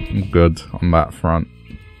 I'm good on that front.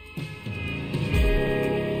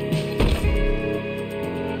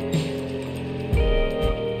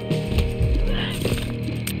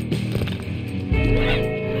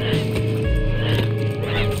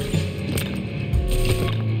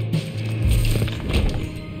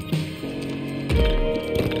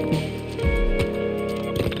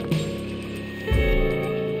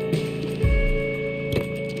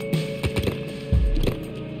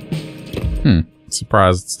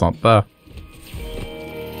 Surprised it's not there.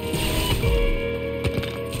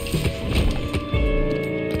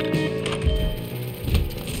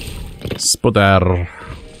 Spoder.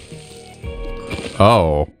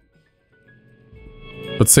 Oh.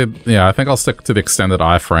 But see, yeah, I think I'll stick to the extended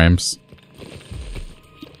iframes.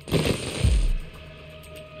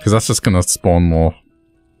 Because that's just gonna spawn more.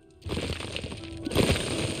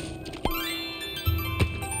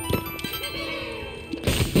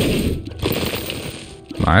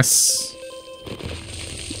 Nice.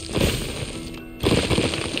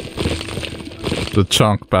 The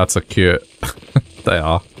chunk bats are cute. They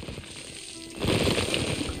are.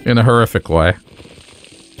 In a horrific way.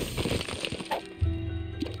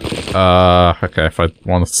 Okay, if I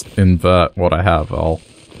want to invert what I have, I'll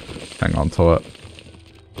hang on to it.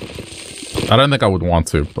 I don't think I would want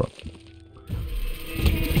to, but...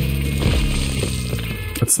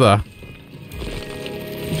 It's there.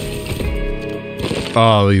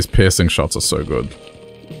 Oh, these piercing shots are so good.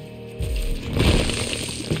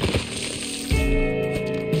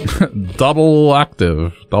 Double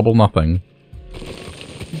active. Double nothing.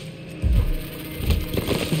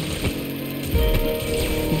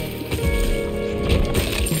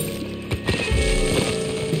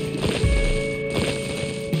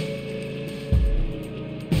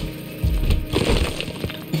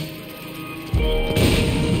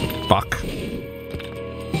 Fuck.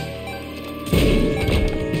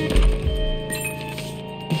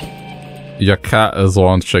 Your cat is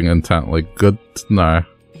launching intently. Good to know.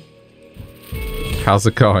 How's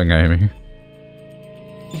it going, Amy?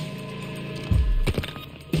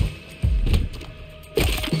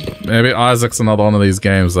 Maybe Isaac's another one of these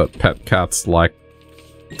games that pet cats like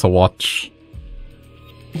to watch.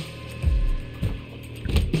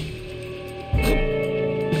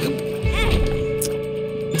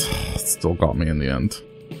 still got me in the end.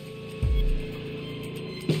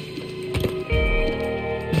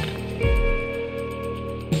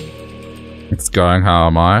 It's going, how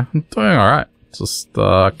am I? I'm doing alright. Just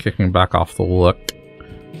kicking back after work.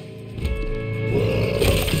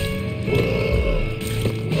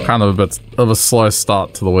 Kind of a bit of a slow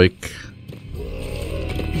start to the week.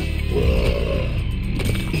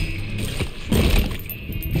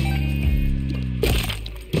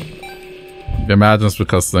 Imagine it's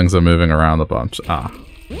because things are moving around a bunch. Ah.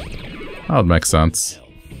 That would make sense.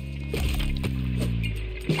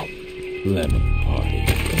 Lemon party.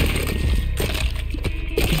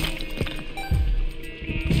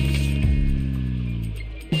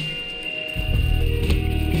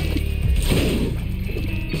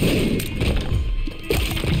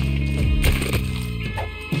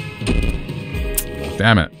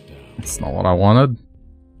 Damn it. That's not what I wanted.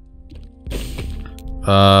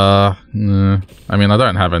 Nah. I mean, I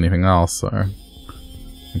don't have anything else, so... I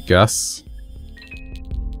guess.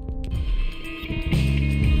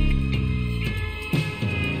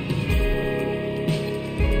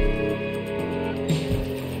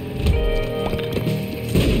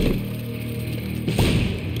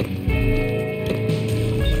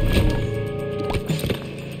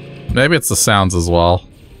 Maybe it's the sounds as well.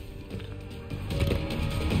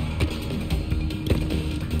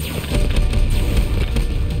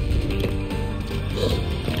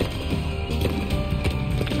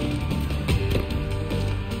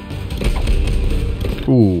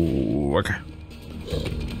 Ooh, okay.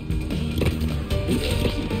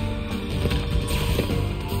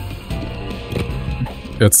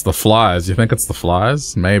 It's the flies. You think it's the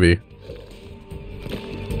flies? Maybe.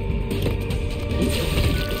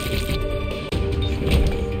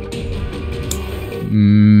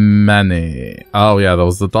 Many. Oh yeah, there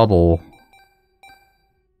was the double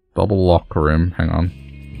lock room. Hang on.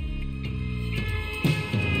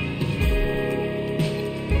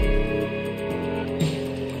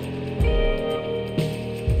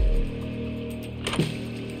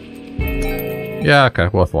 Yeah, okay,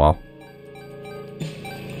 worthwhile.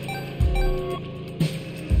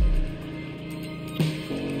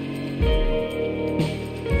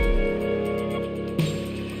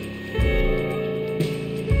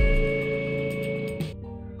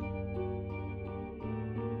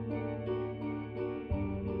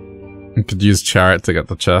 I could use chariot to get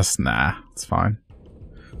the chest. Nah, it's fine.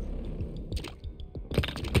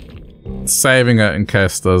 Saving it in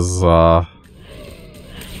case there's like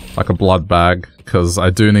a blood bag, because I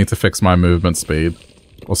do need to fix my movement speed.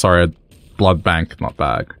 Oh, sorry, a blood bank, not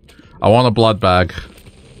bag. I want a blood bag. I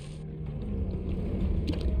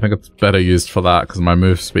think it's better used for that, because my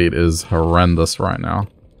move speed is horrendous right now.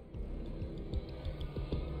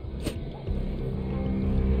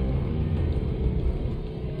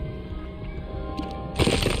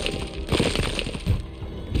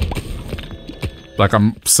 Like,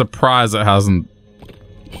 I'm surprised it hasn't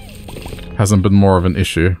been more of an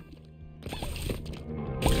issue.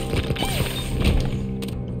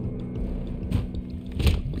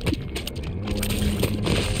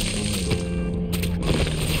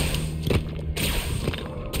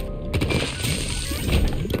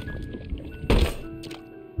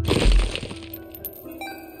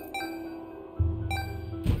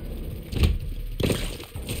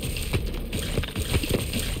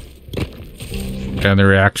 Any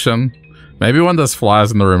reaction? Maybe when there's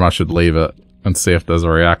flies in the room I should leave it and see if there's a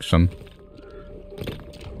reaction.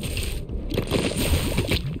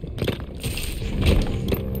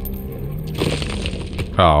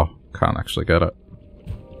 Oh, can't actually get it.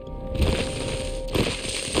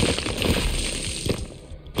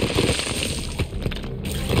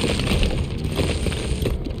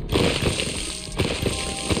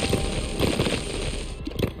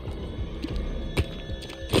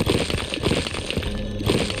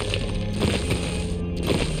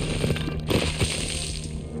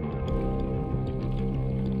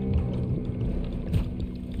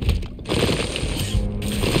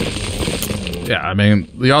 Yeah, I mean,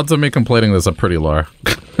 the odds of me completing this are pretty low.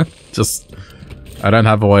 Just, I don't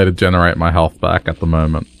have a way to generate my health back at the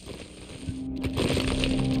moment.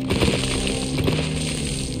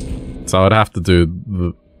 So I'd have to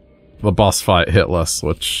do the boss fight hitless,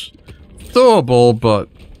 which is doable, but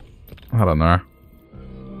I don't know.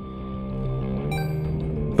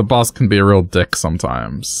 The boss can be a real dick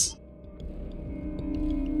sometimes.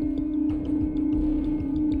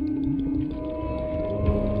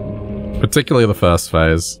 Particularly the first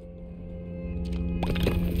phase.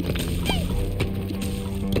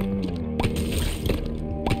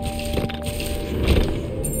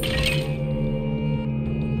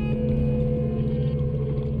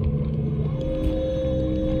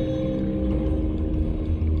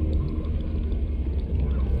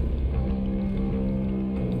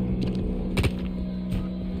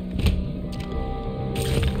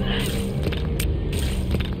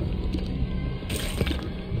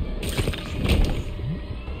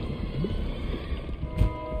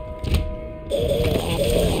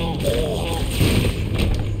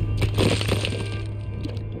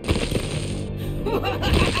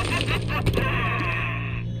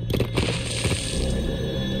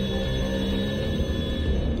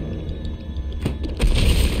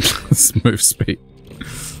 Smooth speed.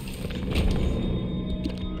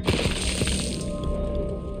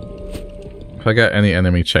 If I get any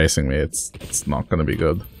enemy chasing me, it's not gonna be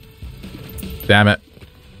good. Damn it.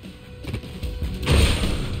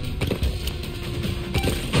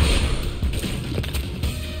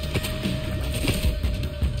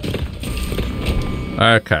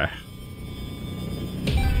 Okay.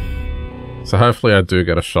 So hopefully I do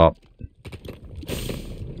get a shot.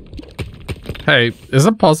 Hey, is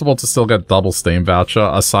it possible to still get double Steam voucher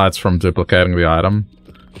aside from duplicating the item?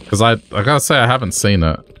 Because I gotta say I haven't seen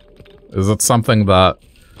it. Is it something that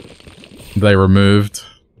they removed?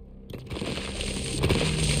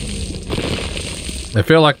 I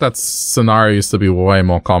feel like that scenario used to be way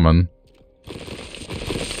more common.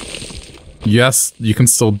 Yes, you can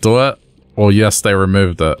still do it, or yes, they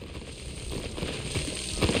removed it.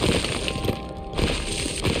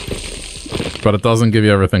 But it doesn't give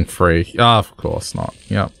you everything free. Ah, of course not.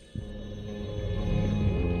 Yep.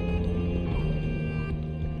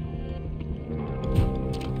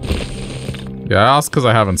 Yeah, I asked because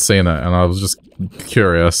I haven't seen it, and I was just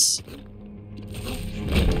curious.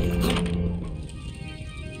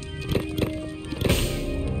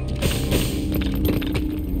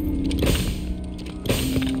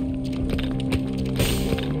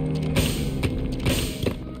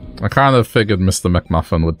 I kind of figured Mr.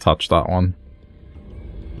 McMuffin would touch that one.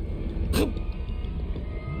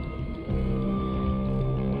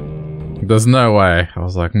 There's no way. I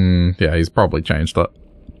was like, yeah, he's probably changed it.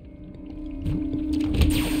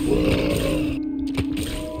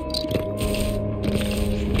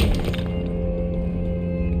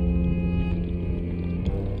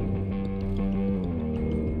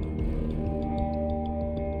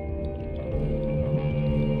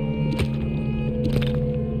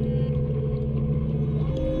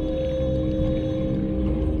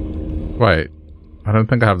 Wait, I don't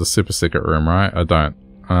think I have the super secret room, right? I don't.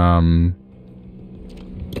 I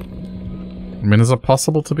mean, is it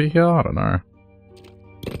possible to be here? I don't know.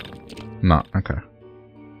 No, okay.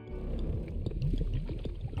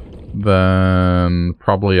 Then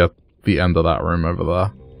probably at the end of that room over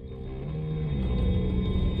there.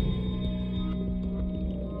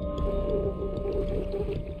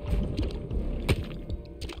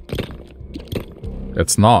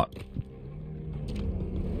 It's not.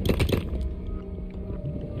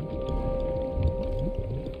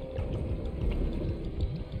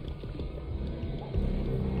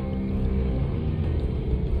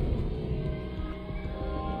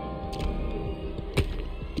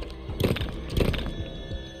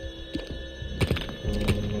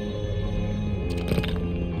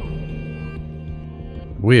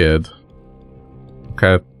 Weird.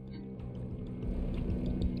 Okay.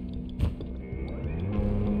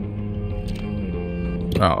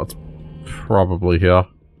 Oh, it's probably here.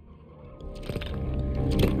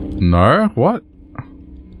 No? What?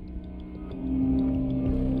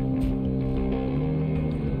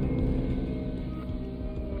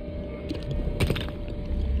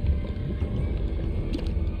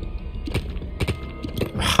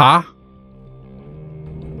 Huh?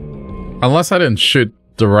 Unless I didn't shoot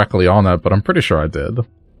directly on it, but I'm pretty sure I did. Oh,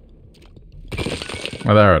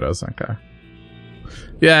 there it is. Okay.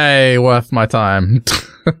 Yay, worth my time.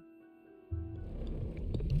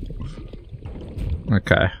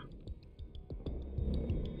 Okay.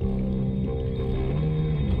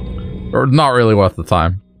 Or not really worth the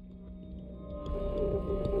time.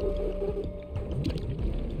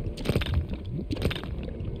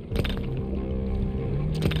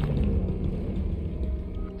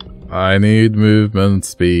 I need movement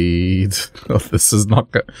speed. Oh, this is not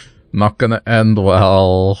gonna end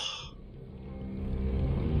well.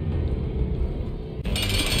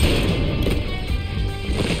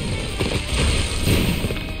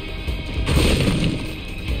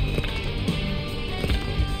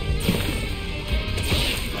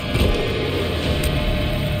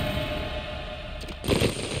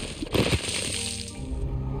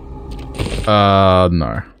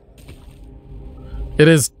 No. It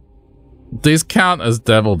is. These count as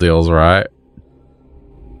devil deals, right?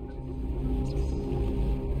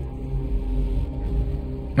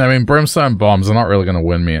 I mean, brimstone bombs are not really going to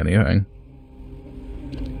win me anything.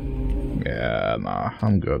 Yeah, nah,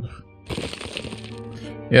 I'm good.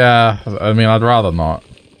 Yeah, I mean, I'd rather not.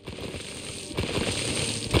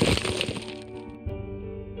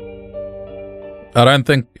 I don't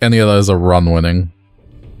think any of those are run winning.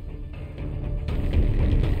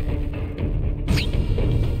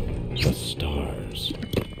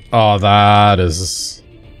 Oh, that is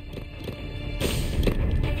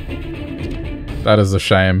a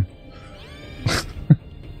shame.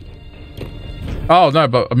 Oh, no,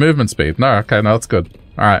 but a movement speed. No, okay, no, that's good.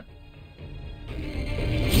 Alright.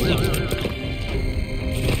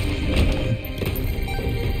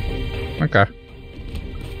 Okay.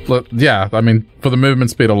 Look, yeah, I mean, for the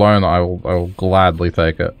movement speed alone, I will gladly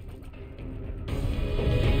take it.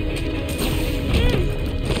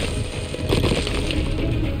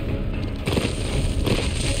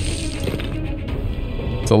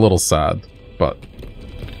 It's a little sad, but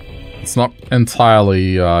it's not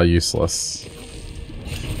entirely useless.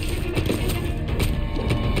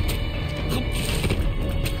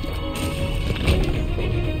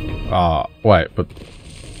 Wait, but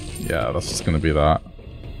yeah, that's just gonna be that.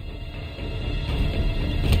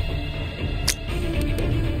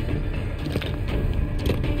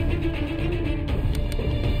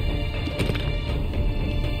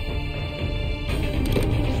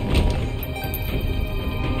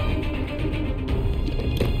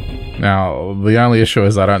 Now, the only issue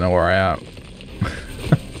is I don't know where I am.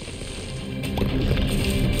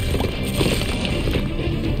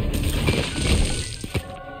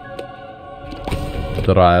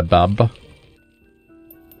 Dry bub.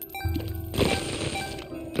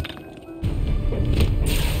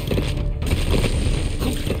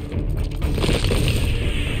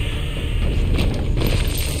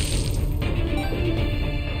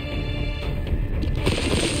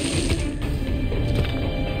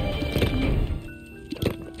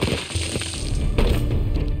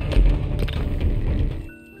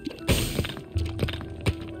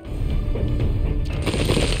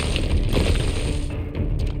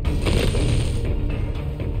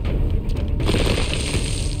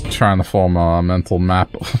 Trying to form a mental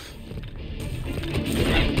map.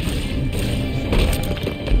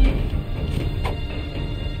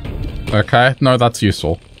 Okay, no, that's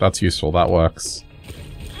useful. That's useful, that works.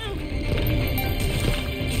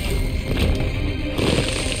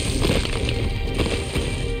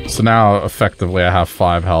 So now, effectively, I have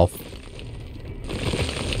 5 health.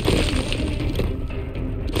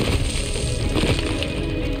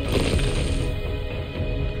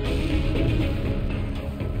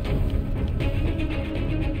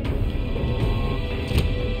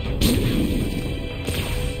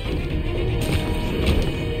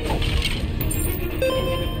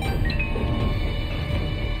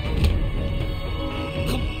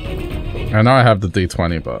 I know I have the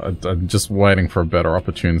D20, but I'm just waiting for a better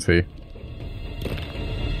opportunity.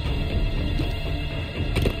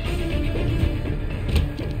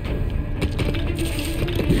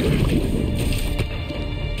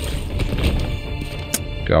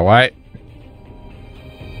 Go away.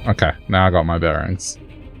 Okay, now I got my bearings.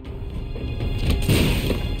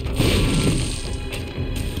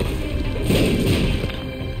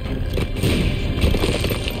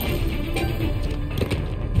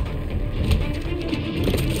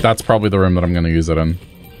 That's probably the room that I'm going to use it in.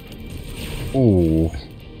 Ooh.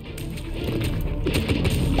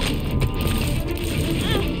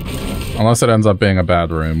 Unless it ends up being a bad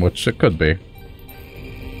room, which it could be.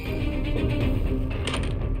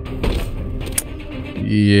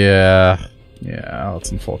 Yeah. Yeah,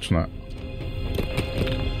 that's unfortunate.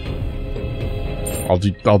 I'll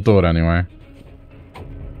do it anyway.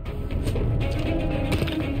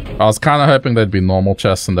 I was kind of hoping they'd be normal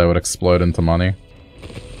chests and they would explode into money.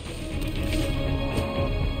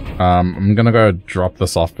 I'm gonna go drop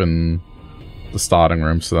this off in the starting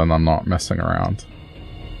room so then I'm not messing around.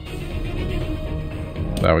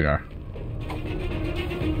 There we go.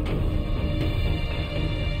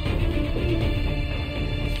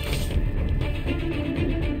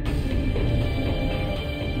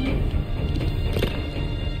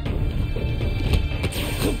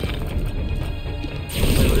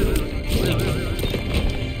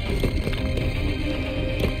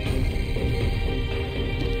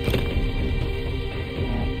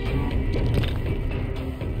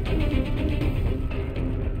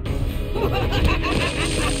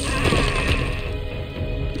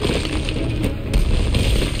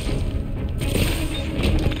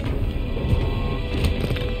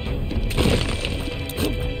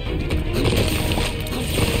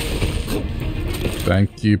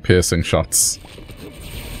 Thank you, piercing shots.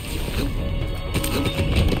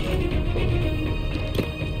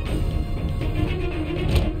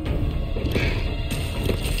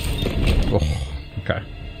 Oh, okay.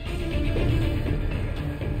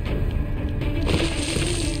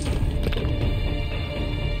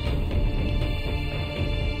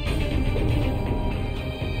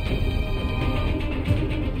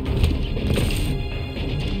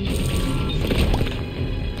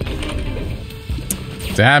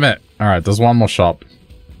 Damn it! Alright, there's one more shop.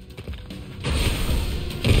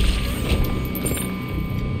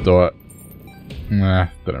 Do it. Nah,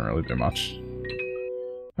 didn't really do much.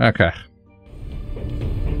 Okay.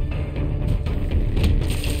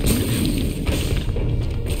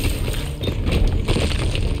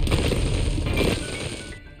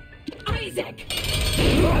 Isaac!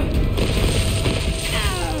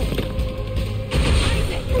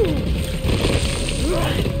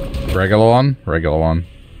 Regular one? Regular one.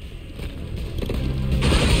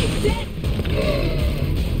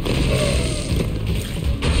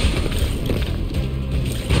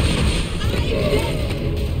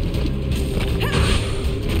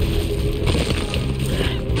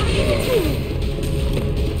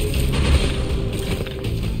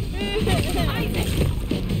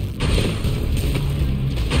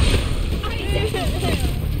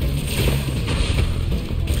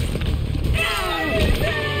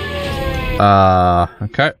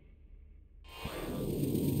 Okay.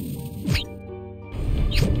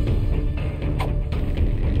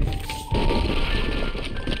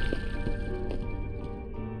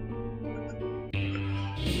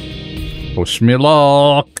 Wish me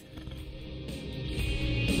luck.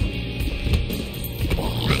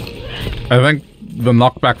 I think the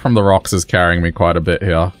knockback from the rocks is carrying me quite a bit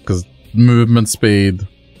here, because movement speed...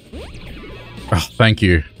 Oh, thank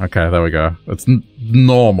you. Okay, there we go. It's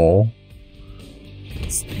normal.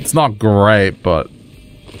 It's not great, but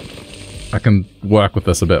I can work with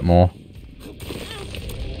this a bit more.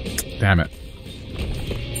 Damn it.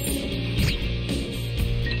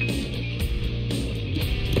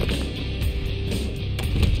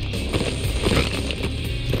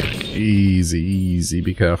 Easy, easy,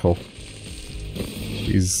 be careful.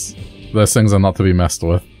 Those things are not to be messed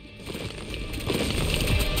with.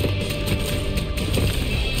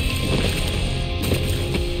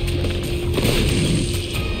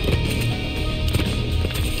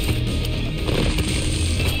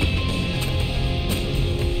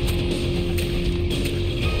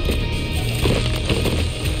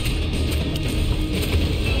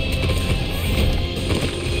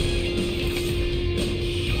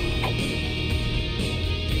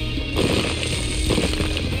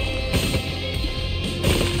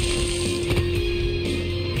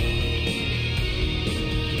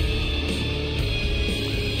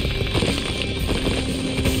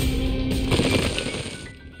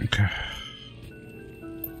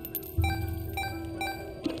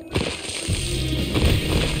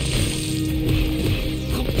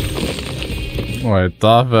 Wait,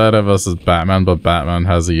 Darth Vader versus Batman, but Batman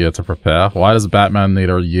has a year to prepare. Why does Batman need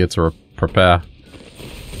a year to prepare?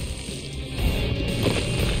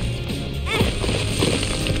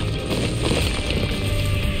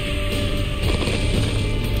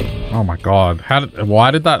 Oh my god.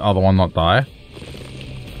 Why did that other one not die?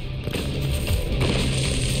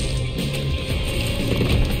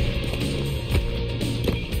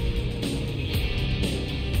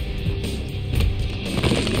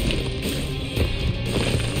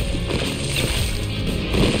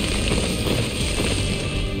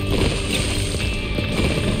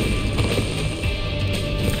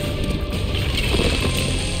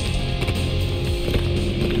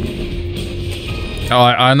 Oh,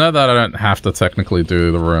 I know that I don't have to technically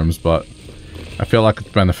do the rooms, but I feel like it's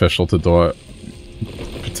beneficial to do it.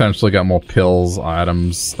 Potentially get more pills,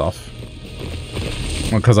 items, stuff.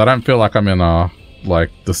 Because I don't feel like I'm in a... like,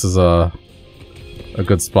 this is a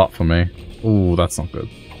good spot for me. Ooh, that's not good.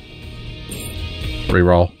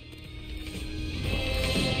 Reroll.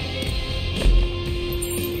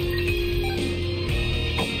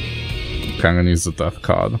 Okay, I'm gonna use the death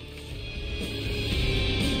card.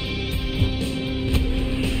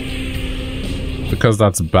 Because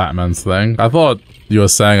that's Batman's thing. I thought you were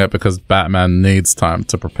saying it because Batman needs time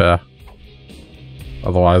to prepare.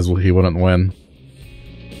 Otherwise, he wouldn't win.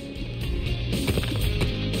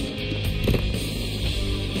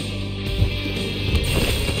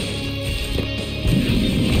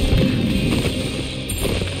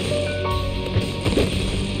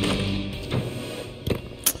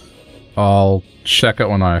 I'll check it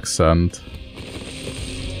when I ascend.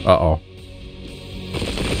 Uh-oh.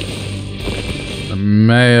 I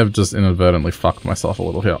may have just inadvertently fucked myself a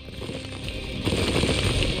little here.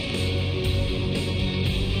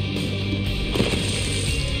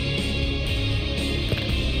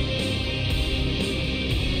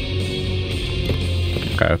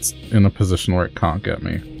 Okay, it's in a position where it can't get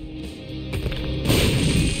me.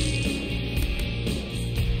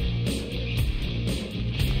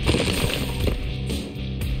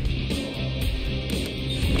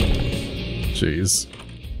 Jeez.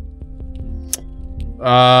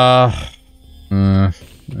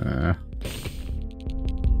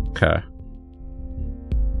 Okay.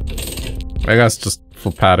 I guess just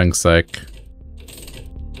for padding's sake,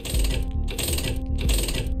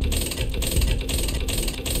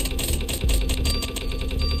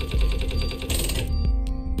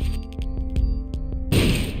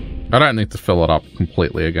 I don't need to fill it up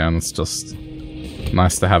completely again, it's just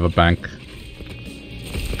nice to have a bank.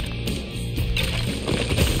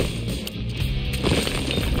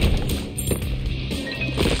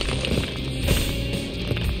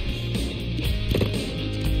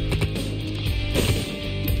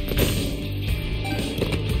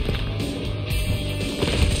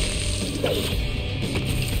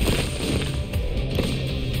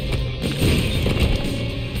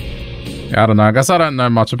 I don't know, I guess I don't know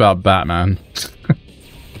much about Batman.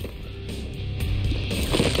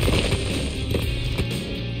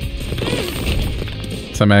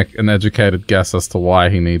 To make an educated guess as to why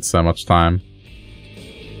he needs so much time.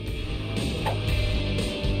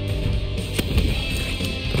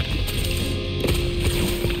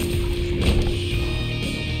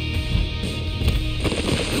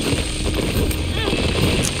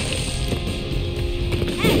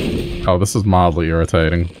 Oh, this is mildly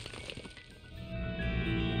irritating.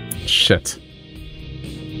 Shit.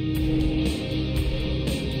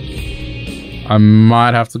 I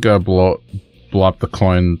might have to go blow up the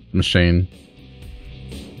coin machine.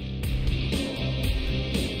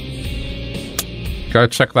 Go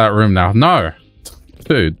check that room now. No!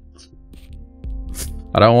 Dude.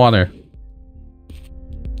 I don't want to.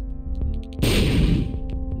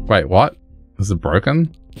 Wait, what? Is it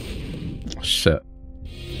broken? Oh, shit.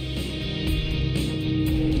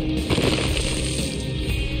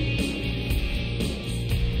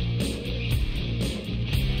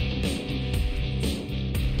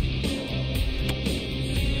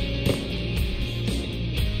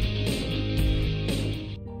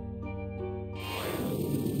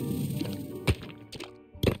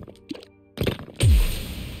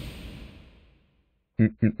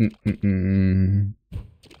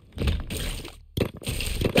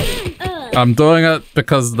 I'm doing it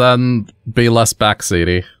because then be less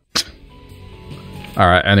backseaty.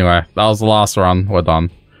 Alright, anyway, that was the last run. We're done.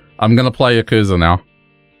 I'm gonna play Yakuza now.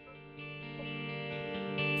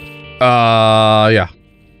 Yeah.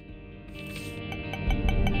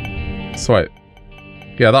 Sweet.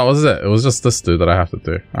 Yeah, that was it. It was just this dude that I have to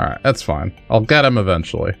do. Alright, that's fine. I'll get him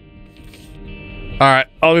eventually. Alright,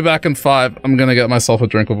 I'll be back in 5. I'm gonna get myself a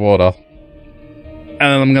drink of water. And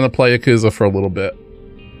then I'm gonna play Yakuza for a little bit.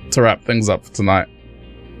 To wrap things up for tonight.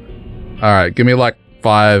 Alright, give me like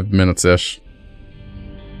 5 minutes-ish.